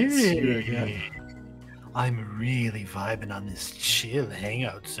 See you again. I'm really vibing on this chill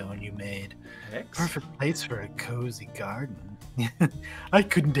hangout zone you made. Perfect place for a cozy garden. I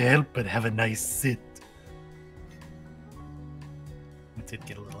couldn't help but have a nice sit. I did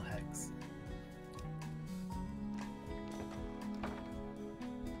get a little hex.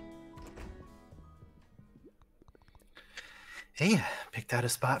 Hey, picked out a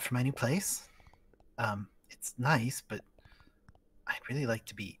spot for my new place. It's nice, but I'd really like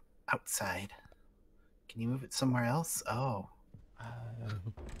to be outside. Can you move it somewhere else? Oh.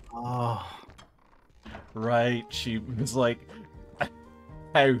 Oh. Right, she was like,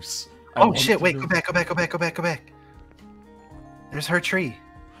 house. Oh shit, wait, go back. There's her tree.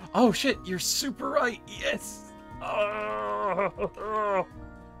 Oh shit, you're super right, yes! Oh.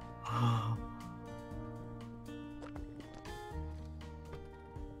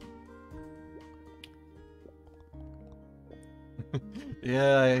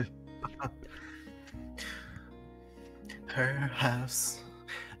 Yeah, Her house.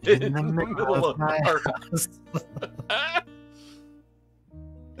 in In the middle of my our- house.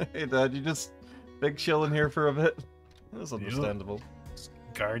 Hey, Dad, you just big chilling here for a bit? That's Yep. understandable.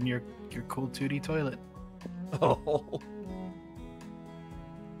 Guarding your cool 2D toilet. Oh.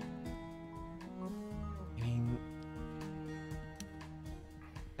 I mean,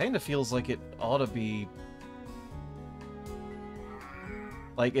 kind of feels like it ought to be.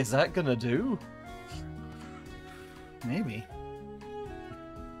 Like, is that gonna do? Maybe.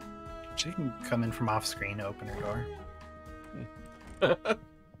 She can come in from off screen to open her door.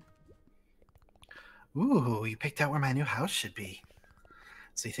 Ooh, you picked out where my new house should be.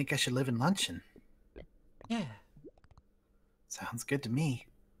 So you think I should live in Luncheon? Yeah. Sounds good to me.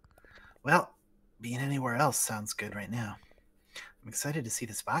 Well, being anywhere else sounds good right now. I'm excited to see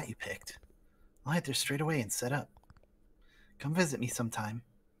the spot you picked. I'll head there straight away and set up. Come visit me sometime.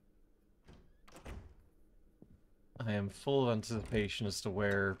 I am full of anticipation as to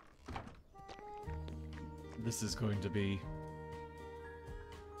where this is going to be.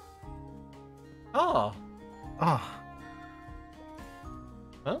 Ah, Oh,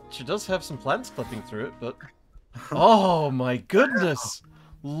 well, she does have some plants clipping through it, but... Oh my goodness!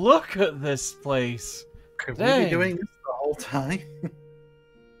 Look at this place! could we Dang. be doing this the whole time?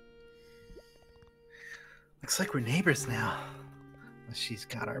 Looks like we're neighbors now. She's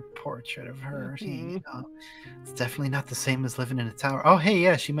got our portrait of her. You know, it's definitely not the same as living in a tower. Oh, hey,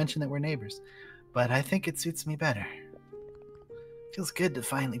 yeah, she mentioned that we're neighbors. But I think it suits me better. Feels good to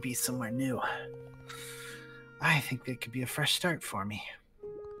finally be somewhere new. I think that could be a fresh start for me.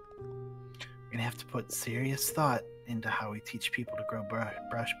 We're gonna have to put serious thought into how we teach people to grow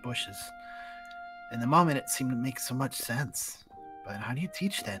brush bushes. In the moment, it seemed to make so much sense. But how do you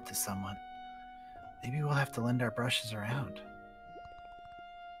teach that to someone? Maybe we'll have to lend our brushes around.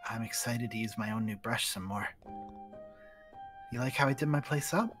 I'm excited to use my own new brush some more. You like how I did my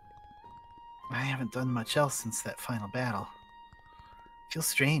place up? I haven't done much else since that final battle. Feels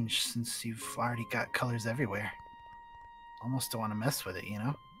strange since you've already got colors everywhere. Almost don't want to mess with it, you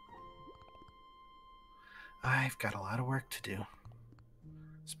know? I've got a lot of work to do.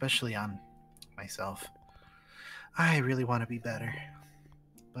 Especially on myself. I really want to be better.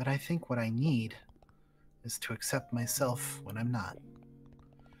 But I think what I need is to accept myself when I'm not.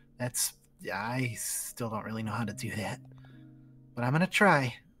 I still don't really know how to do that. But I'm gonna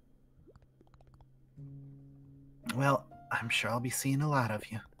try. Well, I'm sure I'll be seeing a lot of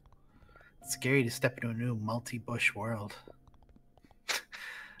you. It's scary to step into a new multi-bush world.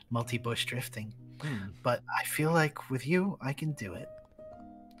 Multi-bush drifting. But I feel like with you, I can do it.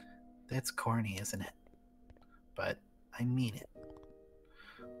 That's corny, isn't it? But I mean it.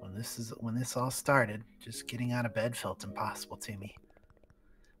 When this all started, just getting out of bed felt impossible to me.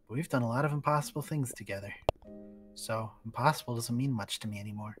 But we've done a lot of impossible things together. So impossible doesn't mean much to me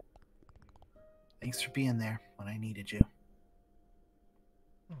anymore. Thanks for being there when I needed you.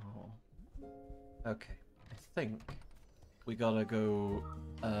 Oh. Okay. I think we gotta go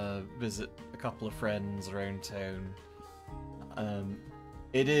visit a couple of friends around town.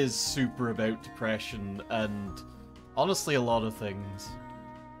 It is super about depression and honestly a lot of things.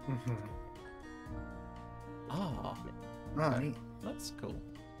 Mm-hmm. Ah, Oh, okay. neat. That's cool.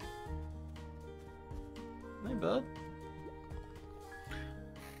 Hey, bud.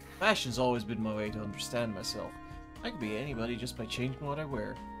 Fashion's always been my way to understand myself. I could be anybody just by changing what I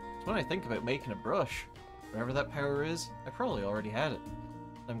wear. So when I think about making a brush, whatever that power is, I probably already had it.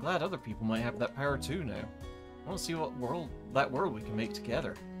 I'm glad other people might have that power too now. I want to see what world we can make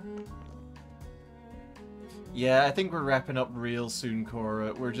together. Yeah, I think we're wrapping up real soon,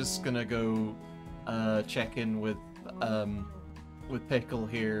 Cora. We're just gonna go check in with Pickle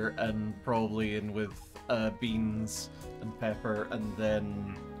here, and probably in with Beans and Pepper, and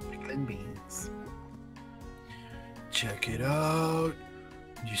then Pickle and beans. Check it out.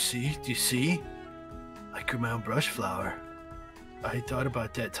 Do you see? I grew my own brush flower. I thought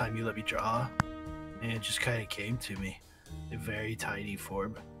about that time you let me draw, and it just kind of came to me. A very tiny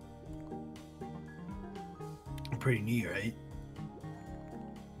form. Pretty neat, right?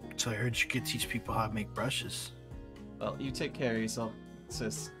 So I heard you could teach people how to make brushes. well, you take care of yourself,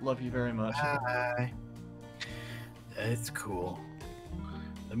 sis. Love you very much. Bye. That's cool.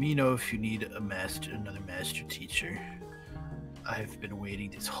 Let me know if you need another master teacher. I've been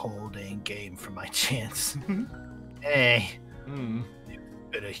waiting this whole dang game for my chance. Hey, Hmm.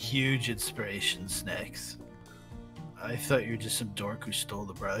 been a huge inspiration, Snacks. I thought you were just some dork who stole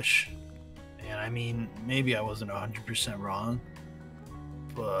the brush. And I mean, maybe I wasn't 100% wrong.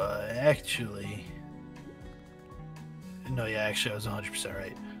 But actually, No, yeah, actually, I was 100%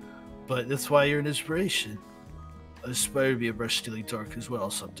 right. But that's why you're an inspiration. I aspire to be a brush stealing dork as well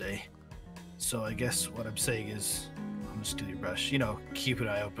someday. So I guess what I'm saying is, I'm gonna steal your brush. You know, keep an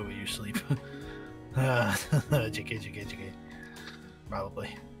eye open when you sleep. JK.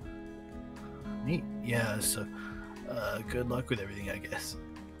 Probably. Neat. Yeah, so good luck with everything, I guess.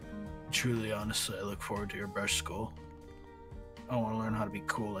 Truly, honestly, I look forward to your brush school. I want to learn how to be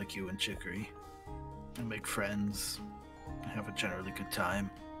cool like you and Chicory. And make friends. Have a generally good time.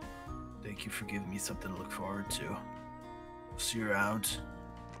 Thank you for giving me something to look forward to. See you around.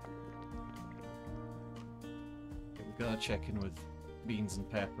 Okay, we gotta check in with Beans and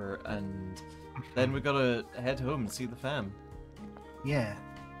Pepper, and then we gotta head home and see the fam. Yeah.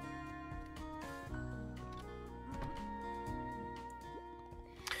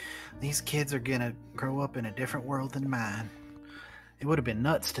 These kids are gonna grow up in a different world than mine. It would have been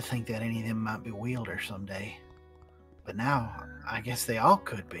nuts to think that any of them might be wielders someday. But now, I guess they all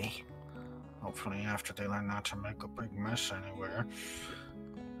could be. Hopefully after they learn not to make a big mess anywhere.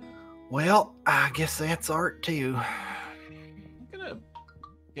 Well, I guess that's art too. You gonna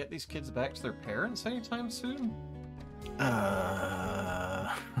get these kids back to their parents anytime soon?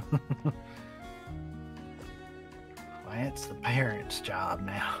 Well, it's the parents' job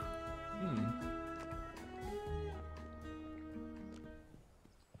now.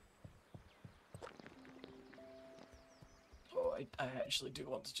 Oh, I actually do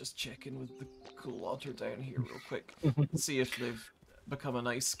want to just check in with the cool otter down here real quick. See if they've become an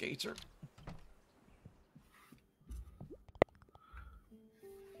ice skater.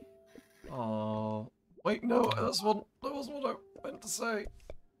 Oh, wait, no, that wasn't what I meant to say.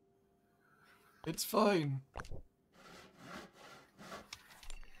 It's fine.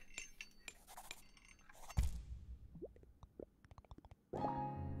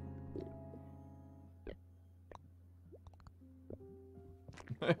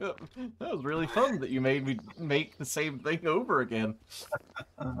 That was really fun that you made me make the same thing over again.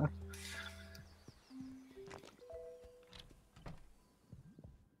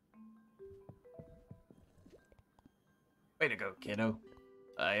 Way to go, kiddo.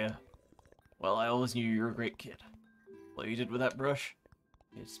 Well, I always knew you were a great kid. What you did with that brush,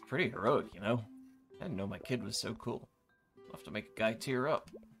 it's pretty heroic, you know? I didn't know my kid was so cool. Enough to make a guy tear up.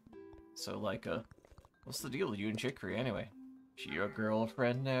 So, like, what's the deal with you and Chicory, anyway? She your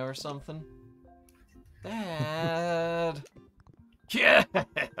girlfriend now or something? Dad! Yeah!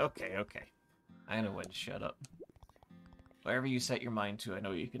 Okay. I know when to shut up. Whatever you set your mind to, I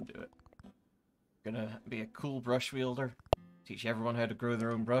know you can do it. Gonna be a cool brush wielder, teach everyone how to grow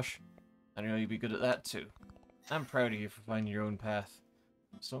their own brush. I know you'd be good at that too. I'm proud of you for finding your own path.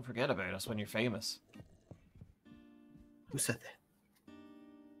 Just don't forget about us when you're famous. Who said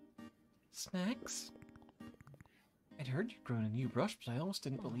that? Snacks? I'd heard you'd grown a new brush, but I almost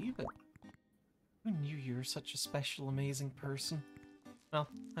didn't believe it. Who knew you were such a special, amazing person? Well,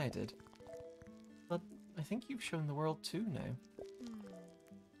 I did. But I think you've shown the world too now.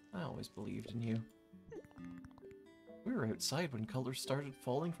 I always believed in you. We were outside when colors started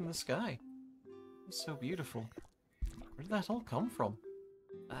falling from the sky. It was so beautiful. Where did that all come from?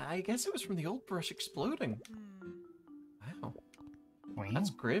 I guess it was from the old brush exploding. Wow.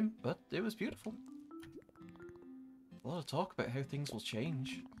 That's grim, but it was beautiful. A lot of talk about how things will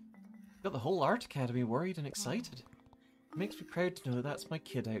change. Got the whole art academy worried and excited. It makes me proud to know that's my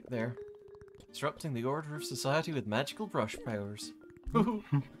kid out there. Disrupting the order of society with magical brush powers.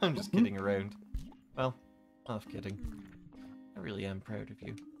 I'm just kidding around. Well, half kidding. I really am proud of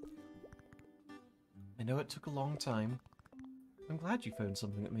you. I know it took a long time. I'm glad you found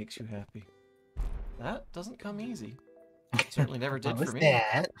something that makes you happy. That doesn't come easy. It certainly never did for me.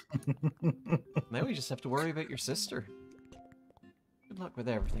 Now we just have to worry about your sister. Good luck with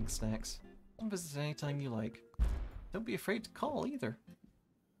everything, Snacks. Come visit anytime you like. Don't be afraid to call either.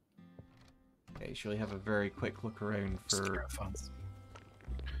 Okay, shall we have a very quick look around for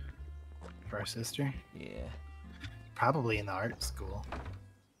our sister? Yeah. Probably in the art school.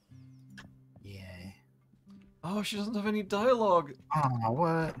 Yeah. Oh, she doesn't have any dialogue. Oh,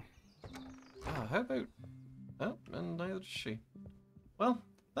 what? How about... Oh, and neither does she. Well,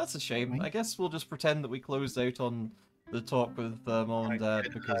 that's a shame. I guess we'll just pretend that we closed out on the talk with Mom and Dad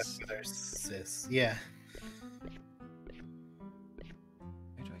because... With our sis. Yeah.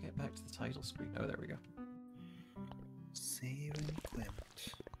 How do I get back to the title screen? Oh, there we go. Save and quit.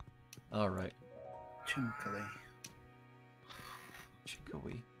 Alright. Chinkily.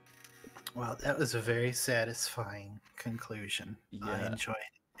 Chicory. Well, that was a very satisfying conclusion. Yeah. I enjoyed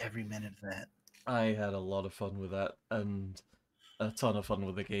every minute of that. I had a lot of fun with that, and a ton of fun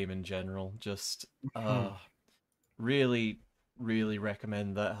with the game in general. Just, really, really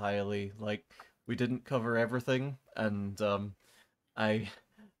recommend that highly. Like, we didn't cover everything, and I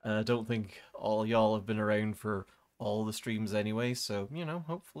don't think all y'all have been around for all the streams anyway. So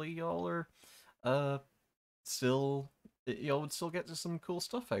hopefully y'all are uh still y'all would still get to some cool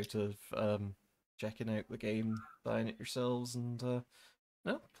stuff out of checking out the game, buying it yourselves, and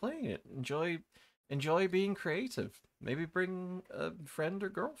no, playing it. Enjoy being creative. Maybe bring a friend or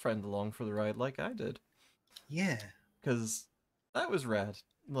girlfriend along for the ride, like I did, Yeah. because that was rad.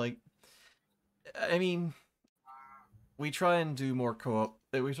 Like, I mean, we try and do more co-op.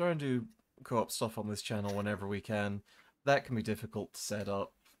 We try and do co-op stuff on this channel whenever we can. That can be difficult to set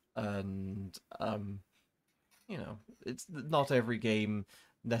up, and it's not every game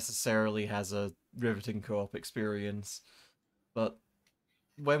necessarily has a riveting co-op experience, but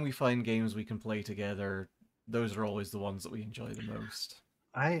when we find games we can play together, those are always the ones that we enjoy the most.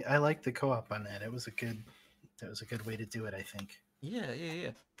 I like the co-op on that. It was a good way to do it, I think.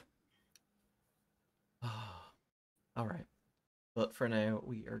 Yeah. All right. But for now,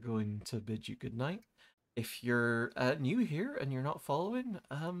 we are going to bid you good night. If you're new here and you're not following,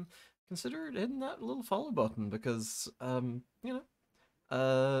 consider hitting that little follow button because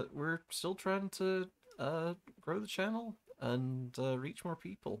we're still trying to grow the channel and reach more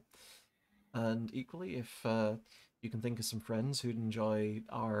people. And equally, if you can think of some friends who'd enjoy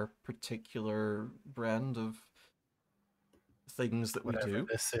our particular brand of things that we Whatever do,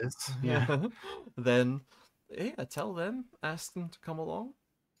 this is. Yeah. then yeah, tell them, ask them to come along,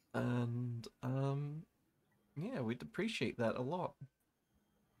 and yeah, we'd appreciate that a lot.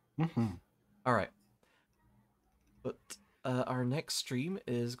 Mm-hmm. All right, but our next stream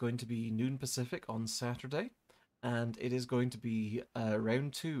is going to be noon Pacific on Saturday, and it is going to be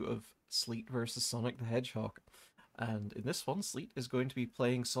round 2 of Sleet versus Sonic the Hedgehog. And in this one, Sleet is going to be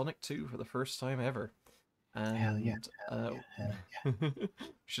playing Sonic 2 for the first time ever. Hell yeah. And Hell yeah.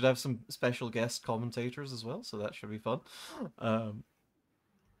 should have some special guest commentators as well, so that should be fun.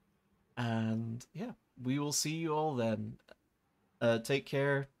 And yeah, we will see you all then. Take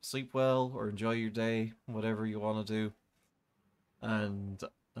care, sleep well, or enjoy your day, whatever you want to do. And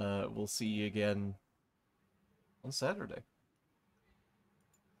we'll see you again on Saturday.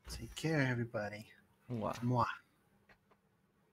 Take care, everybody. Mwah. Mwah.